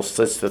temple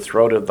slits the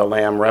throat of the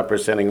lamb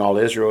representing all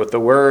Israel with the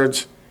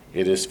words,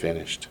 "It is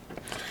finished."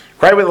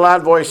 Cried with a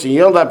loud voice, he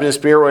yielded up his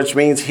spirit, which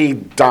means he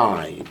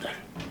died.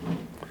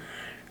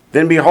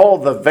 Then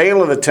behold, the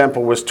veil of the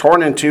temple was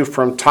torn in two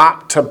from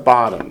top to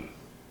bottom.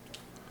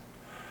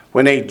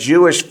 When a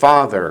Jewish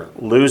father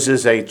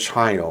loses a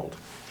child,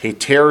 he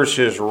tears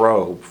his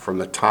robe from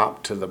the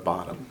top to the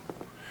bottom.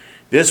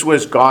 This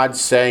was God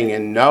saying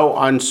in no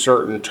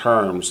uncertain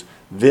terms,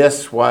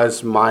 "This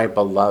was my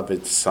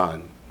beloved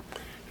Son,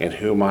 in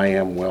whom I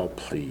am well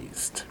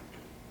pleased."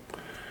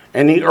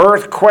 And the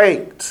earth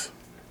quaked,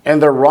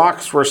 and the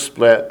rocks were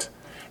split,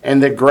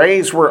 and the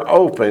graves were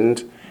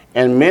opened,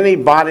 and many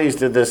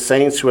bodies of the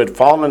saints who had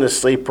fallen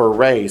asleep were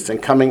raised.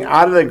 And coming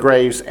out of the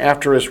graves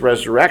after his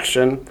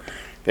resurrection,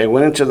 they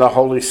went into the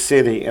holy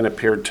city and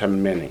appeared to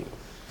many.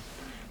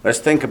 Let's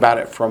think about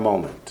it for a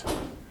moment.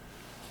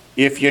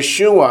 If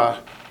Yeshua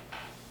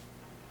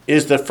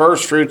is the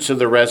first fruits of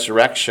the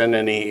resurrection,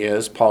 and he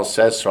is, Paul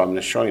says so, I'm going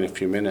to show you in a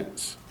few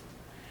minutes,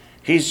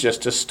 he's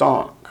just a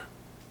stalk.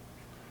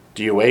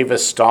 Do you wave a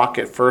stalk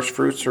at first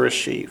fruits or a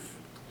sheaf?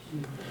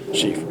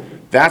 Sheaf.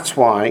 That's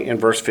why in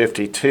verse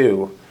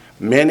 52,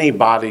 many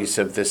bodies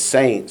of the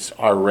saints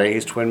are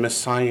raised when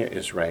Messiah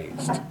is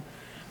raised.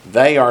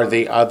 They are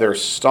the other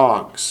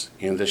stalks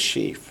in the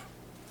sheaf.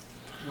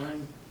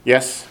 Wayne,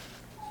 Yes?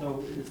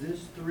 so is this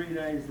 3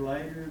 days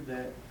later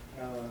that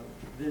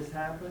this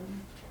happened?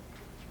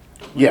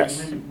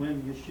 Yes.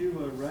 When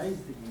Yeshua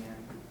raised again,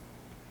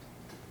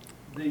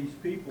 these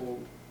people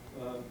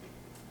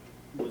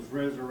was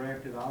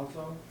resurrected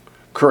also?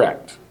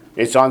 Correct.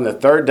 It's on the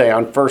third day,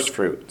 on first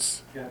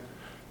fruits. Yeah.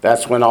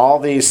 That's when all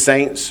these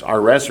saints are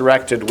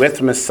resurrected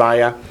with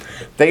Messiah.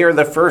 They are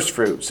the first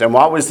fruits. And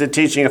what was the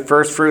teaching of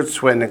first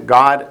fruits? When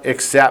God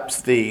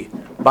accepts the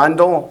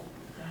bundle,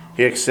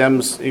 he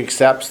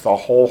accepts the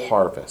whole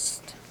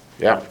harvest.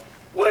 Yeah.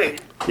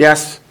 Wait,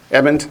 Yes,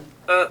 Edmund?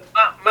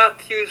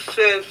 Matthew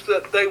says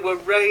that they were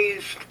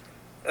raised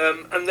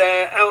and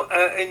they're out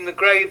in the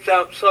graves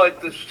outside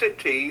the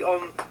city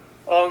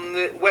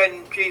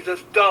when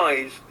Jesus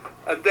dies,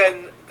 and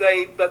then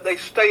they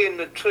stay in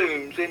the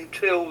tombs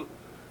until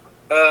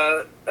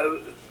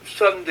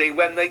Sunday,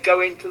 when they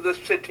go into the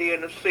city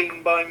and are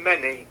seen by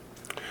many,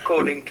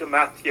 according to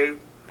Matthew.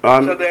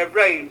 So they're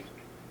raised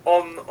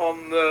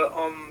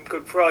on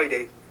Good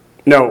Friday.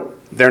 No,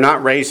 they're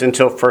not raised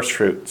until first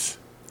fruits.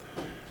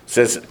 It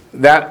says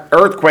that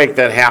earthquake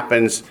that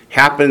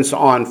happens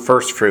on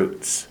first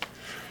fruits.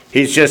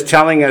 He's just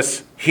telling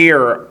us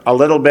here a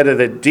little bit of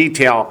the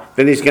detail,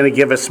 then he's going to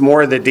give us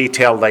more of the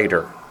detail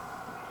later.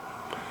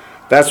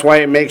 That's why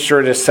it makes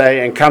sure to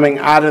say, and coming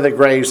out of the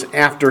graves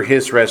after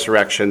his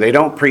resurrection. They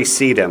don't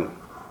precede him.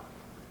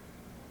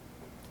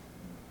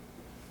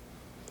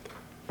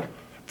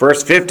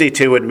 Verse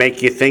 52 would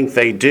make you think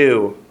they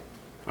do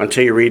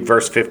until you read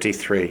verse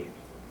 53.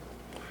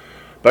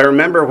 But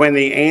remember, when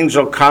the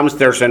angel comes,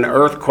 there's an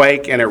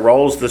earthquake and it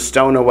rolls the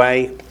stone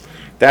away.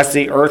 That's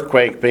the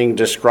earthquake being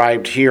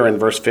described here in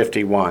verse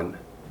 51.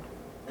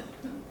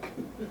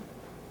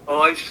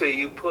 Oh, I see.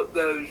 You put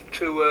those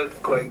two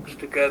earthquakes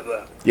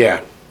together.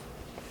 Yeah.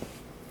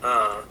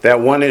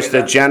 That one is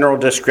the general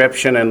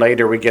description, and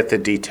later we get the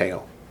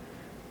detail.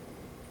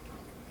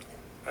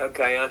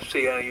 Okay, I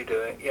see how you do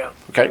it, yeah.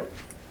 Okay.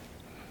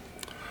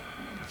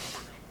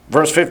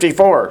 Verse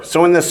 54.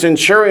 So when the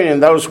centurion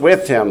and those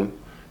with him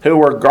who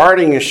were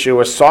guarding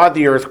Yeshua saw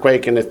the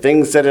earthquake and the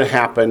things that had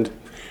happened,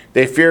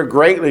 they feared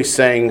greatly,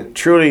 saying,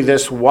 "Truly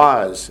this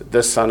was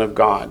the Son of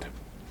God."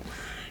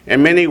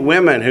 And many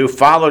women who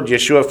followed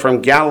Yeshua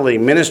from Galilee,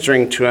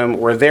 ministering to him,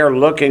 were there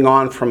looking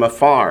on from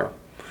afar,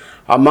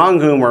 among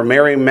whom were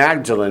Mary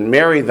Magdalene,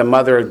 Mary the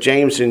mother of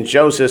James and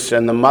Joseph,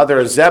 and the mother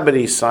of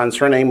Zebedee's sons.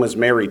 Her name was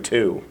Mary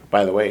too,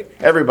 by the way.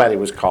 Everybody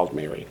was called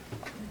Mary.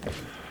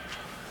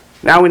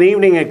 Now when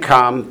evening had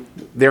come,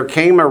 there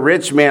came a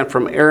rich man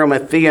from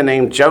Arimathea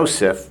named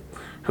Joseph,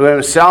 who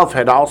himself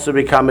had also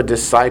become a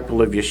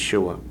disciple of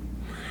Yeshua.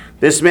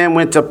 This man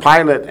went to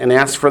Pilate and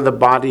asked for the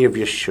body of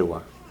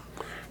Yeshua.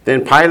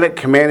 Then Pilate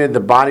commanded the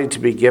body to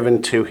be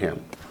given to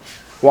him.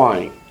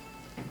 Why?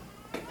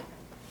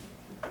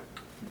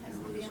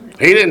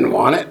 He didn't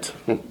want it.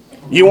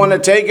 You want to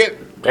take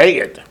it? Take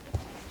it.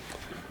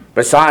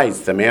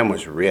 Besides, the man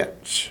was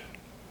rich.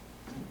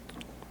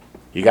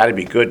 You got to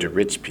be good to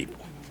rich people.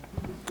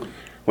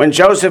 When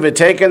Joseph had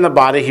taken the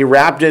body, he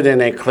wrapped it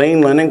in a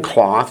clean linen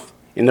cloth.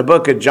 In the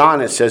book of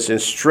John, it says in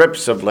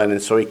strips of linen.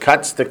 So he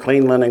cuts the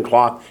clean linen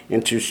cloth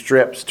into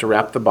strips to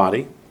wrap the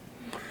body,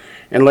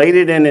 and laid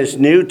it in his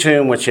new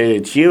tomb, which he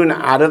had hewn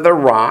out of the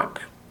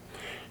rock.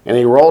 And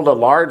he rolled a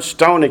large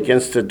stone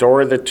against the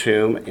door of the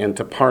tomb and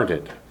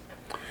departed.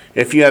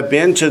 If you have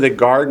been to the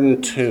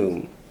garden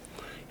tomb,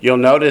 you'll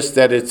notice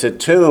that it's a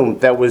tomb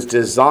that was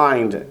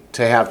designed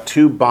to have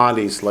two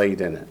bodies laid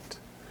in it.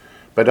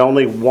 But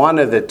only one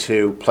of the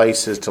two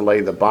places to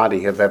lay the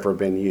body have ever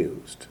been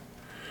used.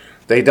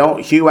 They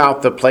don't hew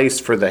out the place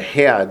for the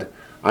head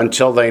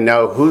until they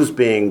know who's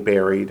being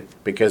buried,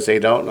 because they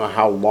don't know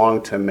how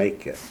long to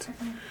make it.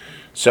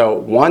 So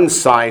one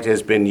side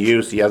has been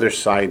used, the other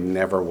side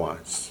never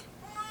was.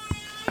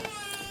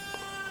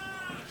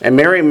 And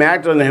Mary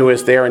Magdalene, who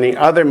was there, and the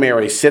other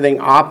Mary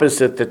sitting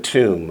opposite the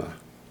tomb.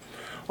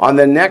 On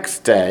the next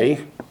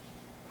day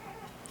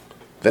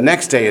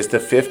is the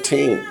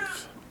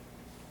 15th.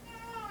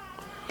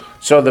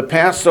 So the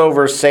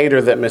Passover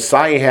Seder that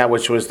Messiah had,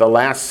 which was the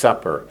Last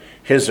Supper,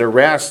 his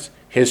arrest,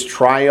 his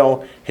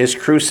trial, his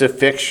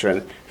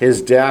crucifixion,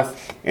 his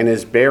death, and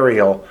his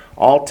burial,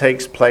 all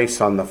takes place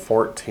on the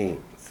 14th.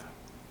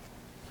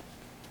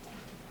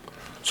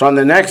 So on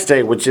the next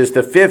day, which is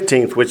the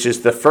 15th, which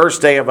is the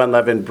first day of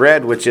unleavened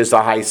bread, which is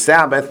a high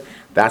Sabbath,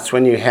 that's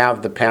when you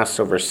have the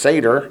Passover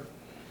Seder,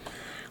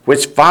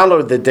 which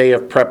followed the day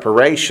of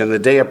preparation. The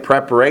day of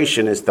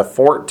preparation is the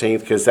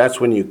 14th, because that's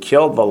when you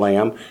kill the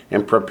lamb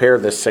and prepare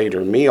the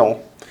Seder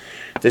meal.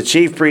 The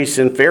chief priests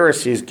and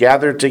Pharisees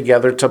gathered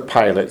together to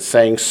Pilate,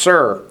 saying,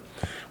 "Sir,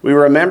 we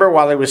remember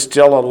while he was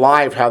still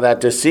alive how that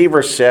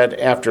deceiver said,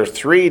 'After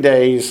 3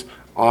 days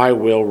I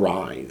will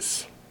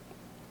rise.'"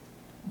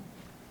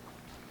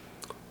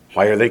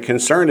 Why are they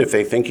concerned if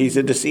they think he's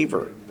a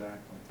deceiver?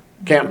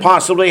 Can't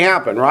possibly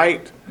happen,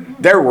 right?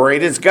 They're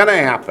worried it's going to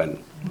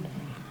happen.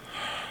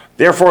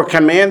 Therefore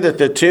command that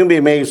the tomb be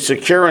made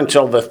secure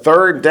until the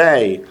third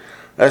day,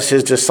 lest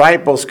his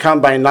disciples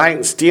come by night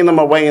and steal him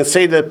away and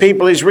say to the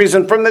people, "He's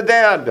risen from the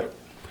dead."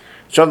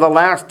 So the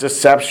last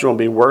deception will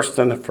be worse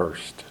than the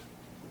first.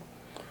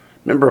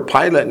 Remember,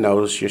 Pilate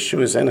knows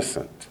Yeshua is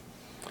innocent.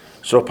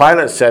 So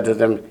Pilate said to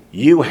them,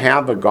 "You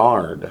have a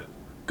guard.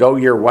 Go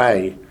your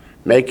way.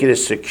 Make it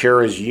as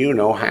secure as you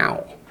know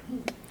how."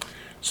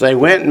 So they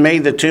went and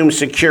made the tomb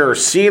secure,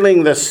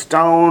 sealing the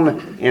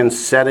stone and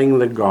setting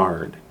the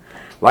guard.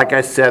 Like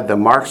I said, the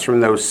marks from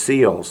those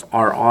seals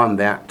are on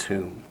that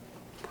tomb.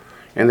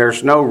 And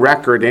there's no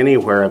record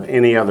anywhere of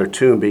any other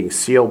tomb being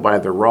sealed by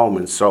the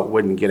Romans so it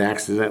wouldn't get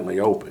accidentally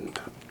opened.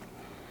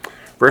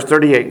 Verse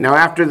 38, now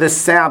after the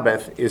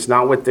Sabbath is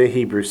not what the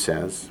Hebrew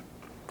says,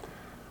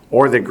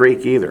 or the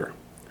Greek either.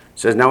 It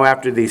says, now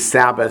after the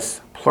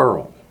Sabbaths,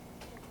 plural.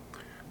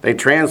 They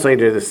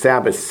translated the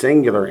Sabbath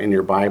singular in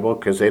your Bible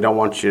because they don't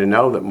want you to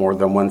know that more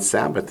than one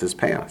Sabbath has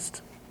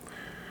passed.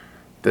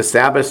 The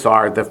Sabbaths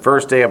are the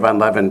first day of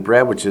unleavened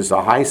bread, which is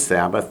the high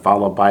Sabbath,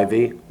 followed by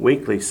the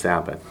weekly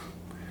Sabbath.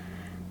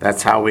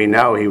 That's how we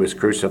know he was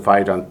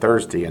crucified on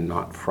Thursday and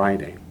not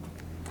Friday.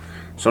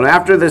 So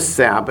after the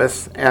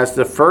Sabbath, as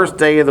the first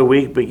day of the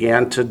week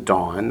began to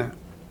dawn,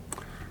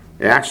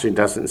 it actually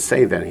doesn't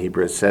say that in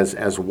Hebrew. It says,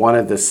 as one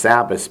of the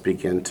Sabbaths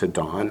began to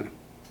dawn.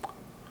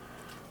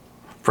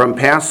 From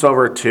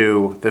Passover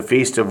to the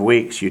Feast of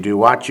Weeks, you do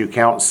what? You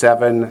count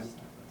 7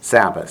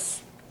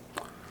 Sabbaths.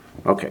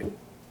 Okay.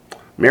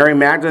 Mary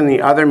Magdalene and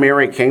the other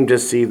Mary came to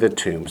see the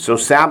tomb. So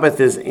Sabbath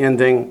is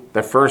ending.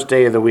 The first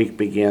day of the week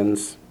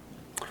begins.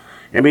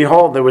 And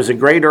behold, there was a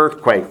great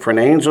earthquake, for an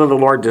angel of the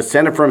Lord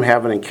descended from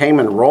heaven and came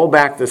and rolled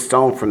back the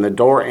stone from the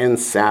door and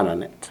sat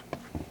on it.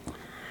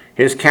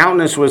 His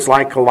countenance was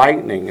like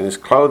lightning, and his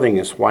clothing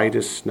as white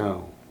as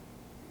snow.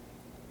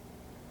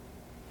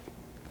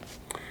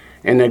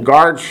 And the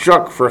guard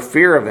shook for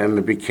fear of him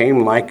and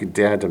became like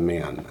dead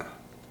men.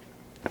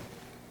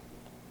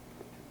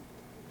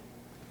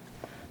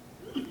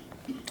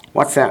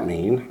 What's that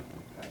mean?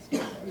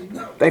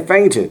 They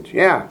fainted,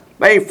 yeah.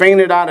 They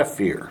fainted out of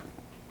fear.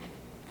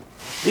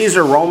 These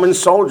are Roman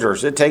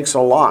soldiers. It takes a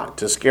lot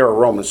to scare a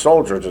Roman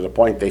soldier to the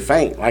point they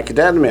faint, like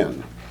dead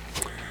men.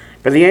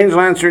 But the angel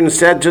answered and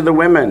said to the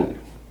women,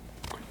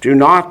 do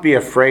not be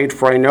afraid,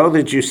 for I know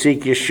that you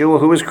seek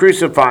Yeshua who was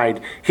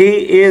crucified.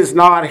 He is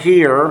not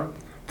here,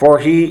 for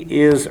he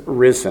is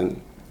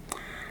risen,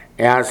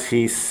 as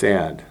he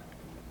said.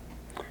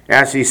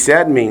 As he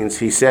said means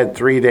he said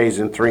 3 days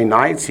and 3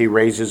 nights. He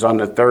raises on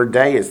the third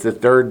day. It's the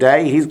third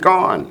day. He's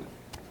gone.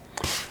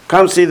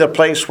 Come see the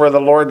place where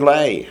the Lord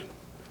lay.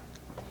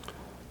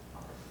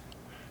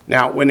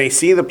 Now, when they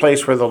see the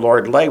place where the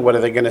Lord lay, what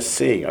are they going to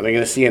see? Are they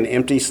going to see an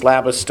empty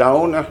slab of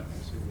stone?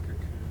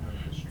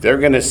 They're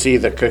going to see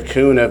the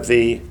cocoon of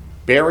the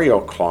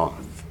burial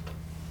cloth.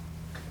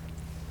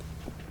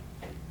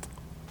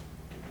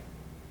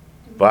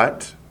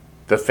 But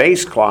the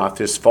face cloth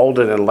is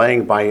folded and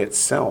laying by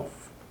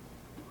itself.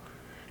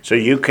 So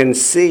you can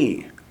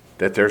see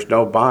that there's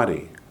no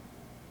body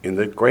in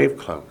the grave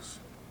clothes.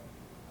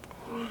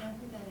 Do you know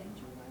who that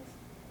angel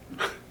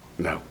was?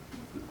 No.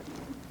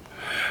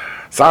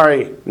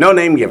 Sorry, no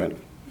name given.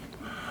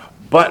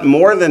 But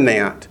more than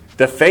that,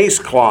 the face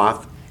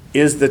cloth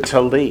is the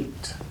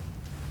talit.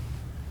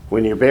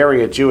 When you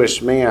bury a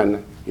Jewish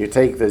man, you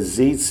take the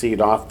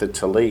tzitzit off the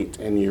talit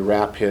and you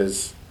wrap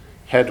his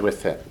head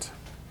with it.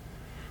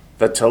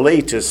 The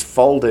talit is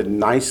folded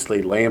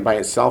nicely, laying by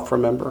itself,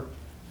 remember?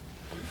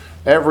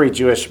 Every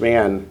Jewish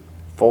man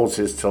folds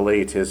his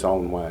talit his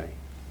own way.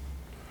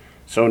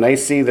 So when they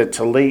see the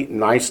talit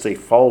nicely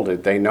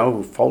folded, they know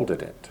who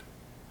folded it.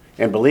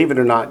 And believe it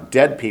or not,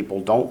 dead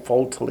people don't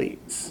fold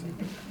talits.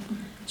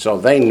 So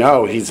they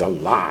know he's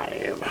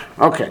alive.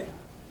 Okay.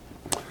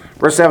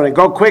 Verse 7,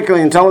 go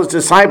quickly and tell his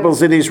disciples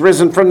that he's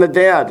risen from the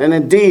dead. And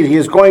indeed, he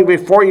is going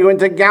before you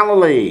into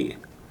Galilee.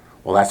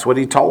 Well, that's what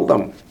he told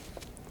them,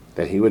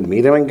 that he would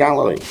meet him in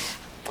Galilee.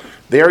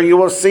 There you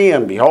will see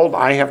him. Behold,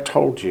 I have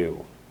told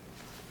you.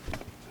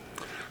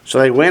 So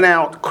they went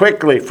out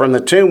quickly from the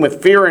tomb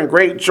with fear and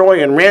great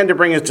joy and ran to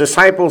bring his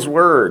disciples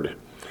word.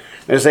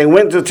 As they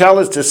went to tell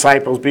his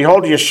disciples,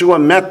 behold,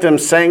 Yeshua met them,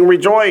 saying,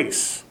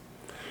 rejoice.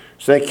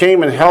 So they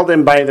came and held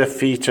him by the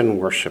feet and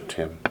worshipped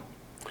him.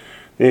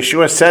 And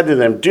Yeshua said to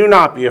them, do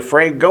not be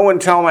afraid. Go and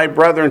tell my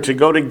brethren to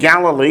go to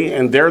Galilee,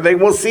 and there they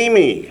will see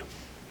me.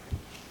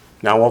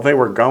 Now while they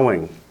were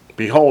going,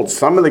 behold,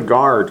 some of the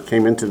guard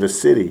came into the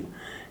city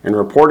and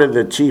reported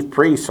to the chief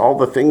priests all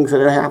the things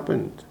that had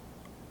happened.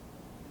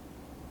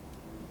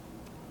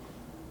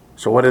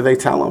 So what did they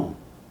tell him?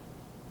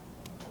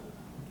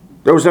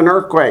 There was an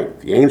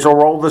earthquake. The angel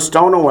rolled the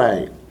stone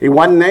away. He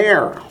wasn't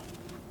there.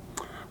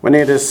 When they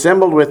had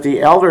assembled with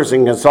the elders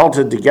and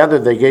consulted together,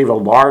 they gave a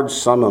large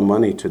sum of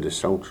money to the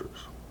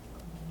soldiers.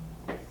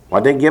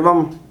 What did they give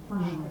them?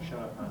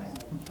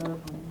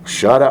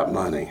 Shut up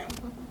money.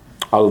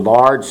 A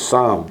large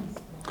sum.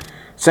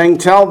 Saying,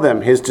 tell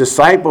them, his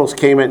disciples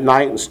came at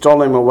night and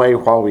stole him away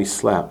while we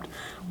slept.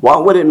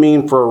 What would it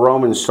mean for a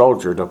Roman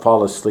soldier to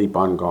fall asleep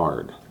on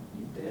guard?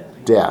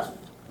 Death.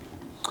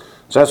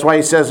 So that's why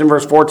he says in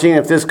verse 14,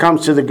 if this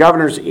comes to the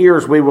governor's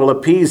ears, we will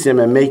appease him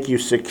and make you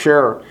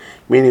secure.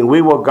 Meaning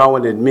we will go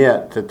and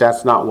admit that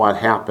that's not what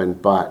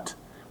happened, but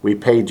we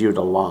paid you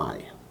to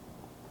lie.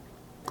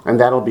 And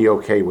that'll be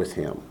okay with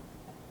him.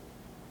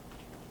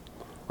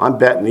 I'm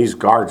betting these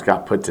guards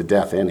got put to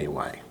death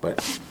anyway.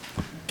 But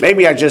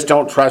maybe I just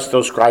don't trust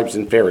those scribes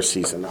and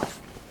Pharisees enough.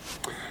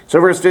 So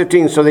verse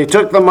 15, so they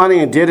took the money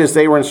and did as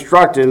they were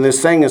instructed, and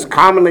this saying is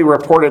commonly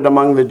reported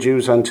among the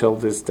Jews until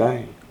this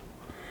day.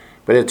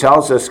 But it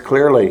tells us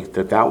clearly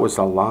that that was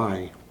a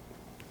lie.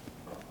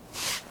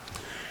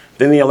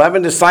 Then the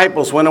 11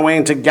 disciples went away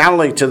into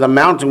Galilee to the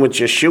mountain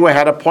which Yeshua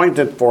had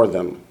appointed for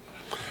them.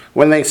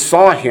 When they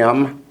saw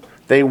him,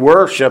 they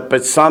worshipped,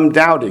 but some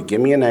doubted.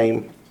 Give me a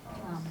name.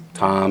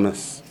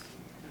 Thomas.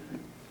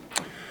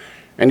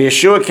 And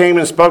Yeshua came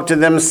and spoke to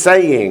them,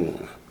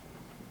 saying,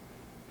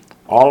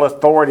 all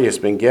authority has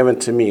been given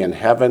to me in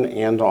heaven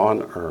and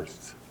on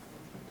earth.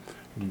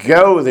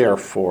 Go,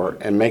 therefore,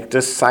 and make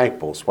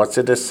disciples. What's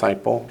a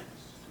disciple?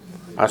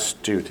 A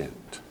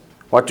student.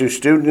 What do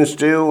students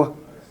do?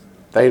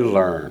 They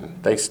learn.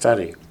 They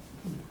study.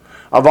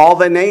 Of all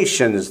the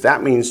nations,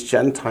 that means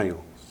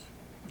Gentiles.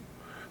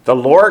 The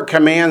Lord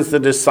commands the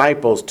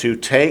disciples to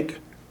take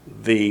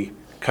the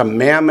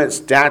commandments,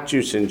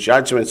 statutes, and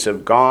judgments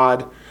of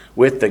God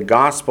with the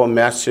gospel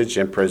message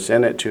and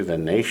present it to the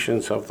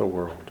nations of the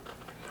world,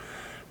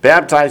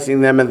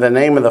 baptizing them in the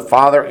name of the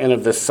Father and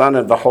of the Son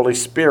and of the Holy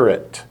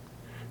Spirit.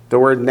 The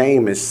word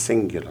name is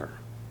singular.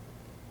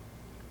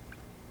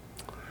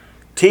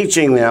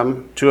 Teaching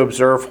them to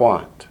observe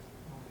what?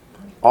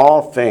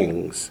 All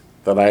things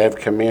that I have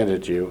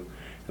commanded you,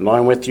 and I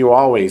am with you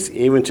always,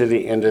 even to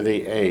the end of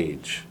the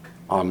age.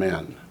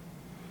 Amen.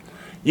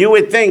 You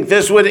would think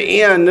this would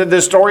end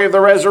the story of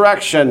the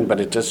resurrection, but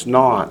it does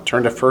not.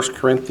 Turn to 1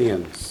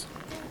 Corinthians.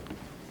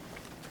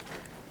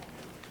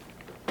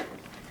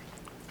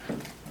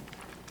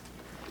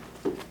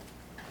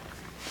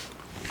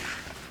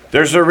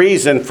 There's a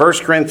reason 1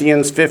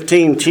 Corinthians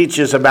 15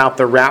 teaches about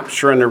the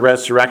rapture and the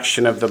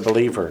resurrection of the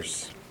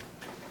believers.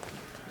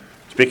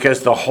 It's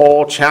because the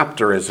whole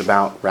chapter is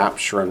about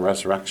rapture and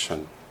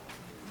resurrection.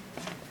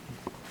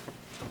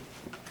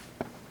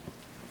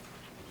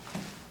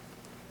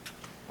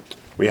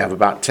 We have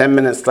about 10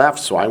 minutes left,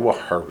 so I will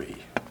hurry.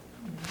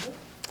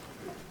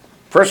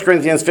 1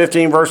 Corinthians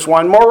 15, verse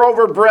 1.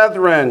 Moreover,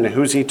 brethren,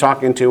 who's he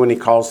talking to when he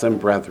calls them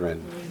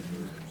brethren?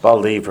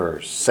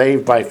 Believers,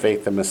 saved by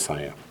faith in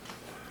Messiah.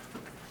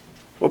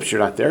 Oops,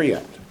 you're not there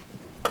yet.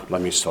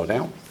 Let me slow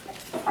down.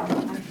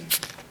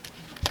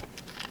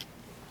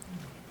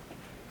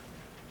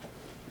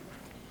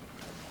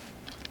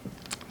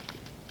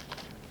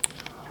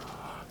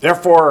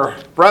 Therefore,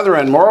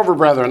 brethren, moreover,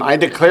 brethren, I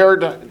declare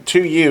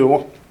to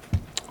you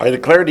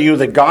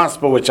the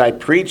gospel which I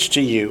preached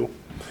to you,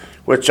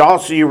 which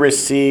also you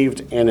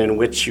received and in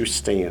which you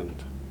stand,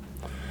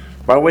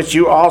 by which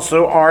you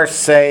also are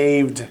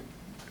saved,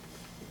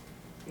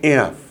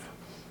 if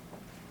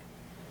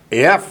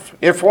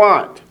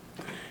what?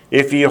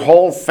 If you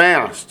hold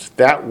fast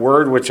that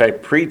word which I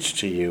preached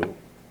to you,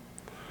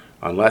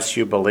 unless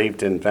you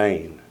believed in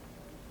vain.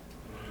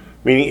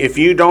 Meaning, if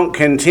you don't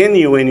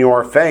continue in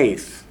your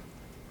faith,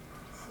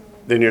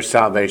 then your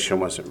salvation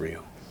wasn't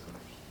real.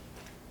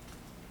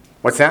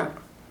 What's that?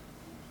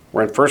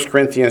 We're in 1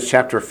 Corinthians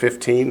chapter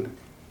 15,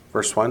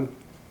 verse 1.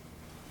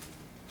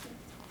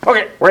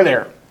 Okay, we're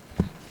there.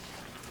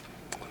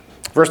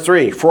 Verse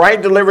 3, for I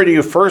delivered to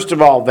you first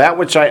of all that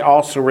which I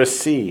also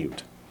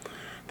received,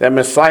 that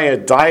Messiah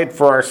died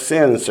for our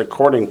sins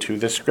according to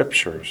the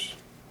Scriptures.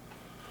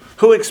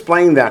 Who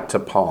explained that to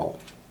Paul?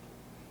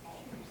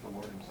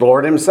 The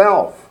Lord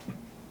himself.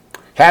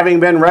 Having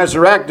been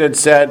resurrected,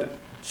 said,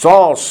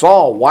 Saul,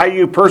 Saul, why are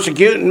you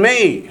persecuting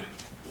me?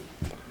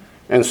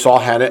 And Saul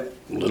had a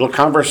little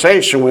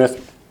conversation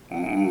with,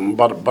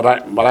 but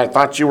I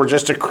thought you were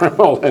just a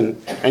criminal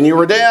and you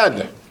were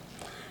dead.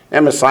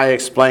 And Messiah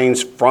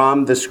explains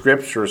from the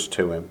Scriptures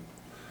to him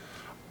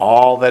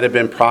all that had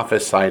been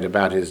prophesied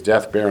about his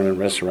death, burial, and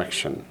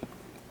resurrection.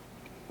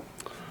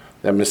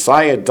 That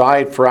Messiah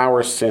died for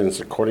our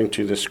sins according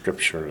to the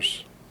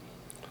Scriptures.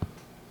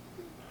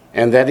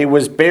 And that he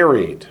was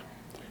buried.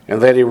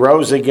 And that he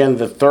rose again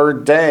the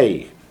third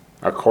day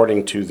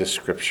according to the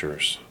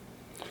Scriptures.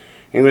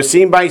 And he was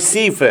seen by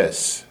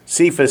Cephas.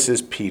 Cephas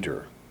is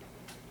Peter.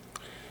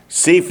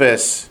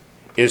 Cephas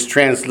is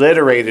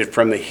transliterated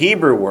from the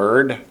Hebrew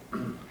word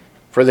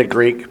for the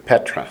Greek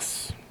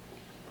Petros.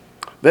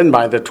 Then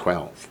by the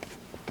 12.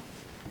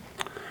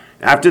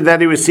 After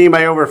that he was seen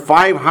by over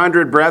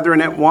 500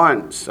 brethren at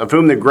once, of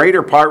whom the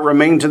greater part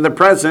remain to the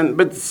present,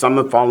 but some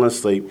have fallen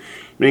asleep.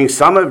 Meaning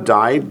some have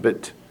died,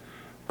 but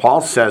Paul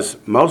says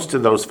most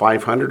of those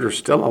 500 are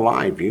still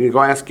alive. You can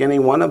go ask any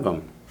one of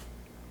them.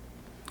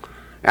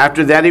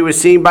 After that he was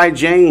seen by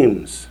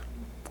James,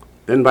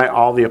 then by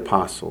all the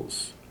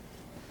apostles.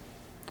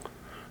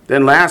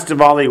 Then last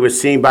of all he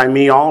was seen by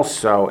me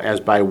also, as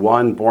by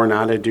one born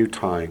out of due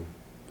time.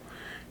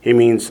 He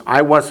means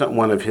I wasn't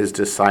one of his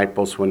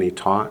disciples when he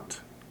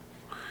taught.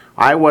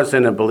 I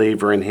wasn't a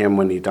believer in him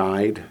when he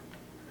died.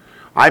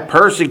 I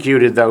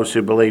persecuted those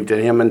who believed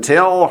in him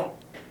until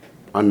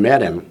I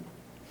met him.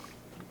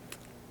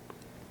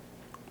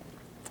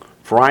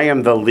 For I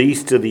am the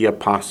least of the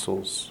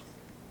apostles.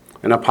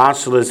 An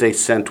apostle is a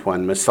sent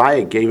one.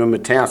 Messiah gave him a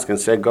task and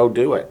said, go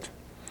do it.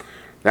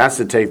 That's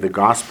to take the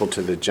gospel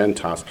to the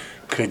Gentiles.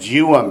 Could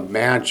you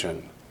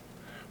imagine?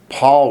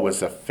 Paul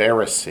was a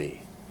Pharisee.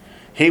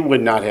 He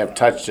would not have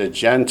touched a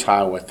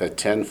Gentile with a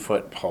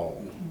 10-foot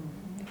pole.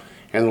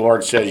 And the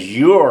Lord says,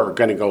 you're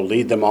going to go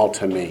lead them all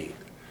to me.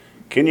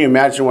 Can you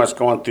imagine what's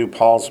going through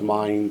Paul's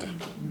mind?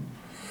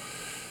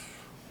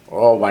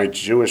 Oh, my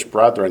Jewish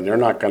brethren, they're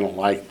not going to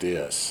like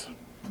this.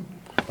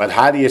 But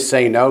how do you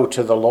say no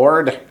to the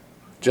Lord?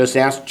 Just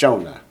ask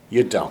Jonah.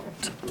 You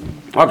don't.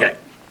 Okay.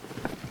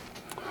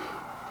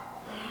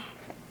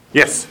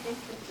 Yes? I think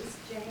that this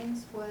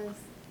James was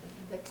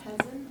the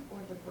cousin or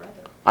the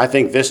brother? I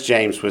think this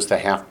James was the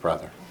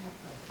half-brother.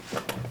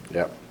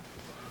 Yep.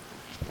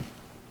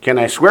 Can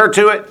I swear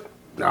to it?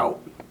 No,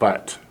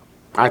 but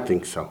I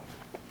think so.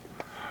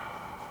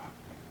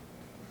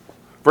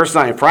 Verse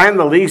 9, for I am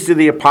the least of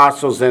the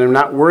apostles, and am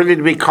not worthy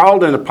to be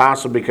called an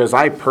apostle because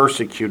I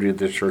persecuted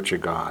the church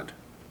of God.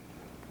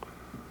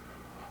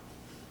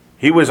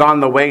 He was on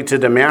the way to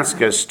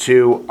Damascus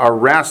to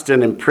arrest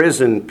and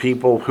imprison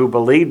people who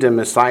believed in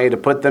Messiah to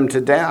put them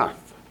to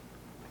death.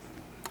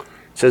 It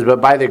says, but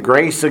by the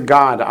grace of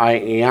God, I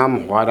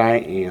am what I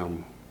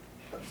am.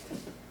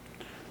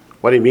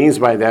 What he means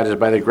by that is,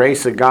 by the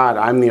grace of God,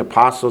 I'm the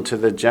apostle to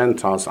the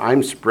Gentiles.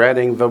 I'm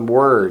spreading the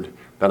word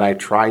that I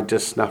tried to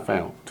snuff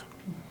out.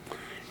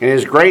 And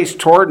his grace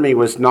toward me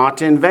was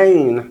not in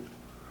vain.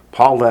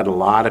 Paul led a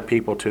lot of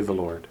people to the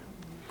Lord.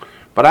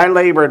 But I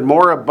labored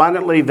more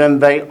abundantly than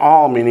they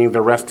all, meaning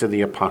the rest of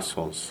the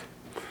apostles.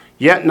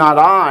 Yet not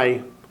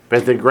I,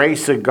 but the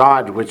grace of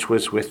God which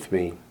was with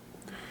me.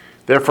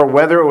 Therefore,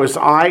 whether it was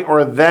I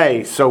or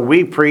they, so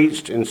we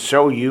preached, and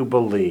so you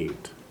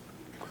believed.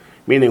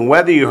 Meaning,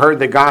 whether you heard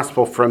the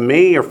gospel from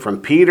me or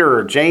from Peter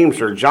or James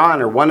or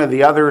John or one of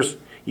the others,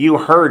 you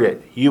heard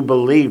it, you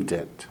believed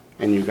it,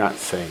 and you got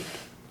saved.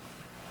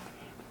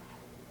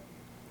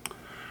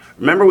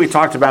 Remember we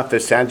talked about the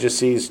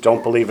Sadducees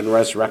don't believe in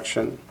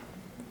resurrection?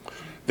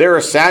 There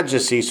are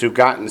Sadducees who've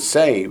gotten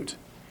saved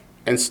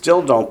and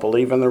still don't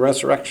believe in the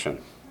resurrection.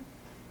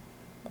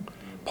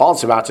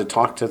 Paul's about to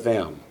talk to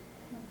them.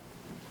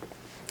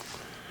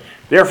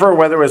 Therefore,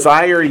 whether it was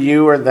I or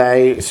you or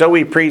they, so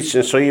we preached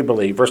and so you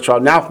believe. Verse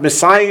 12, now if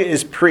Messiah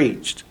is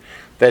preached,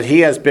 that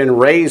he has been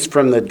raised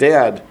from the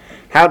dead,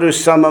 how do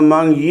some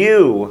among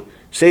you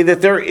say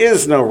that there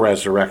is no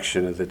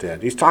resurrection of the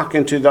dead? He's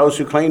talking to those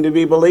who claim to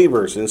be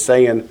believers and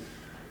saying,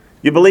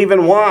 you believe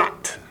in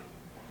what?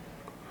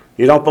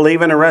 You don't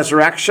believe in a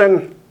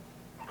resurrection?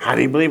 How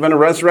do you believe in a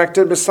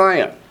resurrected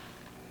Messiah?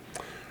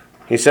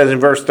 He says in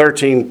verse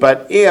 13,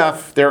 but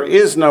if there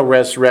is no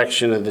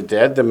resurrection of the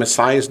dead, the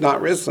Messiah is not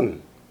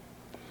risen.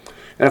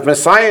 And if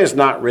Messiah is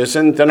not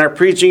risen, then our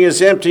preaching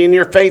is empty and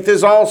your faith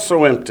is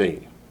also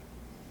empty.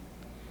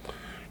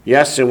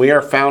 Yes, and we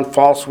are found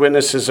false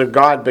witnesses of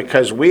God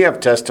because we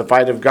have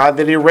testified of God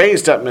that he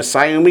raised up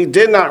Messiah, and we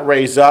did not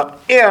raise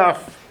up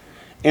if,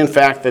 in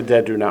fact, the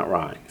dead do not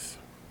rise.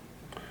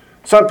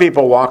 Some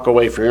people walk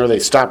away from here, they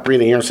stop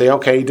reading here and say,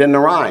 okay, he didn't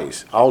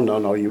arise. Oh,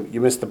 no,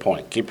 you missed the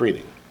point. Keep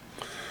reading.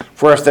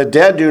 For if the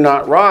dead do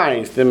not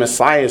rise, then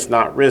Messiah is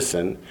not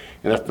risen.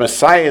 And if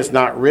Messiah is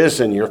not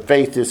risen, your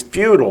faith is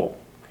futile.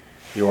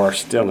 You are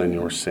still in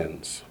your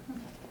sins.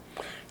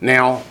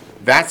 Now,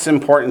 that's an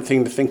important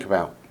thing to think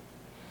about.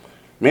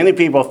 Many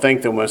people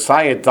think that when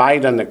Messiah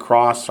died on the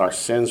cross, our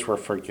sins were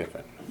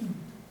forgiven.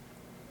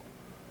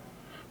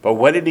 But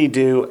what did he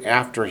do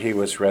after he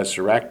was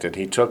resurrected?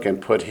 He took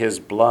and put his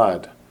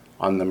blood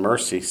on the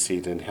mercy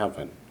seat in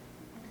heaven.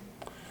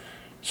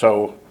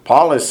 So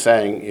Paul is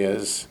saying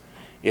is,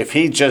 if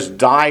he just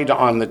died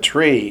on the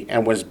tree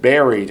and was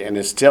buried and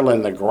is still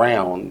in the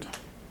ground,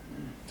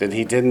 then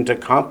he didn't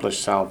accomplish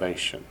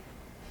salvation.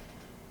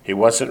 He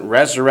wasn't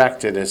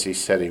resurrected as he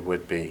said he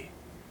would be.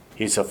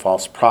 He's a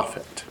false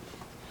prophet.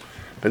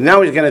 But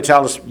now he's going to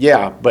tell us,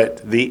 yeah,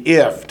 but the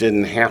if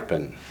didn't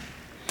happen.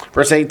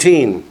 Verse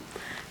 18,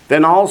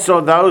 then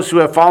also those who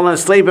have fallen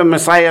asleep in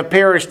Messiah have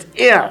perished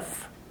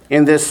if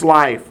in this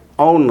life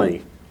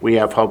only we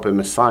have hope in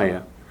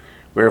Messiah.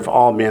 We're of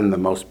all men the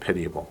most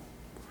pitiable.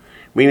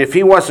 I mean, if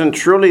he wasn't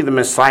truly the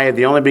Messiah,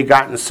 the only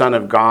begotten Son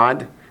of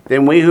God,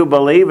 then we who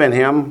believe in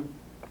him,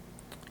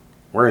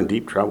 we're in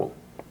deep trouble.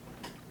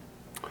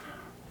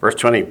 Verse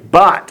 20,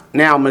 but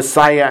now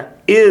Messiah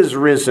is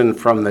risen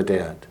from the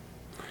dead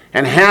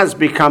and has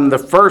become the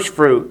first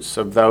fruits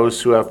of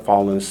those who have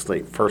fallen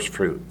asleep. First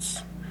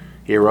fruits.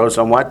 He arose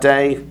on what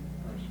day?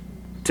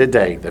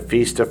 Today, the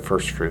feast of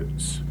first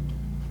fruits.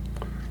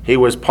 He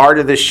was part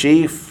of the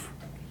sheaf,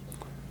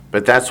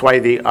 but that's why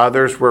the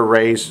others were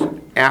raised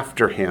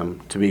after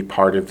him to be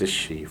part of the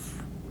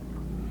sheaf.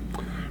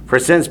 For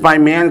since by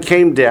man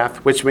came death,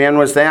 which man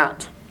was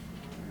that?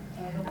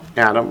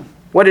 Adam.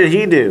 What did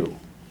he do?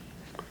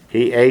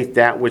 He ate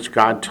that which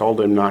God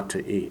told him not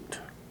to eat.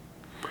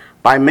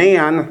 By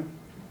man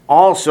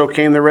also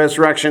came the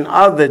resurrection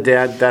of the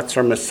dead. That's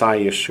our Messiah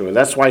Yeshua.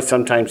 That's why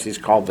sometimes he's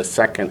called the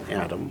second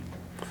Adam.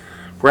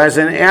 Whereas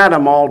in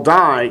Adam all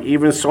die,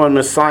 even so in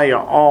Messiah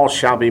all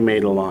shall be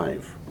made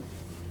alive.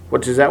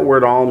 What does that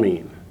word all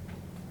mean?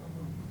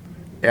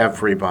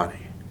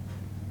 Everybody.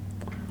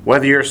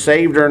 Whether you're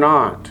saved or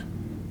not,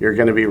 you're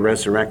going to be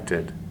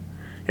resurrected.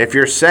 If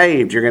you're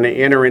saved, you're going to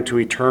enter into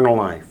eternal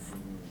life.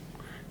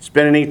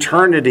 spend an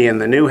eternity in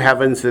the new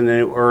heavens and the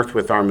new earth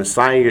with our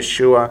Messiah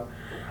Yeshua,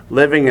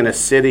 living in a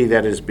city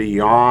that is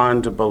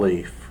beyond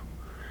belief,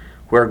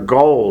 where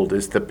gold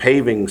is the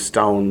paving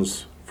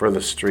stones for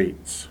the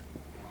streets.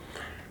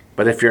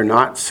 But if you're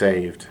not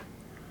saved,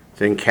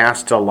 then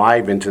cast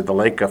alive into the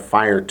lake of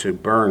fire to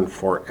burn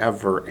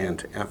forever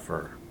and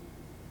ever.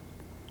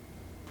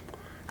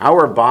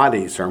 Our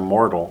bodies are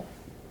mortal,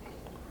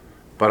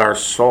 but our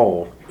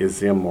soul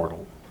is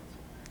immortal.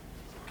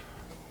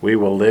 We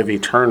will live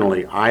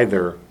eternally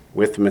either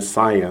with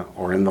Messiah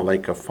or in the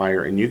lake of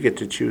fire, and you get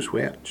to choose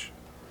which.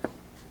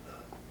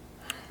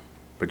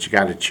 But you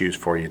got to choose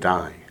before you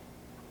die.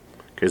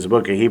 Because the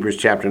book of Hebrews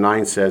chapter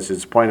 9 says,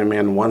 it's appointed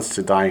man once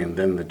to die and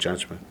then the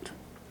judgment.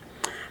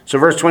 So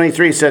verse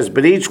 23 says,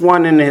 but each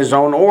one in his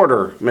own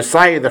order,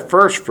 Messiah the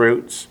first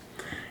fruits,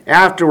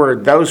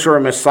 afterward those who are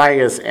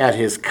Messiahs at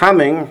his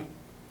coming,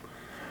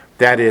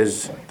 that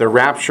is the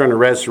rapture and the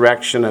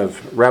resurrection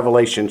of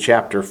Revelation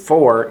chapter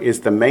 4 is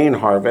the main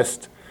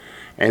harvest.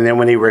 And then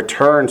when he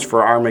returns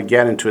for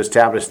Armageddon to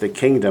establish the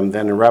kingdom,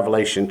 then in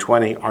Revelation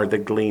 20 are the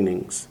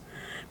gleanings.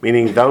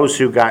 Meaning those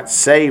who got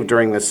saved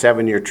during the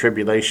 7-year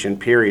tribulation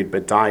period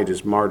but died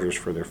as martyrs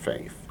for their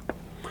faith.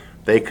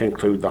 They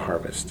conclude the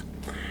harvest.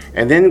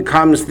 And then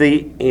comes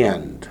the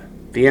end.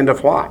 The end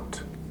of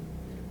what?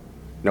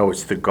 No,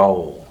 it's the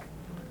goal.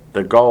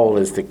 The goal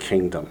is the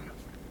kingdom.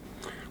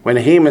 When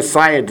he,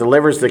 Messiah,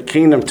 delivers the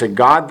kingdom to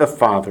God the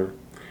Father,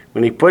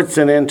 when he puts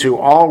an end to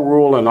all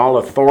rule and all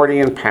authority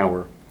and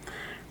power,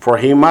 for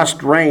he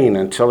must reign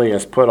until he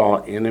has put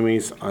all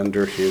enemies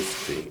under his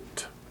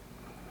feet.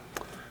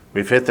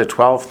 We've hit the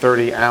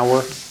 12:30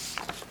 hour,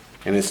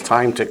 and it's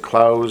time to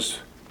close,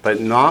 but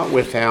not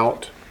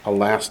without a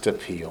last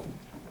appeal.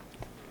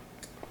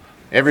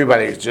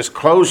 Everybody, just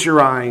close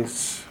your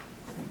eyes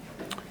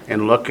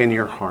and look in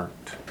your heart.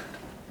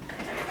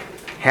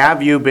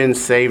 Have you been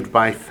saved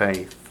by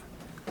faith?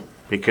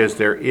 Because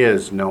there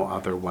is no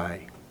other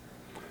way.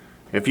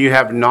 If you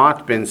have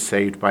not been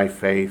saved by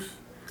faith,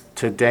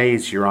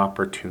 today's your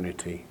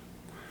opportunity.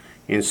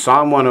 In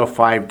Psalm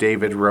 105,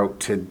 David wrote,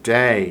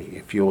 today,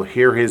 if you will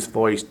hear his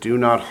voice, do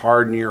not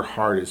harden your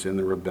heart as in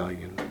the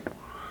rebellion.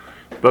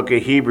 Book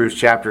of Hebrews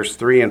chapters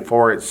 3 and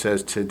 4, it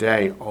says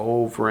today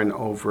over and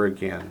over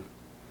again,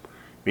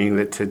 meaning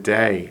that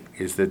today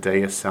is the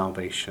day of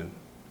salvation.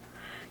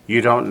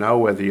 You don't know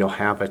whether you'll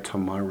have it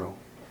tomorrow.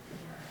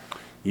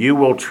 You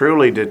will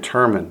truly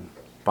determine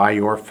by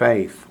your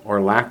faith or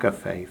lack of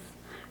faith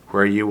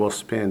where you will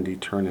spend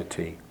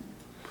eternity.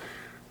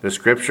 The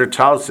scripture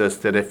tells us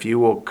that if you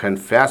will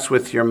confess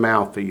with your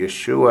mouth that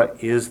Yeshua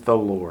is the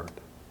Lord,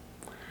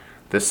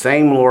 the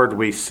same Lord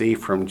we see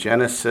from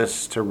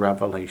Genesis to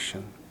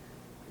Revelation,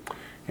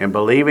 and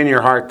believe in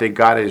your heart that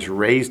God has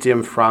raised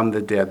him from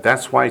the dead,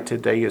 that's why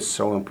today is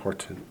so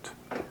important,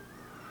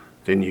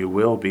 then you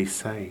will be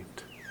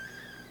saved.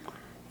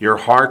 Your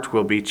heart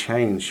will be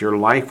changed. Your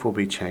life will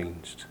be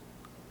changed.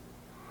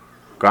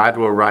 God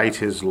will write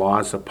his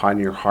laws upon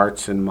your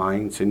hearts and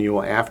minds, and you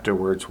will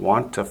afterwards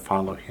want to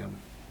follow him.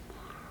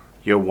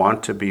 You'll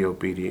want to be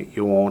obedient.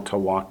 You won't want to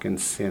walk in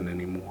sin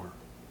anymore.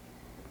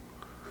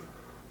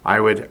 I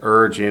would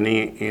urge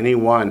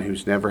anyone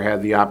who's never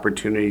had the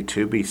opportunity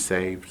to be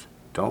saved,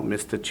 don't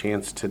miss the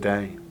chance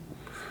today.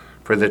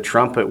 For the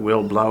trumpet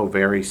will blow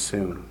very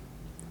soon,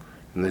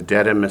 and the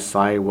dead in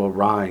Messiah will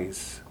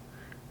rise.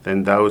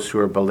 Then those who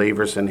are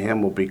believers in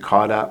him will be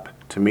caught up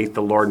to meet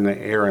the Lord in the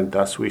air, and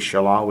thus we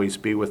shall always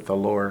be with the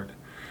Lord.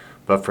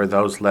 But for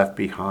those left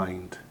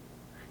behind,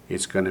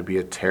 it's going to be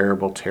a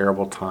terrible,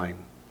 terrible time.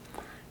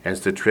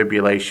 As the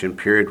tribulation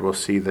period will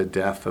see the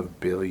death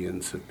of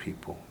billions of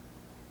people.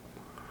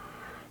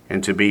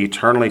 And to be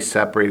eternally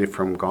separated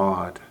from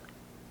God,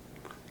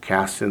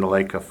 cast in the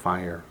lake of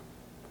fire,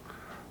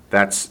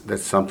 that's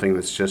something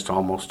that's just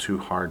almost too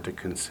hard to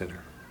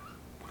consider.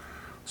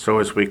 So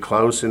as we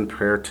close in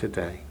prayer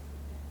today,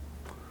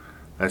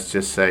 let's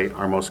just say,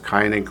 our most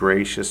kind and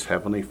gracious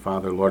Heavenly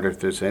Father, Lord, if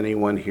there's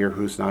anyone here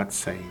who's not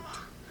saved,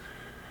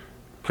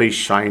 please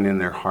shine in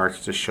their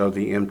hearts to show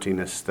the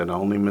emptiness that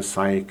only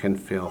Messiah can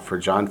fill. For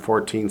John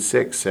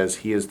 14:6 says,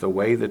 he is the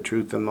way, the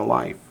truth, and the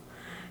life,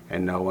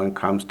 and no one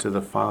comes to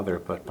the Father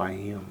but by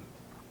him.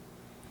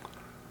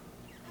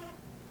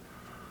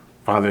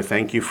 Father,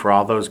 thank you for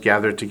all those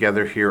gathered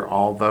together here,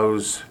 all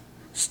those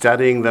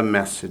studying the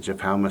message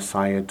of how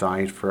Messiah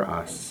died for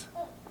us.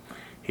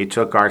 He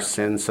took our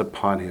sins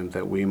upon him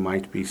that we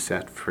might be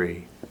set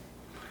free.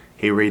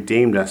 He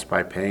redeemed us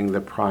by paying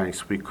the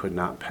price we could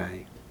not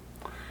pay.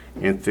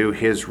 And through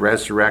his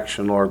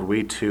resurrection, Lord,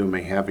 we too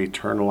may have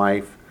eternal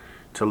life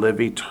to live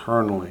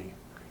eternally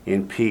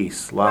in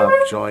peace, love,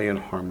 joy, and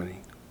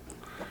harmony.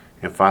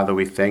 And Father,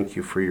 we thank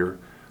you for your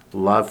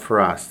love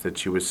for us,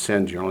 that you would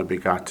send your only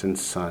begotten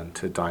Son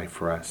to die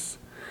for us.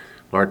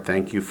 Lord,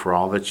 thank you for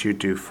all that you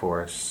do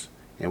for us.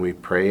 And we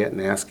pray it and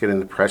ask it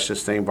in the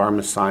precious name of our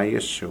Messiah,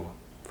 Yeshua.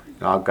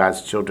 And all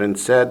God's children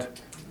said,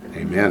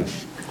 amen.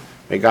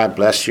 May God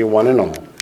bless you one and all.